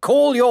idea to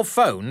call your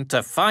phone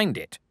to find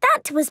it.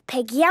 That was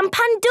Piggy and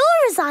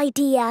Pandora's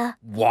idea.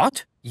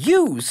 What?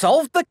 You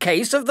solved the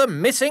case of the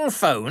missing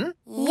phone?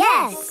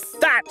 Yes.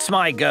 That's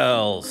my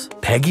girls.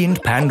 Peggy and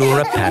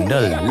Pandora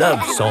Panda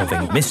love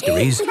solving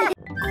mysteries.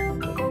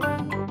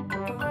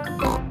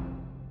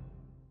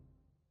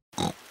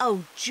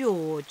 Oh,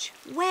 George,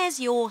 where's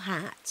your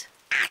hat?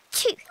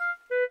 Achoo!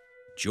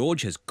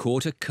 George has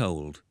caught a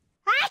cold.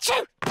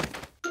 Achoo!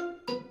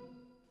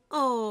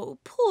 Oh,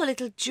 poor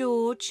little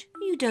George.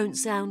 You don't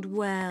sound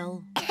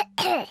well.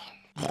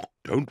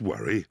 Don't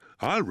worry.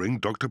 I'll ring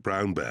Dr.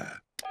 Brown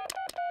Bear.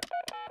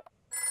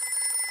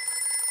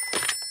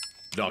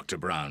 Dr.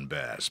 Brown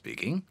Bear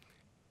speaking.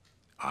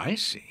 I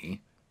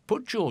see.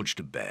 Put George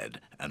to bed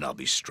and I'll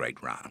be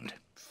straight round.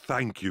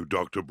 Thank you,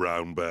 Dr.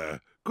 Brown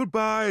Bear.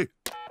 Goodbye.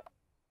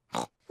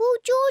 Will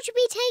George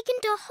be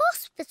taken to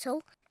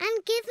hospital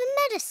and given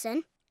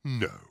medicine?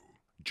 No.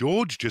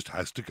 George just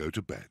has to go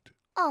to bed.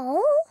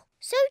 Oh,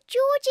 so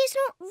George is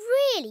not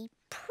really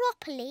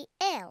properly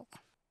ill.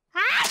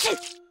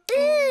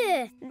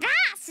 Ugh,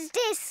 that's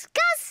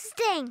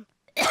disgusting.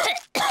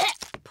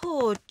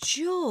 Poor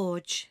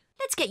George.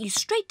 Let's get you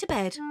straight to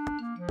bed.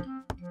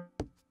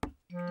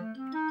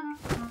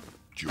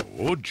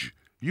 George,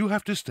 you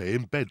have to stay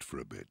in bed for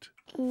a bit.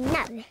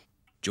 No.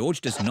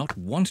 George does not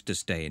want to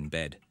stay in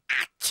bed.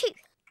 Achoo.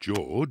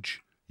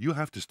 George, you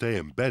have to stay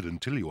in bed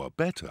until you are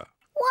better.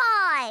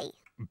 Why?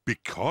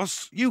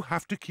 Because you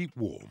have to keep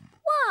warm.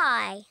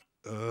 Why?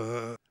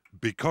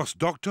 Because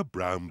Dr.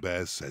 Brown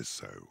Bear says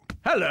so.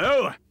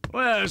 Hello.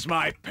 Where's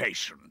my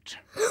patient?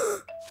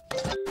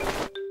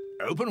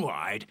 Open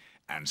wide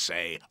and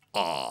say,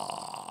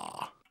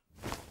 "Ah."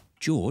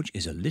 George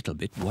is a little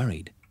bit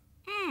worried.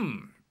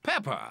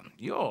 Peppa,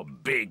 you're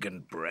big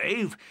and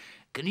brave.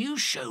 Can you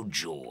show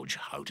George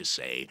how to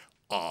say,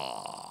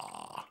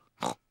 "Ah"?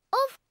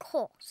 Of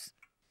course.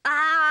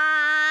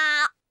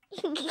 Ah.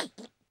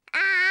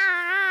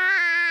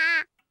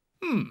 Ah.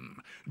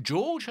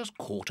 George has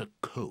caught a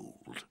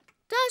cold.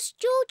 Does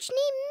George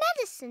need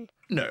medicine?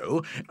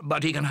 No,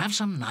 but he can have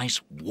some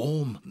nice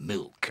warm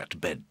milk at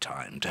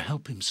bedtime to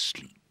help him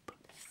sleep.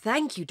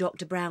 Thank you,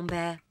 Dr. Brown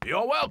Bear.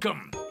 You're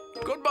welcome.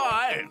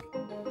 Goodbye.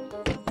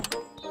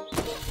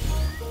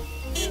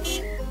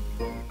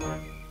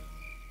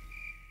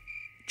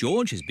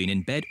 George has been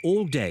in bed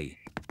all day.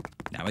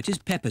 Now it is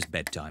Peppa's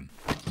bedtime.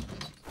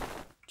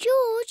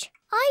 George,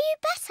 are you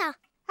better?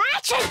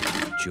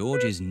 Achoo!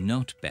 George is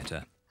not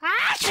better.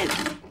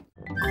 Achoo!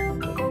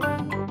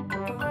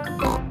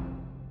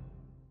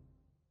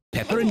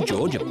 Peppa and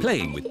George are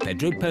playing with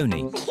Pedro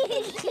Pony.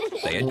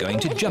 They are going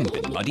to jump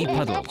in muddy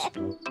puddles.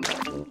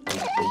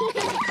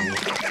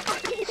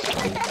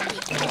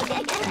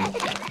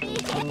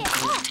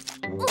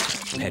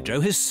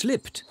 Pedro has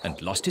slipped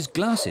and lost his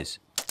glasses.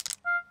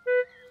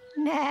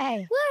 No.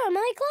 Where are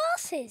my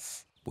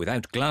glasses?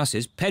 Without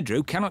glasses,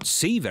 Pedro cannot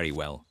see very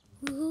well.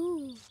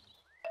 Ooh.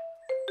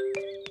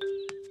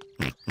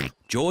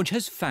 George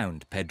has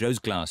found Pedro's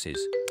glasses.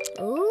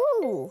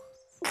 Ooh.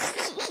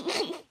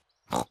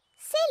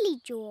 Silly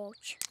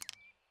George.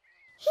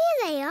 Here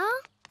they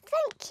are.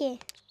 Thank you.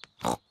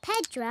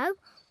 Pedro,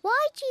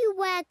 why do you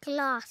wear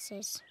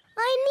glasses?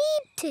 I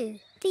need to.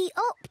 The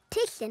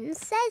optician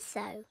says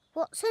so.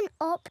 What's an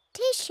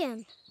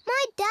optician?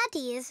 My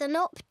daddy is an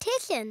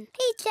optician.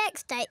 He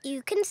checks that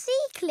you can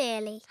see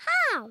clearly.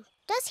 How?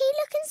 Does he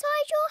look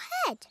inside your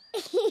head?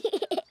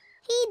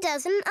 He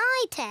does an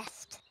eye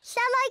test.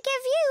 Shall I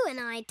give you an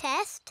eye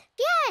test?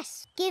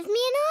 Yes, give me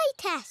an eye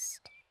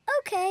test.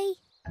 OK.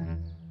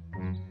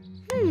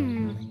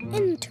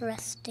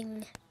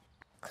 Interesting.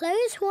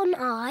 Close one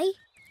eye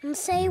and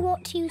say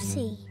what you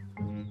see.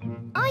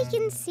 I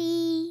can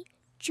see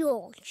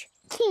George.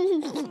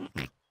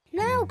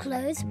 Now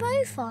close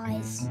both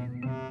eyes.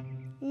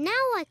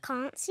 Now I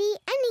can't see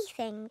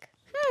anything.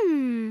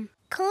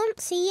 Can't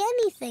see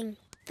anything.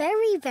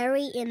 Very,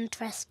 very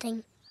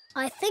interesting.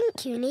 I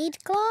think you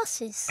need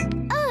glasses.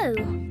 Oh,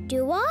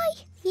 do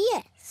I?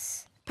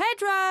 Yes.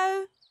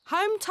 Pedro,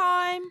 home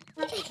time.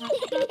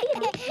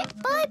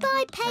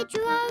 Bye-bye,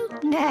 Pedro.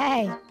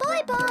 No.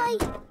 Bye-bye.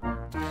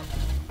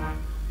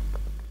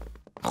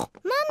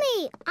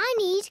 Mummy, I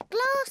need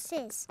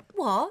glasses.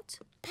 What?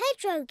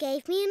 Pedro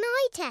gave me an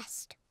eye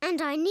test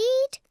and I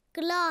need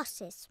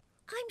glasses.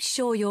 I'm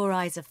sure your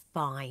eyes are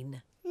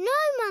fine. No,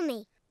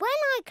 Mummy.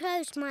 When I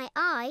closed my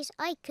eyes,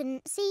 I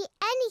couldn't see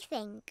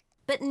anything.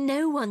 But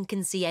no one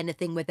can see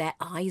anything with their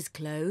eyes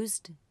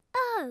closed.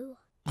 Oh.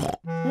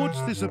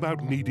 What's this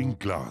about needing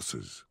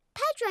glasses?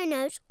 Pedro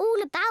knows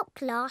all about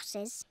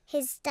glasses.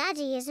 His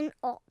daddy is an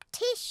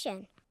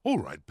optician. All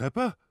right,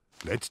 Peppa.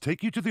 Let's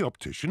take you to the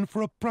optician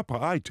for a proper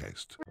eye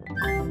test.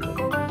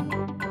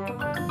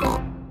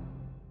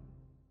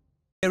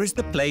 Here is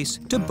the place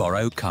to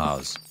borrow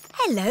cars.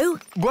 Hello.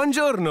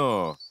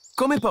 Buongiorno.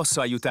 Come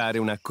posso aiutare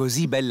una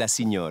così bella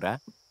signora?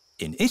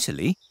 In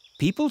Italy,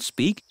 people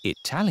speak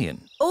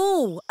Italian.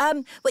 Oh,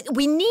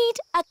 we need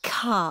a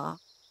car.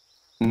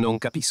 Non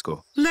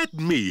capisco. Let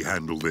me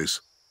handle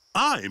this.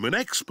 I'm an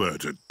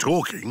expert at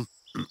talking.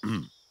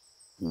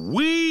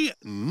 We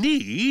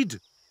need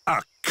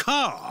a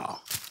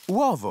car.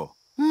 Uovo.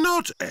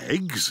 Not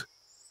eggs.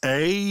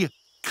 A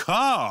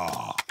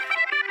car.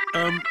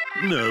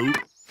 No.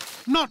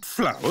 Not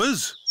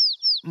flowers.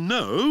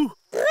 No.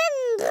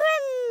 Brum,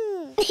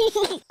 brum.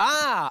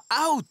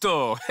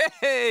 Auto.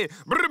 Hey,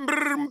 brum,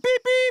 brum,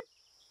 beep, beep.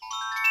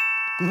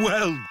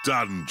 Well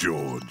done,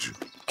 George.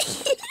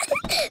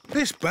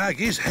 This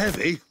bag is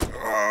heavy.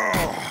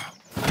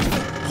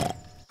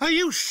 Are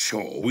you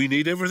sure we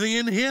need everything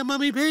in here,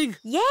 Mummy Pig?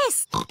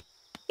 Yes.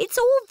 It's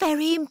all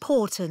very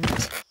important.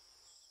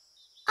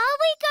 Are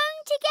we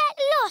going to get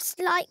lost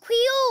like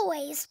we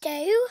always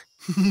do?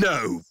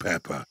 No,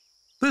 Peppa.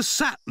 The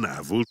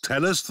sat-nav will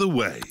tell us the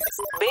way.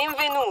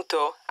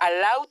 Benvenuto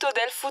all'auto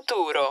del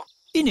futuro.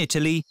 In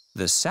Italy,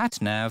 the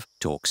sat-nav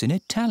talks in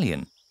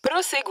Italian.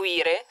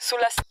 Proseguire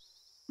sulla...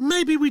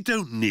 Maybe we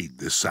don't need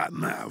the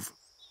sat-nav.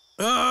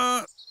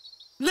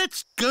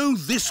 Let's go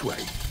this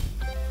way.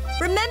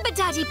 Remember,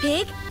 Daddy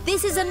Pig,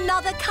 this is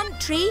another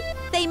country.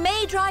 They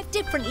may drive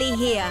differently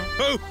here.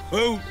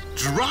 Oh,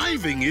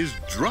 driving is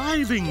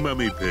driving,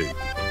 Mummy Pig.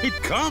 It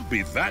can't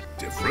be that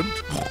different.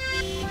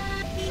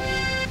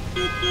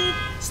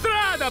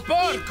 Strada,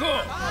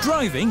 porco!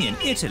 Driving in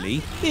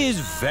Italy is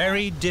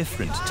very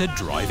different to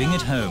driving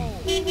at home.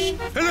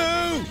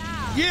 Hello!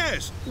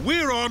 Yes,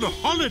 we're on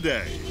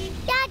holiday.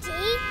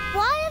 Daddy,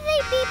 why are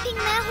they beeping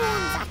their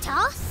horns at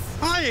us?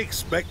 I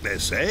expect they're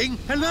saying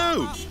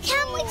hello.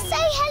 Can we say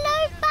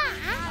hello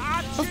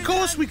back? Of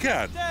course we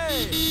can.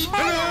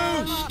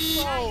 Hello!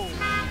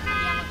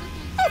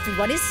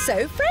 Everyone is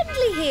so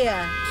friendly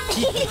here.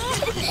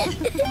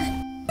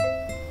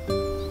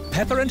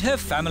 Peppa and her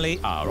family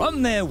are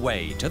on their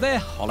way to their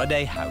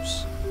holiday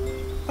house.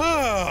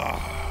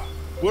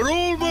 We're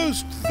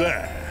almost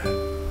there.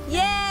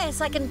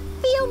 Yes, I can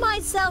feel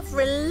myself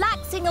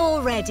relaxing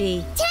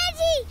already.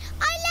 Teddy!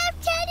 I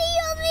left Teddy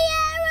on the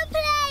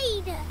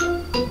aeroplane!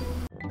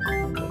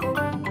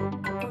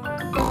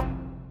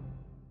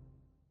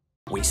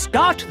 We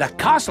start the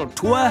castle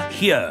tour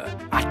here,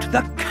 at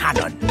the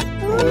cannon.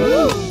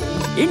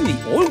 In the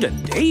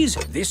olden days,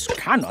 this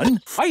cannon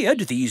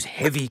fired these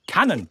heavy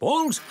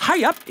cannonballs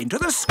high up into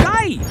the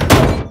sky.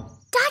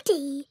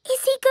 Daddy,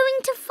 is he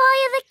going to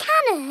fire the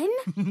cannon?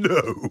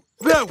 No,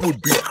 that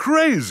would be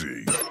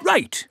crazy.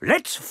 Right,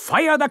 let's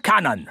fire the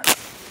cannon.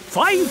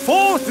 5,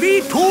 4,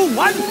 3, 2,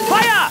 1,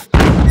 fire!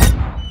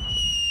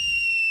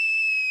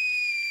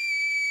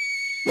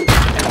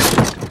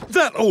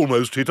 That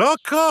almost hit our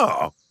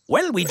car.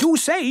 Well, we do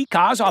say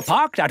cars are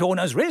parked at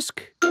owner's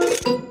risk.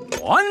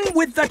 On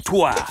with the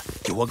tour.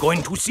 You are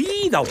going to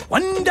see the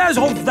wonders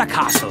of the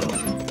castle.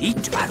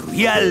 Eat a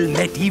real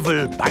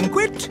medieval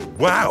banquet.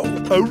 Wow,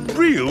 a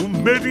real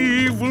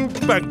medieval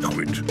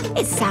banquet.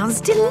 It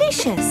sounds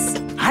delicious.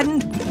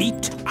 And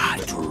meet a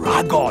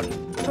dragon.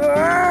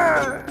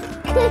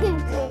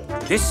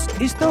 This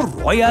is the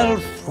royal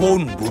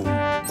throne room,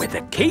 where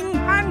the king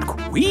and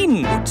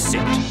queen would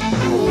sit.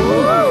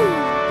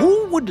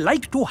 Who would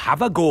like to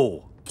have a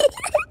go?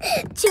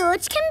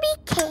 George can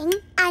be king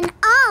and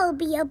I'll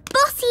be a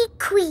bossy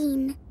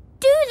queen.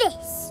 Do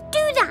this,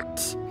 do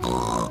that.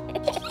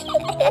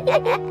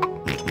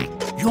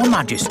 Your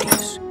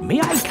Majesties,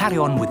 may I carry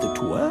on with the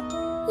tour?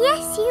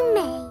 Yes, you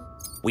may.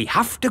 We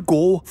have to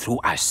go through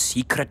a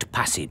secret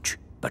passage.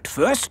 But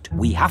first,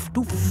 we have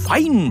to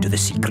find the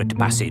secret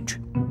passage.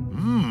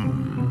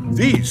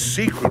 These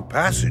secret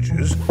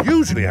passages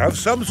usually have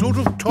some sort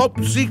of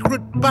top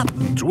secret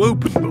button to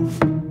open them.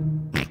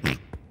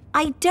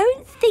 I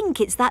don't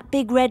think it's that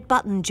big red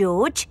button,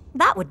 George.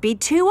 That would be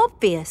too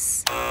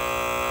obvious.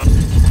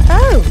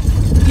 Oh!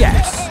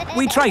 Yes,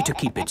 we try to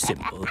keep it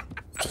simple.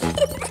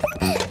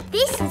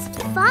 This is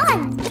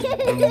fun.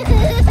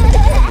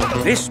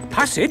 This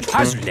passage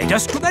has led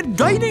us to the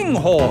dining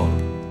hall.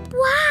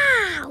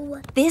 Wow!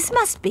 This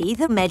must be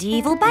the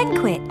medieval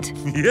banquet.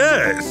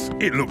 Yes,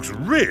 it looks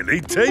really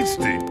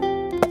tasty.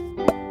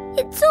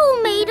 It's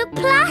all made of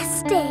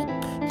plastic.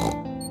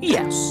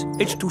 Yes,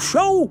 it's to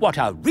show what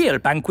a real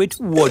banquet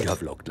would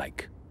have looked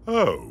like.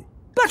 Oh.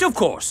 But of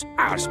course,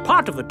 as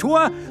part of the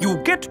tour, you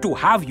get to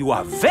have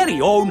your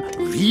very own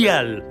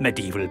real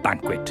medieval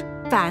banquet.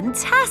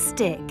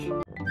 Fantastic!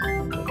 Ow!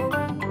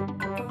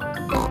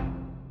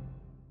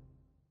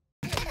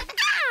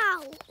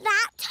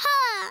 That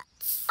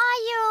hurts. Are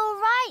you all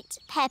right,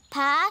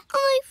 Peppa?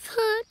 I've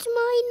hurt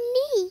my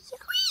knee.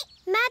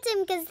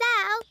 Madam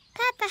Gazelle,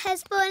 Peppa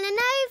has fallen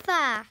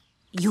over.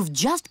 You've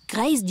just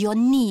grazed your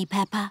knee,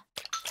 Peppa.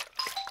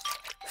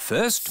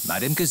 First,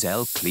 Madame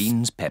Gazelle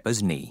cleans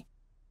Peppa's knee.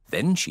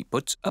 Then she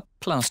puts a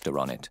plaster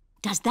on it.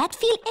 Does that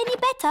feel any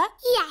better?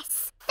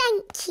 Yes,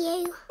 thank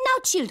you. Now,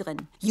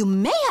 children, you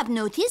may have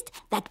noticed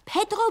that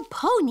Pedro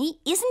Pony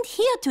isn't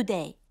here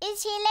today.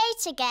 Is he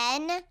late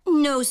again?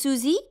 No,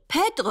 Suzy.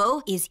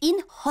 Pedro is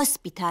in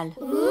hospital.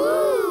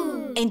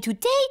 Ooh. And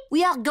today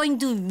we are going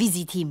to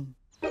visit him.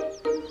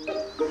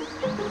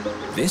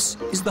 This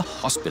is the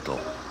hospital.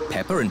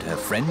 Peppa and her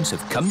friends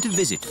have come to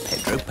visit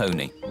Pedro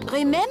Pony.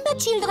 Remember,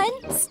 children,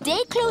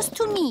 stay close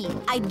to me.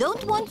 I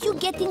don't want you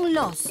getting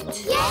lost.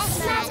 Yes,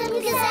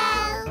 Madam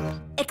Gazelle.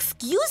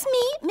 Excuse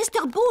me,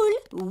 Mr. Bull,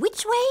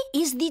 which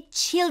way is the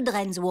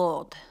children's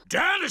ward?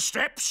 Down the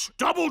steps,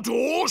 double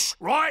doors,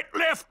 right,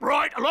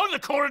 right, along the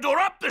corridor,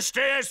 up the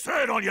stairs,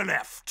 third on your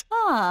left.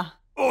 Ah.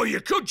 Or you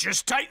could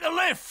just take the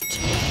lift.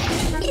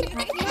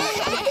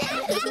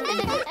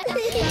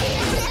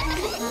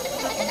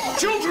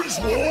 Children's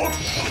ward.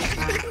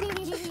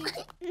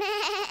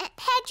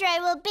 Pedro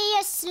will be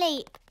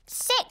asleep.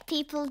 Sick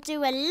people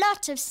do a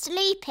lot of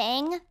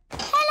sleeping.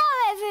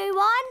 Hello,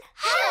 everyone.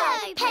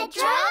 Hello,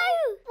 Pedro.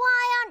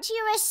 Why aren't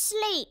you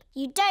asleep?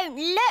 You don't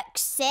look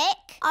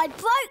sick. I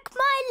broke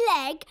my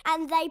leg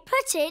and they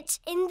put it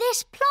in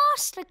this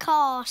plaster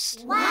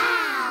cast.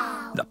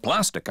 Wow. The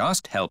plaster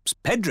cast helps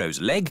Pedro's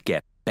leg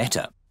get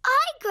better.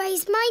 I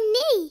grazed my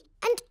knee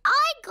and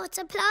I got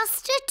a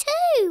plaster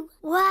too.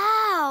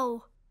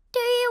 Wow. Do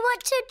you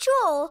want to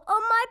draw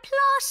on my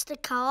plaster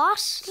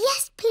cast?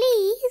 Yes,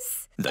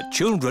 please. The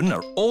children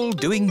are all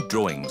doing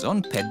drawings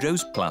on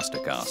Pedro's plaster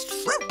cast.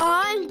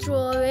 I'm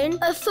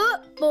drawing a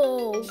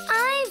football.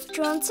 I've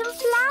drawn some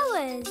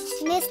flowers.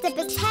 Mr.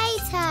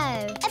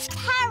 Potato. A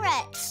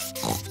parrot.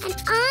 And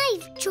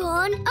I've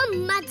drawn a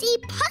muddy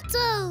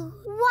puddle.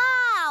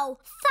 Wow!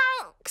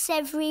 Thanks,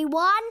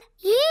 everyone.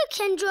 You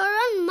can draw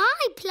on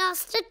my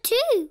plaster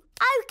too.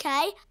 OK,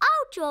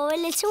 I'll draw a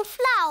little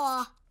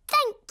flower.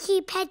 Thank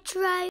you,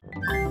 Pedro.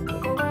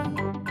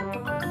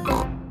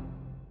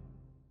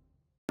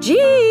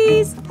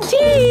 Cheese!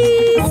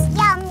 Cheese!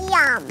 Yum,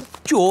 yum.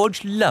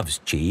 George loves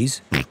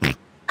cheese.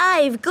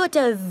 I've got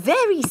a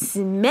very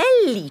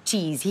smelly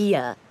cheese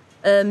here.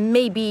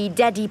 Maybe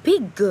Daddy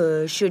Pig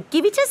should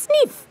give it a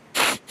sniff.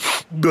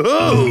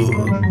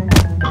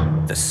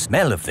 The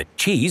smell of the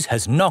cheese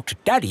has knocked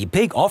Daddy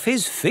Pig off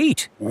his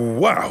feet.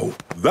 Wow,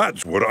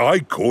 that's what I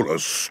call a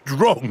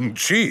strong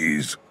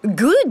cheese.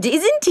 Good,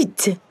 isn't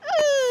it?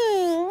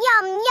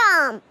 Yum,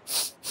 yum.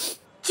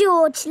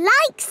 George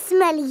likes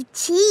smelly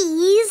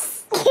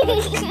cheese.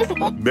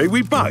 May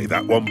we buy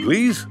that one,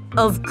 please?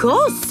 Of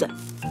course.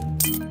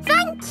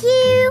 Thank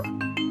you.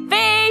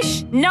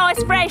 Fish!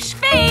 Nice fresh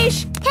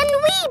fish! Can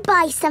we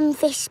buy some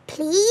fish,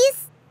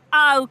 please?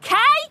 OK,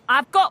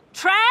 I've got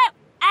trout,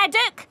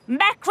 haddock,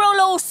 mackerel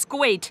or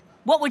squid.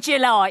 What would you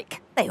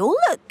like? They all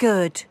look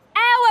good.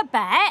 How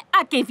about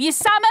I give you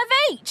some of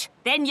each?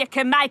 Then you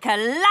can make a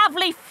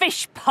lovely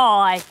fish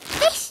pie.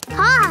 Fish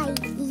pie?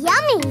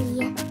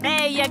 Yummy.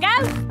 There you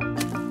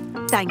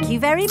go. Thank you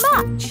very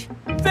much.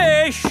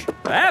 Fish,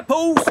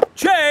 apples,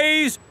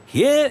 cheese.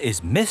 Here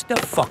is Mr.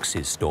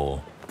 Fox's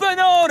store.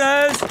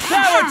 Bananas,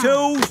 flower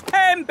tools,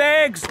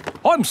 handbags.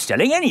 I'm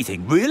selling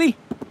anything, really.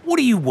 What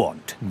do you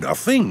want?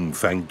 Nothing,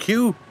 thank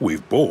you.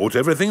 We've bought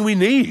everything we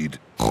need.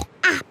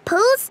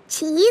 Apples,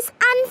 cheese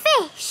and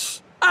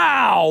fish.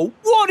 Ow!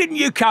 Why didn't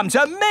you come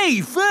to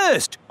me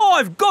first?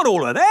 I've got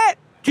all of that.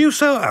 Do you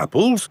sell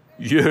apples?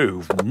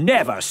 You've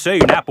never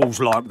seen apples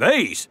like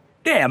these.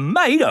 They're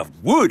made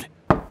of wood.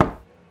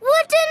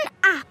 Wooden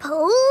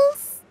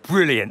apples?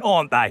 Brilliant,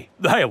 aren't they?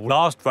 They'll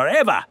last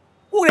forever.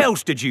 What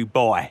else did you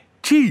buy?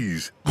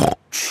 Cheese.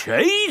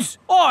 Cheese?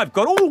 I've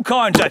got all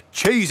kinds of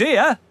cheese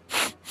here.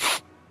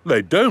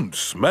 They don't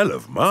smell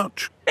of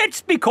much.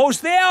 It's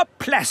because they're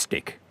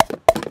plastic.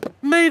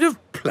 Made of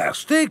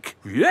plastic?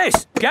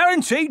 Yes,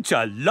 guaranteed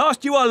to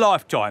last you a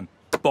lifetime.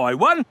 Buy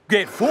one,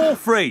 get 4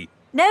 free.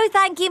 No,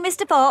 thank you,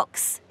 Mr.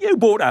 Fox. You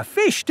bought a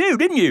fish too,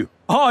 didn't you?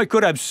 I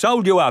could have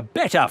sold you a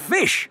better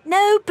fish.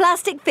 No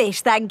plastic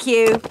fish, thank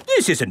you.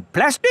 This isn't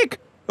plastic.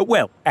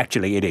 Well,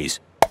 actually it is.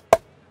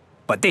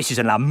 But this is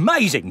an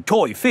amazing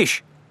toy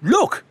fish.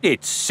 Look,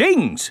 it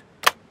sings.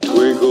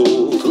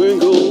 Twinkle,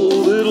 twinkle,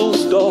 little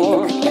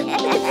star,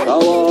 how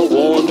I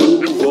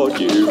wonder what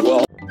you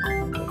are.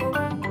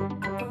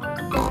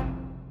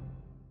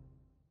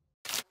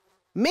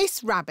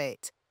 Miss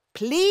Rabbit,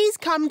 please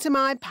come to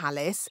my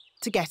palace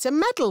to get a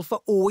medal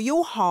for all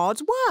your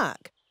hard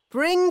work.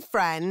 Bring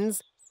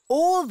friends.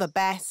 All the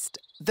best,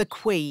 the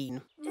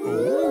Queen.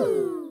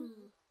 Ooh.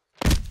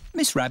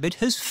 Miss Rabbit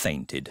has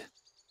fainted.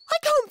 I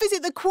can't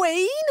visit the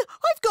Queen.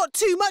 I've got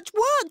too much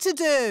work to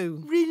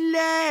do.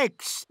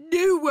 Relax.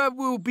 No one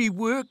will be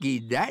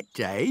working that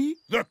day.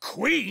 The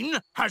Queen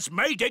has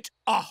made it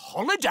a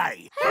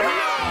holiday.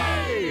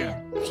 Hooray!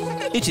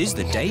 It is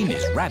the day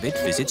Miss Rabbit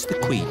visits the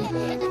Queen.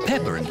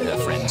 Peppa and her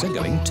friends are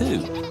going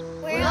too.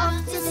 We're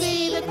off to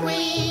see the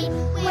Queen.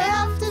 We're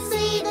off to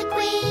see the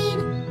Queen.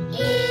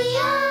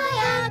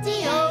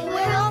 E-I-R-D-O.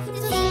 We're off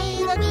to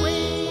see the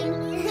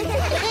Queen.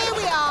 Here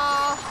we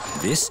are.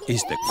 This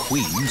is the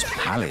Queen's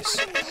palace.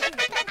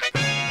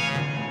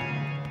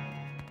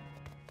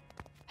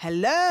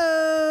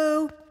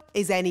 Hello?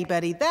 Is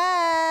anybody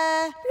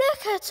there?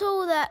 Look at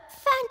all that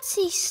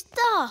fancy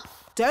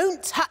stuff.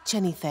 Don't touch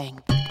anything.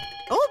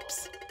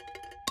 Oops.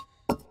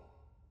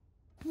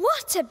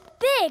 What a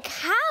big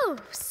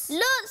house!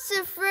 Lots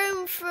of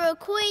room for a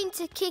queen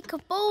to kick a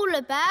ball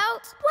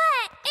about.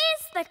 Where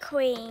is the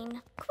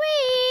queen?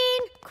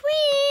 Queen!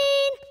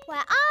 Queen! Where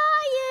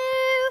are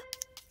you?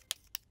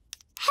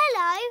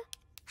 Hello.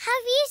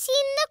 Have you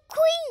seen the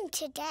queen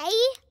today?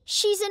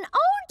 She's an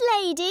old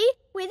lady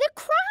with a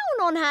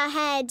crown on her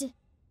head.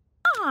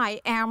 I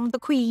am the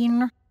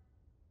queen.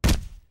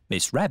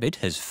 Miss Rabbit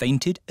has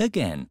fainted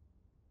again.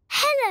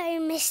 Hello,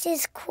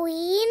 Mrs.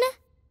 Queen.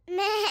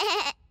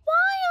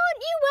 Why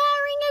aren't you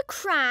wearing a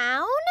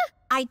crown?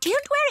 I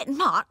don't wear it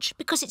much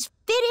because it's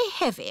very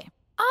heavy.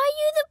 Are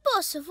you the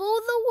boss of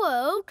all the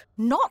world?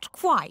 Not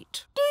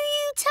quite. Do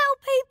you tell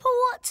people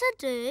what to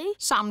do?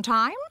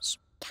 Sometimes.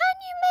 Can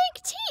you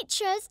make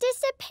teachers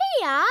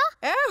disappear?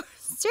 Oh,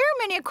 so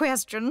many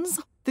questions.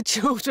 The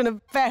children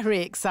are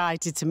very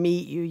excited to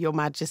meet you, Your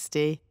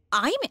Majesty.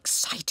 I'm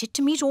excited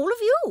to meet all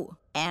of you.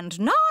 And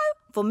now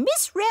for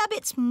Miss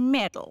Rabbit's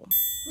medal.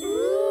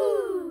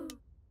 Ooh.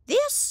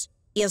 This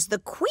is the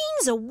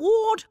Queen's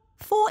Award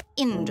for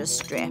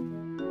Industry.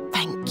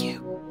 Thank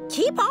you.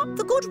 Keep up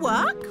the good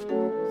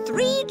work.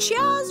 3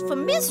 cheers for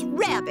Miss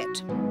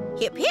Rabbit.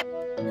 Hip, hip.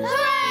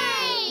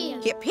 Hooray!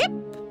 Hip, hip.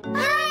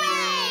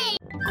 Hooray!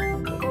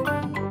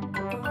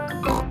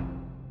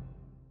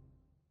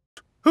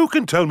 Who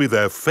can tell me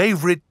their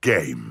favourite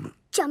game?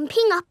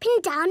 Jumping up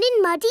and down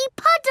in muddy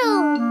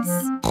puddles.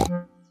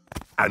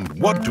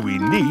 And what do we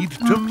need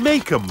to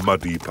make a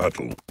muddy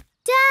puddle?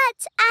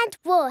 Dirt and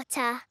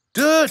water.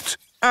 Dirt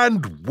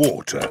and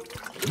water.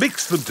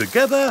 Mix them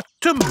together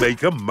to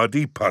make a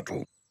muddy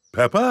puddle.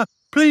 Peppa,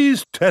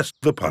 please test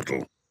the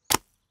puddle.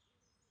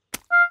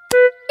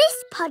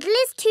 This puddle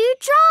is too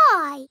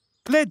dry.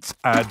 Let's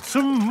add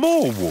some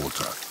more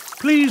water.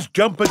 Please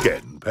jump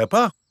again,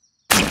 Peppa.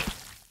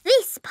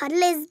 This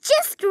puddle is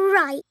just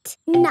right.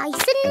 Nice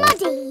and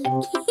muddy.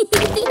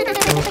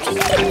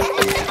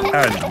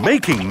 And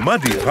making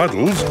muddy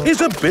puddles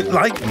is a bit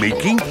like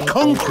making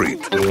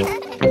concrete.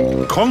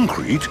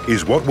 Concrete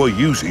is what we're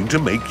using to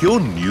make your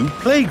new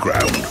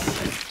playground.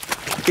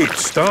 It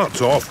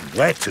starts off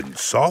wet and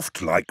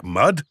soft like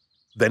mud,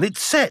 then it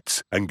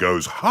sets and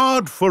goes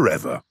hard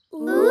forever.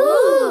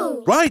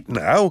 Ooh! Right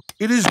now,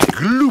 it is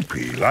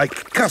gloopy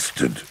like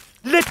custard.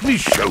 Let me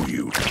show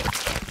you.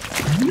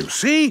 You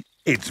see,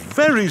 it's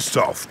very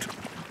soft.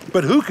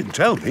 But who can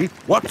tell me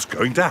what's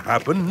going to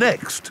happen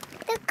next?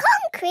 The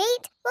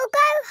concrete will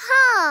go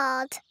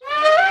hard.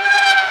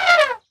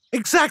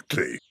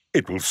 Exactly.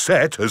 It will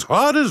set as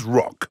hard as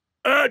rock.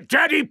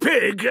 Daddy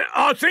Pig,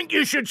 I think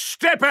you should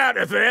step out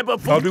of there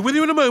before... I'll be with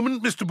you in a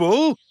moment, Mr.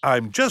 Bull.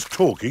 I'm just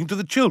talking to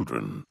the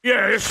children.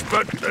 Yes,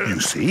 but... You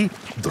see,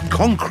 the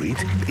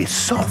concrete is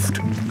soft.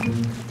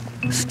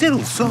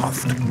 Still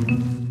soft.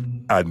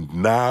 And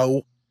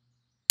now...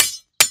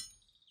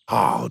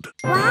 hard.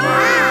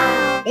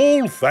 Wow!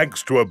 All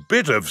thanks to a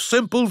bit of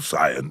simple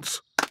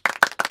science.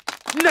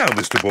 Now,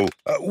 Mr. Bull,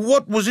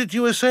 what was it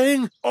you were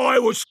saying? I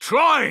was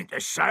trying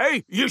to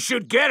say you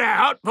should get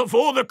out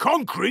before the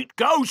concrete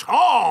goes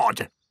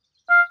hard.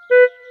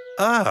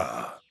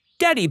 Ah.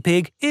 Daddy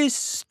Pig is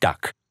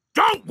stuck.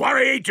 Don't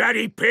worry,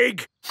 Daddy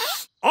Pig.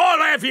 I'll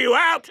have you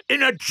out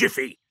in a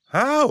jiffy.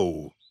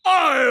 How?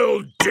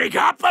 I'll dig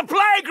up the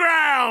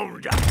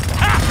playground.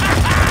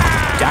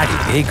 Daddy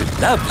Pig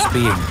loves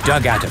being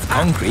dug out of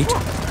concrete.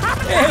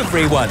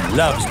 Everyone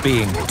loves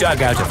being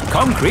dug out of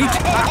concrete.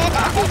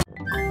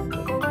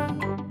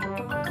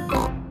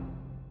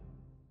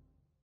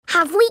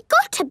 Have we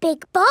got a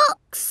big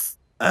box?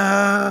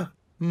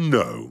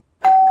 No.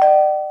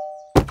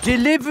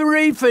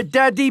 Delivery for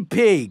Daddy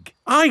Pig.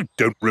 I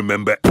don't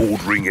remember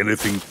ordering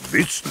anything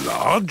this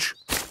large.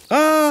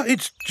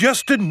 It's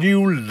just a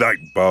new light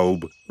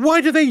bulb. Why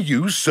do they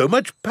use so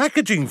much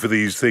packaging for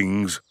these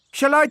things?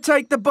 Shall I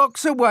take the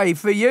box away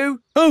for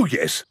you? Oh,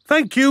 yes,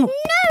 thank you.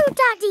 No,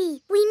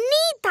 Daddy, we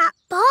need that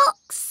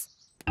box.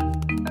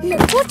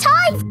 Look what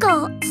I've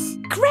got.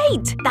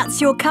 Great! That's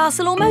your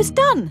castle almost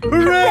done.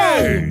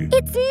 Hooray!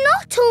 It's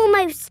not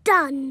almost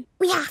done.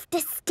 We have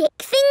to stick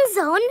things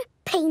on,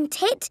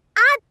 paint it,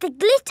 add the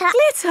glitter.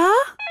 Glitter?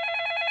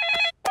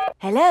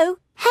 Hello?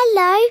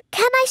 Hello,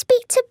 can I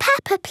speak to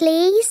Peppa,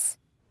 please?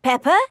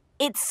 Peppa,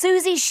 it's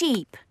Suzy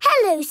Sheep.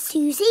 Hello,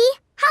 Suzy.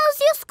 How's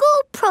your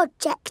school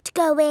project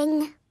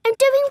going? I'm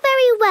doing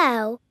very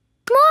well.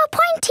 More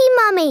pointy,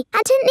 Mummy,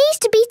 and it needs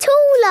to be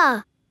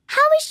taller.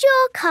 How is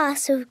your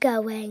castle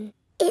going?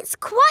 It's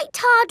quite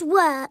hard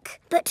work,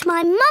 but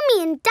my Mummy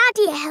and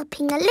Daddy are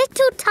helping a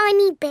little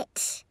tiny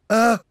bit.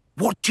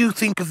 What do you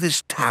think of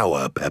this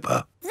tower,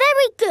 Peppa?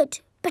 Very good,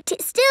 but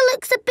it still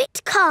looks a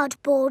bit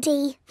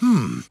cardboardy.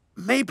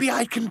 Maybe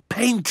I can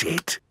paint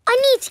it. I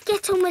need to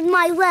get on with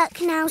my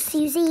work now,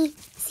 Suzy.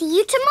 See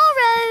you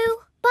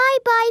tomorrow.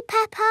 Bye-bye,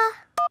 Peppa.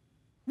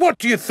 What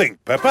do you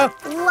think, Peppa?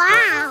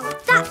 Wow,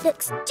 that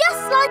looks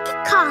just like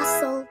a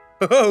castle.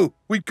 Oh,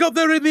 we got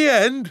there in the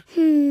end.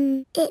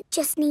 It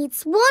just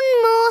needs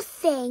one more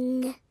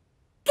thing.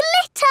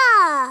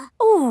 Glitter!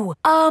 Oh,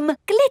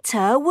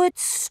 glitter would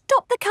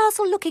stop the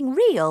castle looking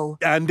real.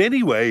 And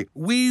anyway,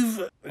 we've,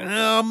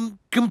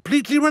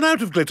 completely run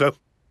out of glitter.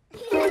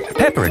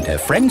 Peppa and her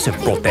friends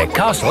have brought their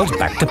castles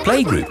back to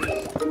playgroup.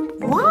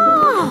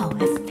 Wow,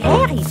 a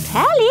fairy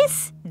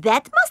palace?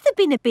 That must have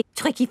been a bit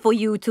tricky for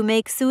you to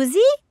make,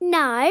 Suzy.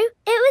 No, it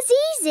was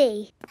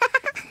easy.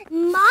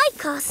 My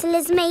castle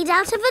is made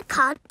out of a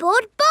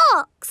cardboard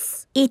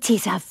box. It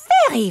is a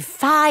very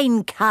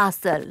fine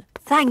castle.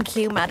 Thank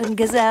you, Madame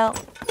Gazelle.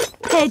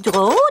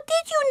 Pedro,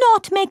 did you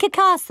not make a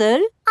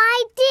castle?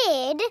 I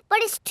did,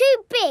 but it's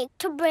too big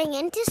to bring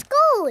into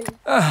school.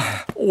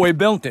 We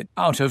built it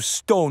out of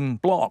stone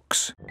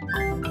blocks.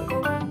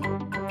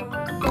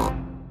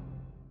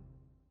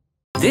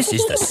 This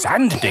is the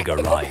sand digger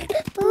ride.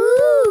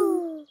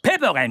 Ooh.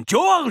 Peppa and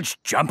George,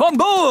 jump on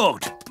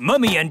board.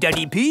 Mummy and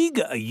Daddy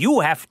Pig, you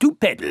have to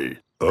pedal.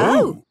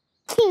 Oh.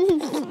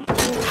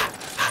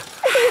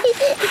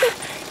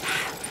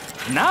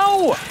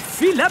 Now,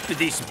 fill up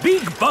this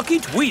big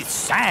bucket with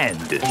sand.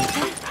 This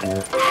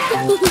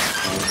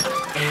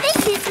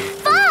is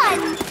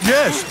fun.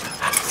 Yes,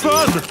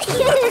 fun.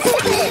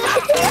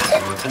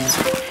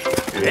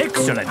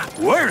 Excellent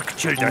work,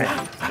 children.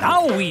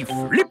 Now we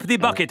flip the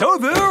bucket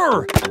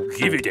over,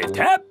 give it a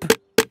tap,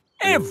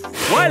 and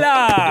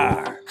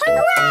voila!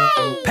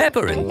 Hooray!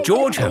 Peppa and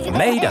George have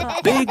made a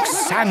big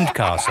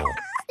sandcastle.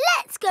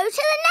 Let's go to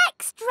the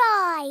next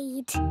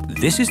ride.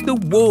 This is the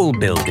wall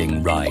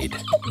building ride.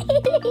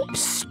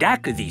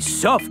 Stack these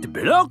soft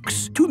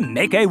blocks to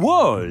make a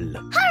wall.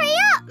 Hurry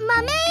up,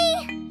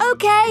 Mummy.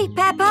 OK,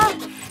 Peppa.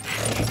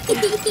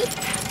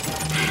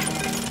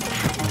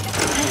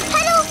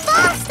 Pedal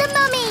faster,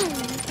 Mummy.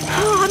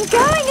 Oh, I'm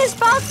going as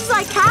fast as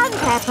I can,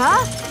 Peppa.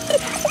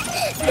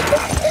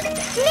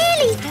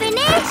 Nearly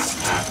finished.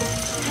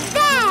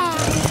 There.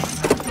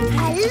 A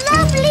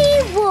lovely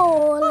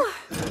wall.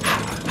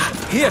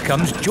 Here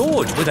comes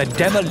George with a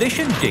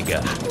demolition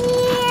digger.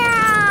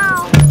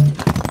 Meow.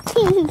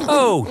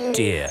 Oh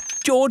dear,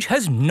 George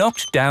has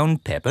knocked down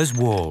Peppa's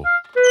wall.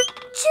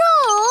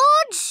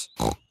 George,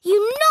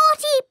 you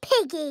naughty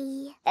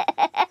piggy.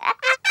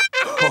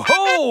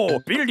 Ho-ho!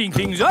 Building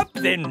things up,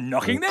 then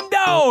knocking them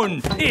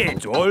down.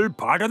 It's all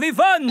part of the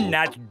fun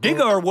at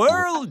Digger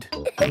World.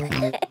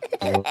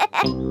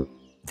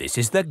 This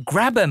is the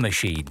grabber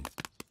machine.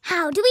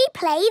 How do we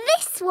play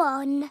this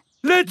one?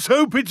 Let's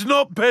hope it's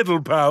not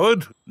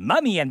pedal-powered.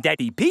 Mummy and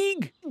Daddy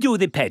Pig do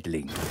the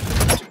peddling.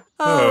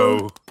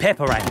 Oh.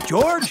 Peppa and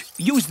George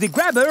use the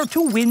grabber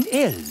to win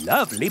a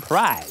lovely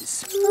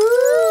prize.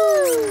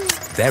 Ooh.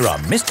 There are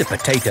Mr.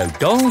 Potato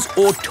dolls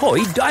or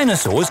toy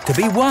dinosaurs to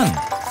be won.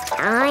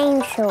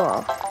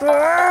 Dinosaur.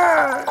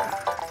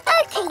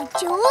 OK,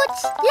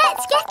 George,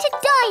 let's get a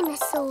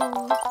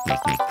dinosaur.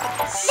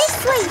 This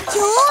way,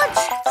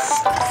 George.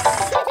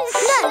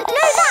 No,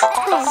 that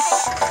way.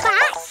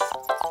 Back.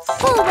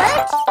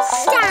 Forward,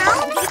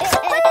 down,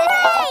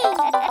 hooray!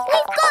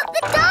 We've got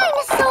the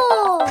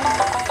dinosaur!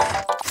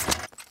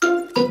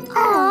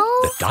 Oh.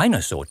 The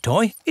dinosaur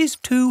toy is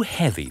too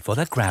heavy for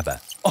the grabber.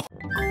 Oh.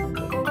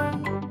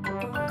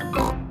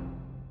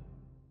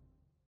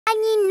 And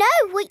you know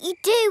what you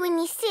do when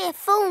you see a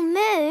full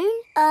moon?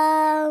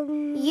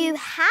 You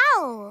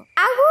howl.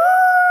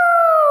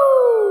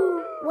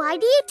 Ow! Why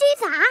do you do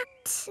that?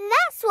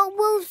 That's what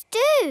wolves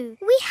do.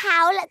 We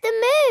howl at the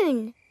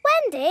moon.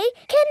 Wendy,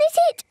 can you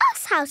teach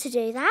us how to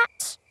do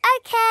that?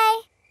 OK.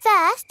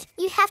 First,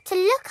 you have to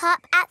look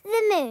up at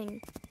the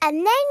moon. And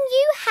then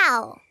you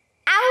howl.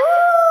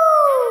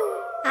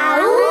 Ow!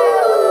 Ow!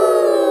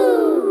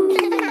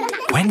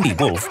 Wendy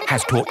Wolf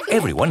has taught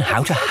everyone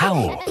how to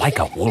howl like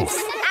a wolf.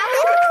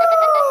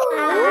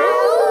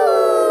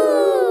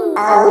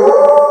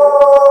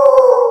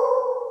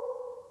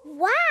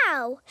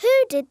 Wow!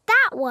 Who did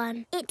that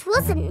one? It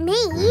wasn't me.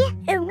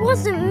 It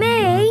wasn't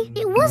me.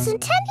 It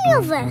wasn't any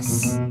of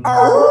us. It's a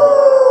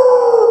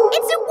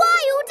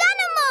wild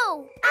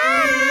animal!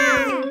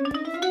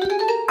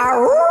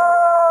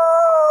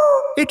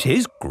 It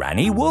is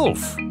Granny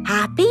Wolf.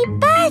 Happy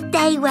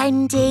birthday,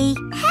 Wendy.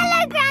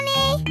 Hello,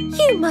 Granny.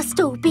 You must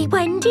all be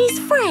Wendy's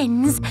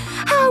friends.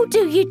 How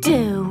do you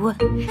do?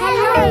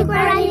 Hello,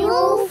 Granny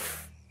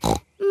Wolf.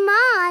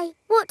 My,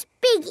 what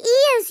big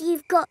ears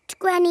you've got,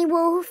 Granny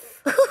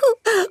Wolf.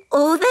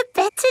 All the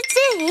better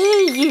to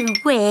hear you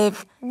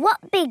with.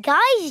 What big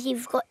eyes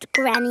you've got,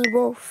 Granny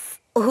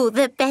Wolf. All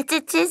the better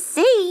to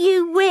see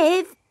you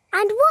with.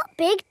 And what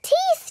big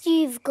teeth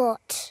you've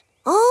got.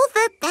 All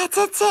the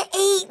better to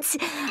eat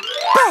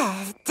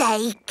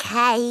birthday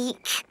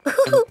cake.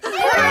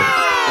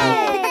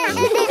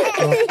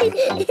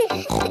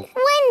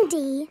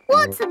 Wendy,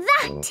 what's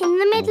that in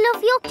the middle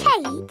of your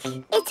cake?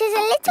 It is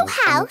a little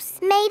house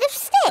made of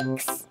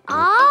sticks.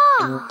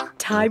 Ah.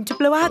 Time to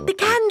blow out the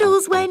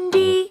candles,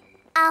 Wendy.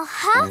 I'll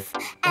huff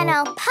and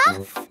I'll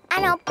puff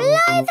and I'll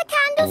blow the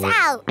candles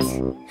out.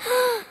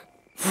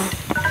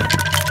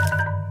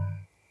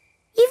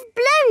 You've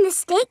blown the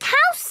stick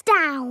house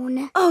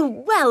down.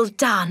 Oh, well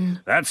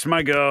done. That's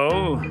my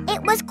go.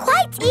 It was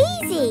quite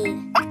easy.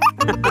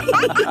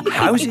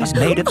 Houses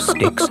made of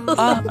sticks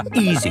are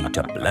easy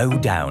to blow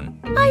down.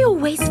 I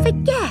always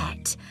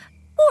forget.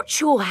 What's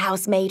your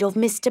house made of,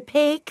 Mr.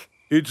 Pig?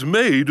 It's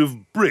made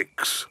of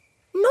bricks.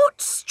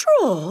 Not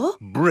straw?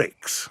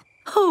 Bricks.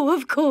 Oh,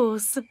 of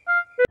course.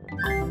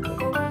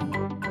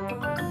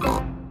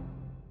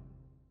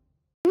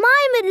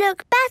 Mine would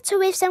look better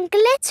with some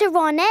glitter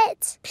on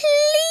it.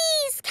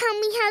 Please, can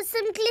we have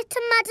some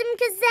glitter, Madame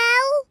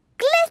Gazelle?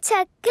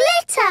 Glitter,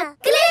 glitter,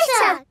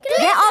 glitter, glitter.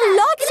 There are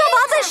lots of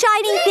other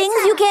shiny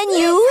things you can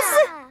use.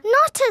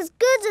 Not as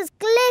good as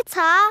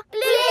glitter.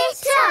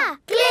 Glitter,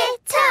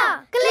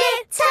 glitter,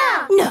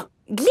 glitter. No,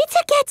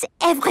 glitter gets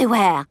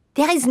everywhere.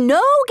 There is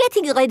no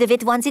getting rid of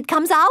it once it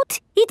comes out.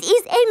 It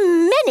is a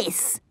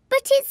menace.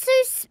 But it's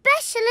so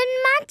special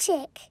and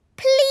magic.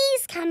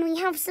 Please, can we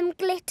have some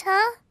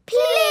glitter?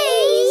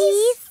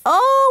 Please?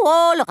 Oh,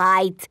 all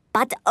right.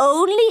 But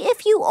only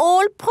if you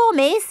all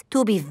promise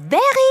to be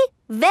very,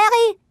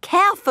 very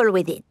careful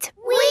with it.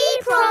 We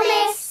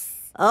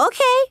promise.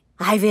 Okay,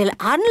 I will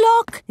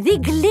unlock the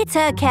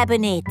glitter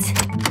cabinet.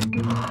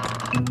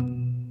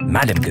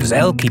 Madame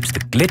Gazelle keeps the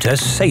glitter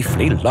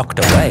safely locked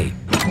away.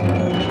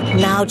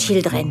 Now,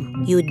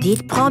 children, you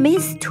did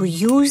promise to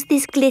use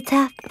this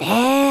glitter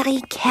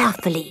very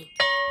carefully.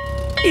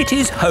 It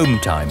is home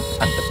time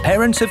and the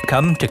parents have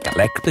come to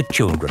collect the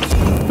children.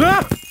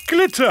 Ah!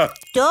 Glitter!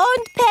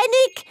 Don't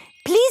panic.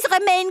 Please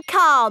remain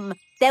calm.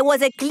 There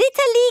was a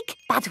glitter leak,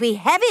 but we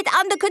have it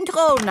under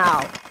control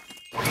now.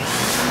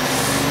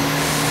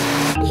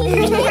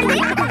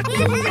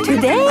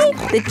 Today,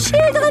 the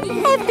children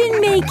have been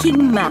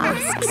making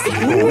masks.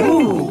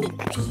 Ooh.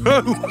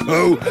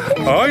 Oh,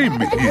 I'm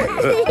here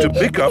to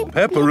pick up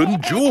Peppa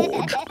and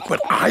George,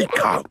 but I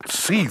can't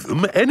see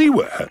them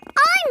anywhere.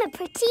 I'm a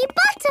pretty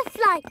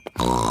butterfly.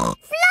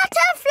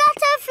 Flutter,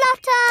 flutter,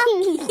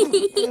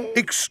 flutter.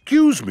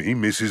 Excuse me,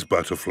 Mrs.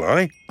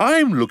 Butterfly.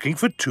 I'm looking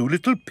for two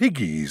little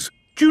piggies.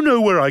 Do you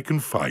know where I can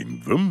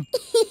find them?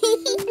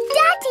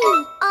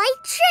 Daddy, I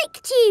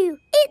tricked you.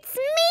 It's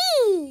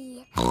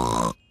me.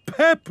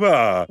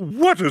 Peppa!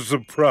 What a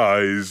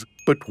surprise!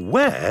 But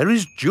where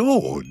is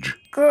George?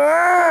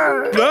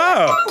 Grrr.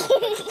 Ah!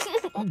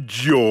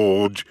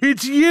 George,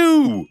 it's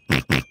you!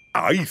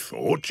 I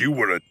thought you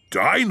were a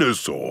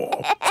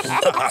dinosaur.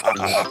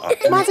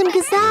 Madame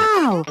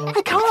Gazelle,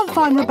 I can't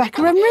find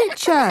Rebecca and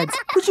Richard.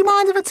 Would you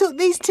mind if I took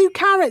these 2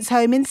 carrots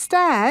home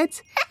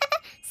instead?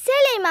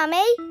 Silly,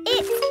 Mummy.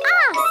 It's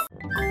us.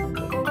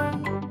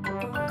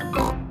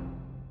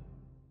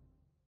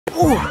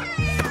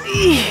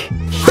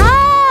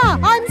 Ah!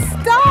 I'm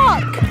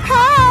stuck!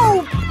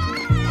 Help!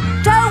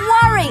 Don't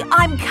worry,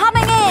 I'm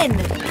coming in.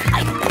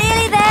 I'm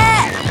nearly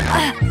there.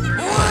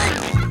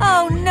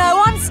 Oh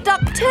no, I'm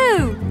stuck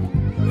too.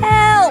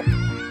 Help!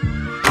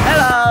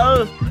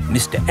 Hello!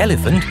 Mr.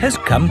 Elephant has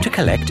come to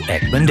collect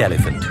Edmund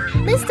Elephant.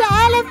 Mr.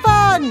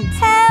 Elephant!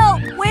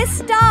 Help! We're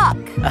stuck.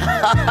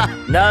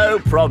 No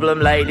problem,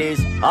 ladies.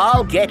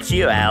 I'll get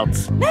you out.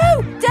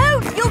 No,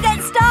 don't! You'll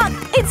get stuck.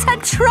 It's a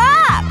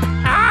trap.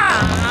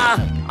 Ah!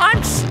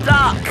 I'm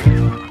stuck.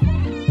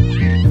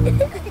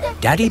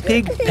 Daddy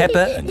Pig,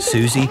 Peppa and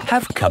Suzy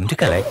have come to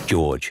collect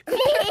George.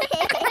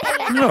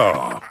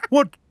 Ah,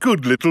 what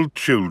good little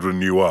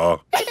children you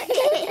are.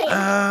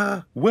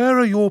 Where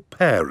are your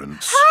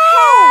parents?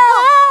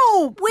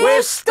 Help!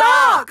 We're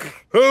stuck.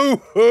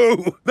 Ho,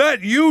 ho!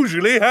 That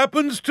usually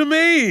happens to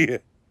me.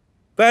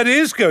 That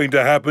is going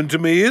to happen to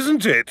me,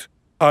 isn't it?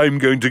 I'm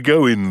going to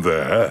go in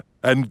there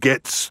and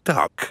get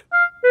stuck.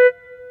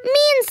 Me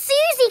and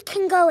Suzy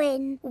can go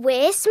in.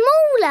 We're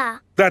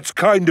smaller. That's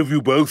kind of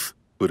you both,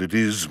 but it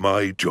is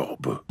my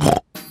job.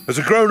 As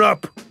a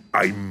grown-up,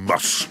 I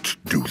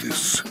must do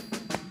this.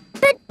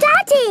 But,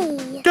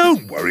 Daddy!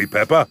 Don't worry,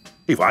 Peppa.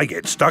 If I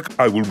get stuck,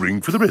 I will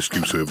ring for the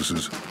rescue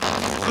services.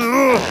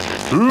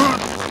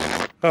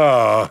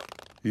 Ah,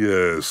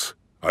 yes,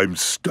 I'm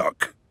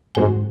stuck.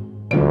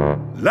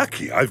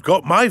 Lucky I've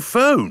got my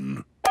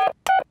phone.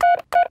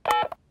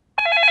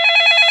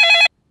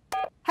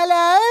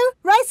 Hello?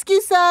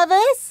 Rescue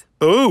service?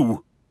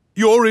 Oh,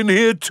 you're in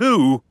here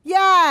too?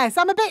 Yes,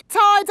 I'm a bit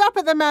tied up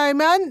at the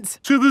moment.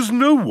 So there's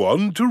no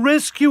one to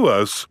rescue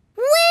us?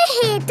 We're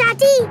here,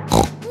 Daddy.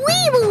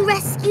 We will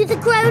rescue the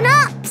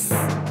grown-ups.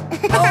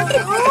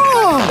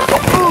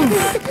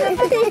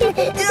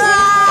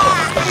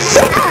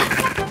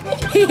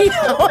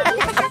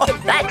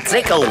 That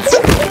tickles.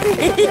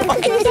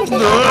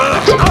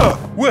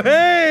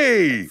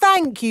 Hey!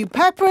 Thank you,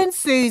 Peppa and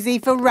Suzy,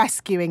 for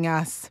rescuing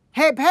us.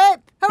 Hip,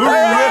 hip,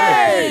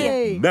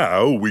 Hooray!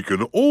 Now we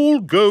can all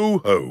go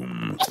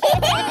home.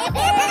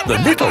 The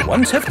little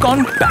ones have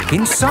gone back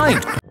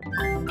inside.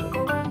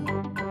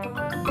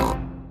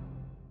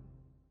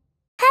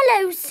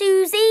 Hello,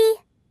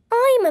 Suzy.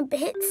 I'm a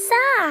bit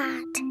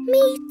sad.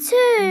 Me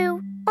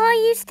too. Are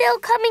you still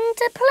coming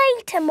to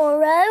play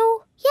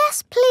tomorrow?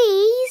 Yes,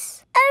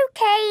 please.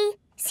 OK.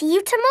 See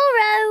you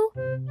tomorrow.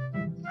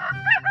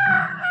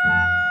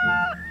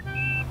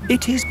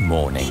 It is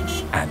morning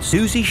and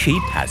Suzy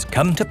Sheep has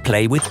come to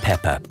play with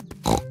Peppa.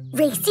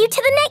 Race you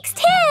to the next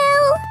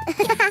hill.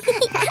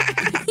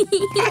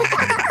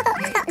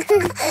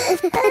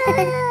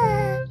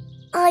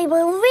 I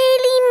will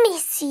really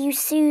miss you,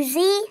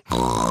 Suzy.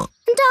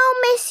 And I'll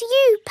miss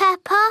you,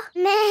 Peppa.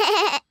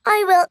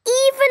 I will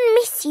even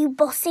miss you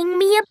bossing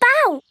me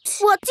about.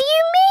 What do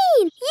you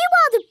mean? You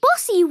are the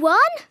bossy one.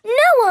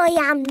 No, I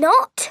am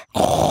not.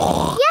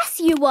 Yes,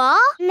 you are.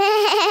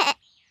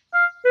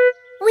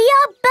 We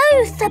are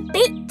both a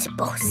bit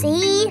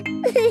bossy.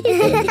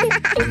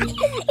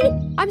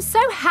 I'm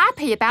so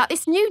happy about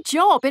this new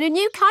job in a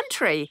new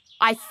country.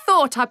 I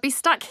thought I'd be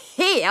stuck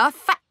here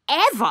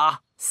forever.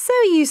 So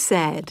you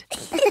said.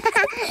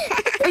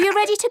 Are you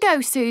ready to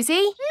go,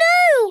 Suzy?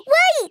 No,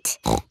 wait.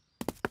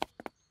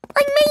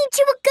 I made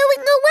you a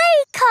going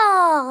away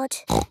card.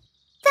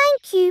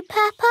 Thank you,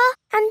 Peppa.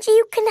 And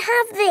you can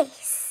have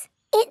this.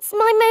 It's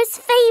my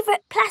most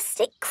favourite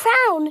plastic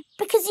crown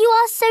because you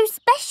are so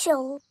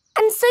special.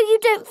 And so you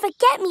don't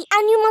forget me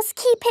and you must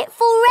keep it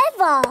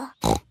forever.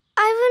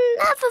 I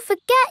will never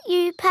forget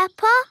you,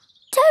 Peppa.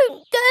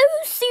 Don't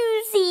go,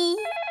 Suzy.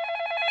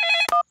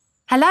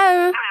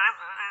 Hello?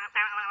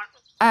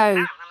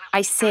 Oh,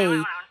 I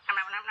see.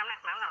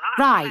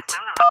 Right.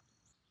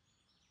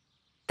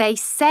 They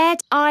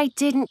said I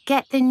didn't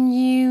get the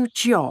new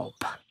job.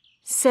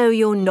 So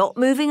you're not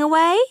moving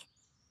away?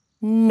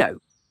 No.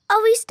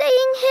 Are we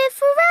staying here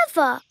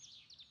forever?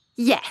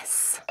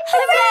 Yes.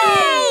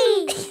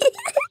 Hooray!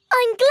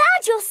 I'm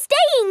glad you're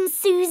staying,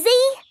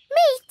 Suzy.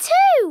 Me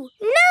too.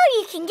 Now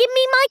you can give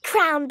me my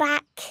crown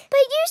back. But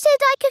you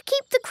said I could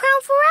keep the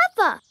crown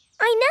forever.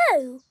 I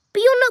know,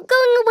 but you're not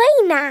going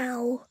away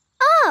now.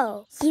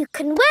 Oh, you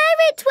can wear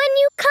it when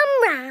you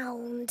come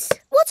round.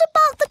 What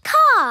about the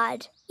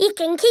card? You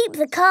can keep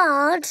the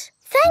card.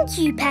 Thank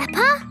you,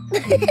 Peppa.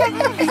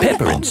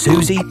 Peppa and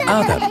Suzy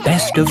are the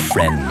best of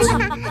friends.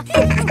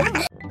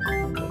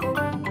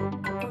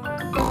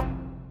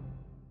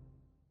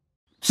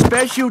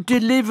 Special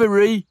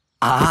delivery.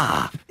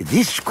 Ah,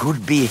 this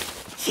could be...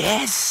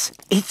 Yes,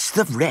 it's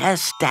the rare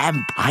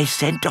stamp I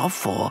sent off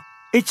for.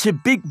 It's a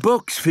big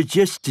box for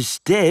just a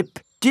step.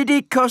 Did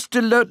it cost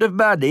a lot of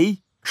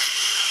money?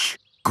 Shh!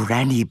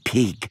 Granny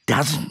Pig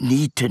doesn't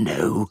need to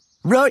know.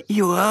 Right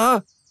you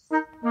are.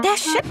 There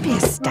should be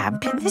a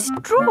stamp in this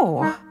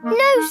drawer.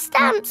 No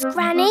stamps,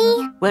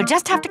 Granny. We'll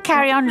just have to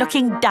carry on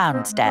looking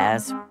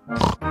downstairs.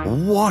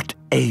 What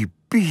a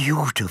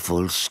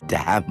beautiful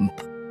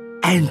stamp.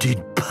 And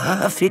in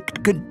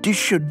perfect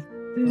condition.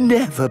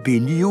 Never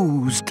been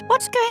used.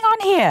 What's going on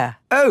here?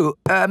 Oh,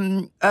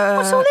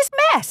 What's all this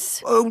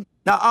mess? Oh,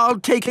 now I'll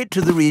take it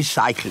to the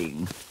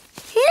recycling.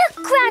 Look,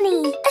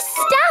 Granny, a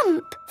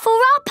stamp for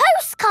our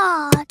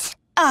postcard.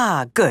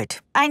 Ah, good.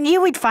 I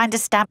knew we'd find a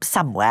stamp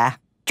somewhere.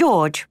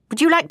 George,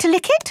 would you like to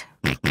lick it?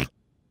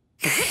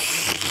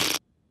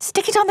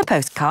 Stick it on the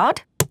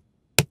postcard.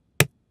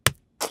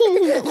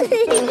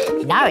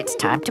 Now it's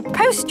time to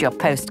post your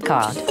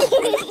postcard.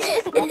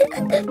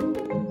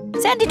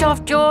 Send it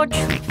off, George.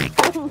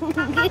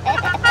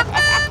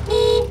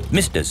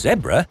 Mr.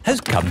 Zebra has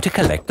come to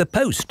collect the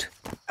post.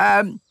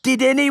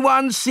 Did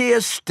anyone see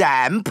a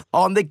stamp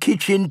on the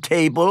kitchen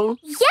table?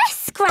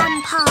 Yes,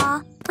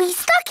 Grandpa. We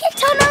stuck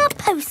it on our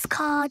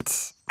postcard.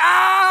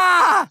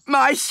 Ah!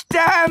 My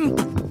stamp!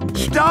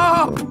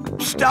 Stop!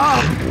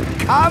 Stop!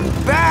 Come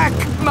back!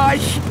 My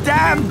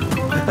stamp!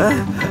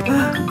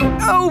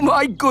 Oh,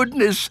 my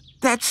goodness!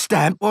 That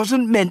stamp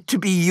wasn't meant to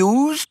be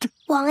used.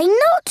 Why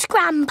not,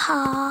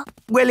 Grandpa?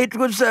 Well, it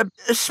was a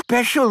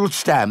special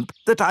stamp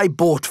that I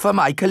bought for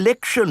my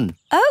collection.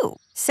 Oh,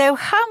 so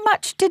how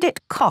much did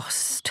it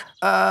cost?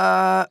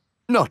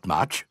 Not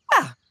much.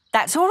 Ah,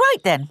 that's all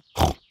right then.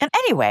 And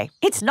anyway,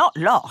 it's not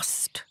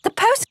lost. The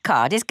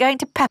postcard is going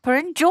to Peppa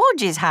and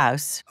George's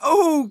house.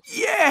 Oh,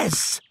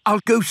 yes!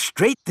 I'll go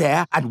straight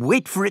there and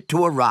wait for it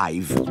to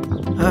arrive.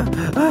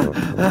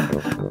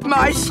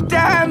 My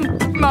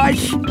stamp! My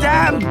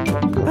stamp!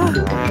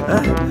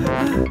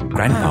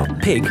 Grandpa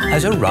Pig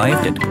has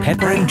arrived at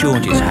Peppa and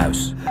George's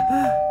house.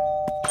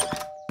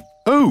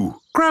 Oh,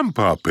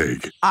 Grandpa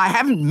Pig. I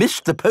haven't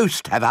missed the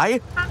post, have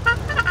I?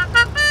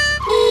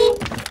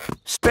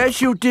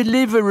 Special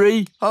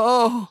delivery.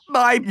 Oh,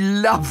 my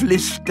lovely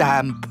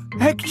stamp.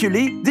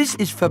 Actually, this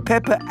is for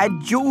Peppa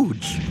and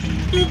George.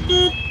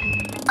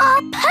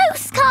 Our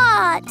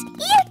postcard!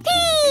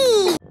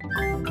 Yippee!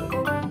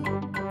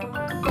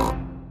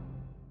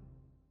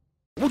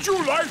 Would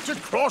you like to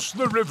cross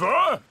the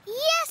river?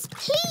 Yes,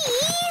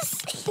 please.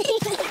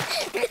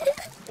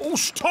 Oh,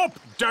 stop,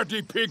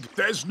 Daddy Pig.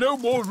 There's no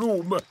more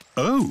room.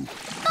 Oh.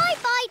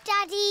 Bye-bye,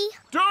 Daddy.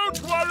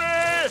 Don't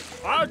worry.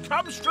 I'll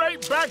come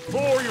straight back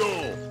for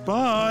you.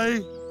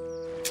 Bye.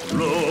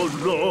 Row,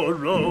 row,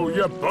 row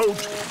your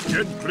boat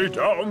gently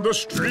down the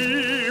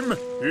stream.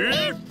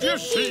 If you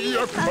see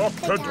a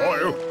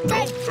crocodile,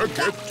 don't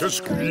forget to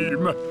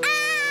scream.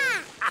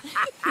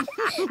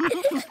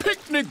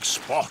 Picnic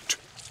spot.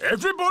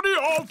 Everybody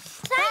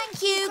off.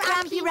 Thank you,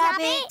 Grampy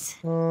Rabbit.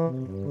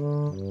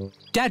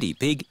 Daddy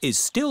Pig is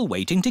still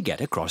waiting to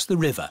get across the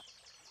river.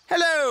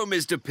 Hello,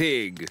 Mr.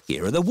 Pig.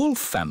 Here are the Wolf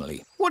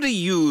family. What are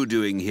you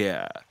doing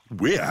here?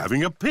 We're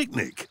having a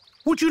picnic.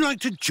 Would you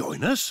like to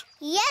join us?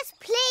 Yes,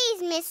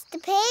 please,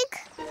 Mr. Pig.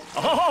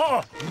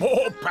 Ah,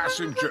 more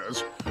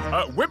passengers.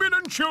 Women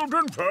and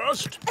children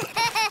first.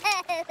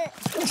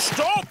 Oh,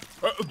 stop!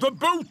 The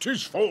boat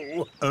is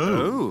full.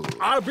 Oh.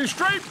 I'll be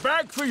straight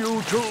back for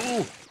you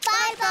two.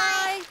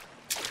 Bye-bye.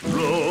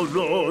 Row,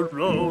 row,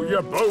 row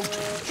your boat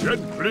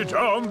gently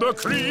down the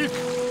creek.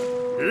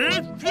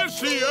 If you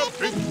see a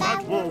big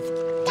fat wolf,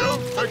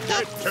 don't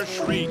forget to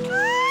shriek.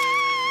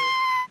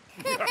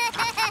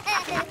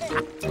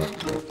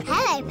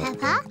 Hello,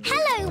 Peppa.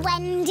 Hello,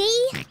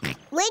 Wendy.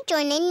 We're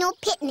joining your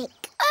picnic.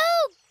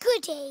 Oh,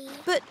 goody.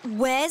 But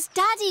where's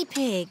Daddy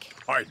Pig?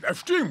 I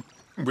left him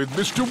with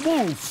Mr.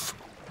 Wolf.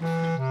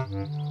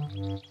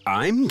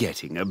 I'm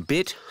getting a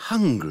bit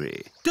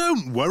hungry.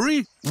 Don't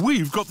worry,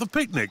 we've got the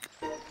picnic.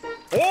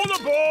 All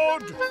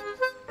aboard!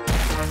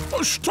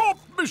 Oh, stop,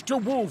 Mr.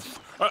 Wolf.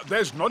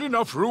 There's not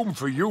enough room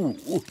for you.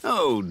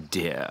 Oh,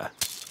 dear.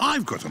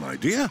 I've got an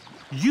idea.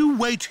 You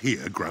wait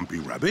here, Grumpy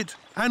Rabbit,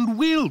 and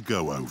we'll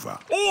go over.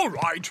 All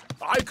right,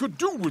 I could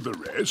do with the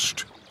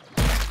rest.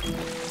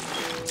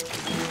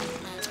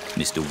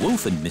 Mr.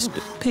 Wolf and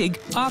Mr. Pig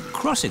are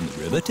crossing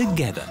the river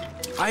together.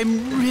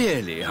 I'm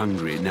really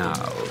hungry now.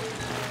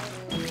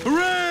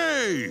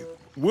 Hooray!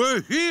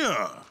 We're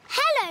here!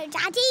 Hello,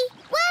 Daddy.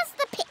 Where's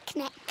the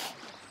picnic?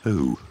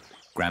 Who?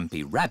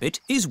 Grampy Rabbit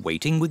is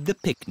waiting with the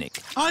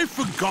picnic. I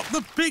forgot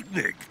the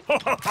picnic.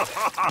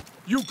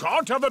 You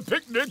can't have a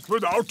picnic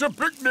without a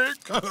picnic.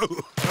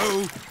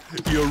 Oh,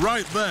 you're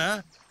right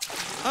there.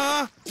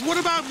 What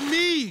about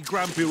me,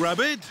 Grampy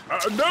Rabbit?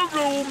 No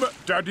room,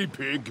 Daddy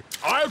Pig.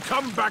 I'll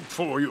come back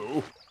for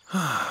you.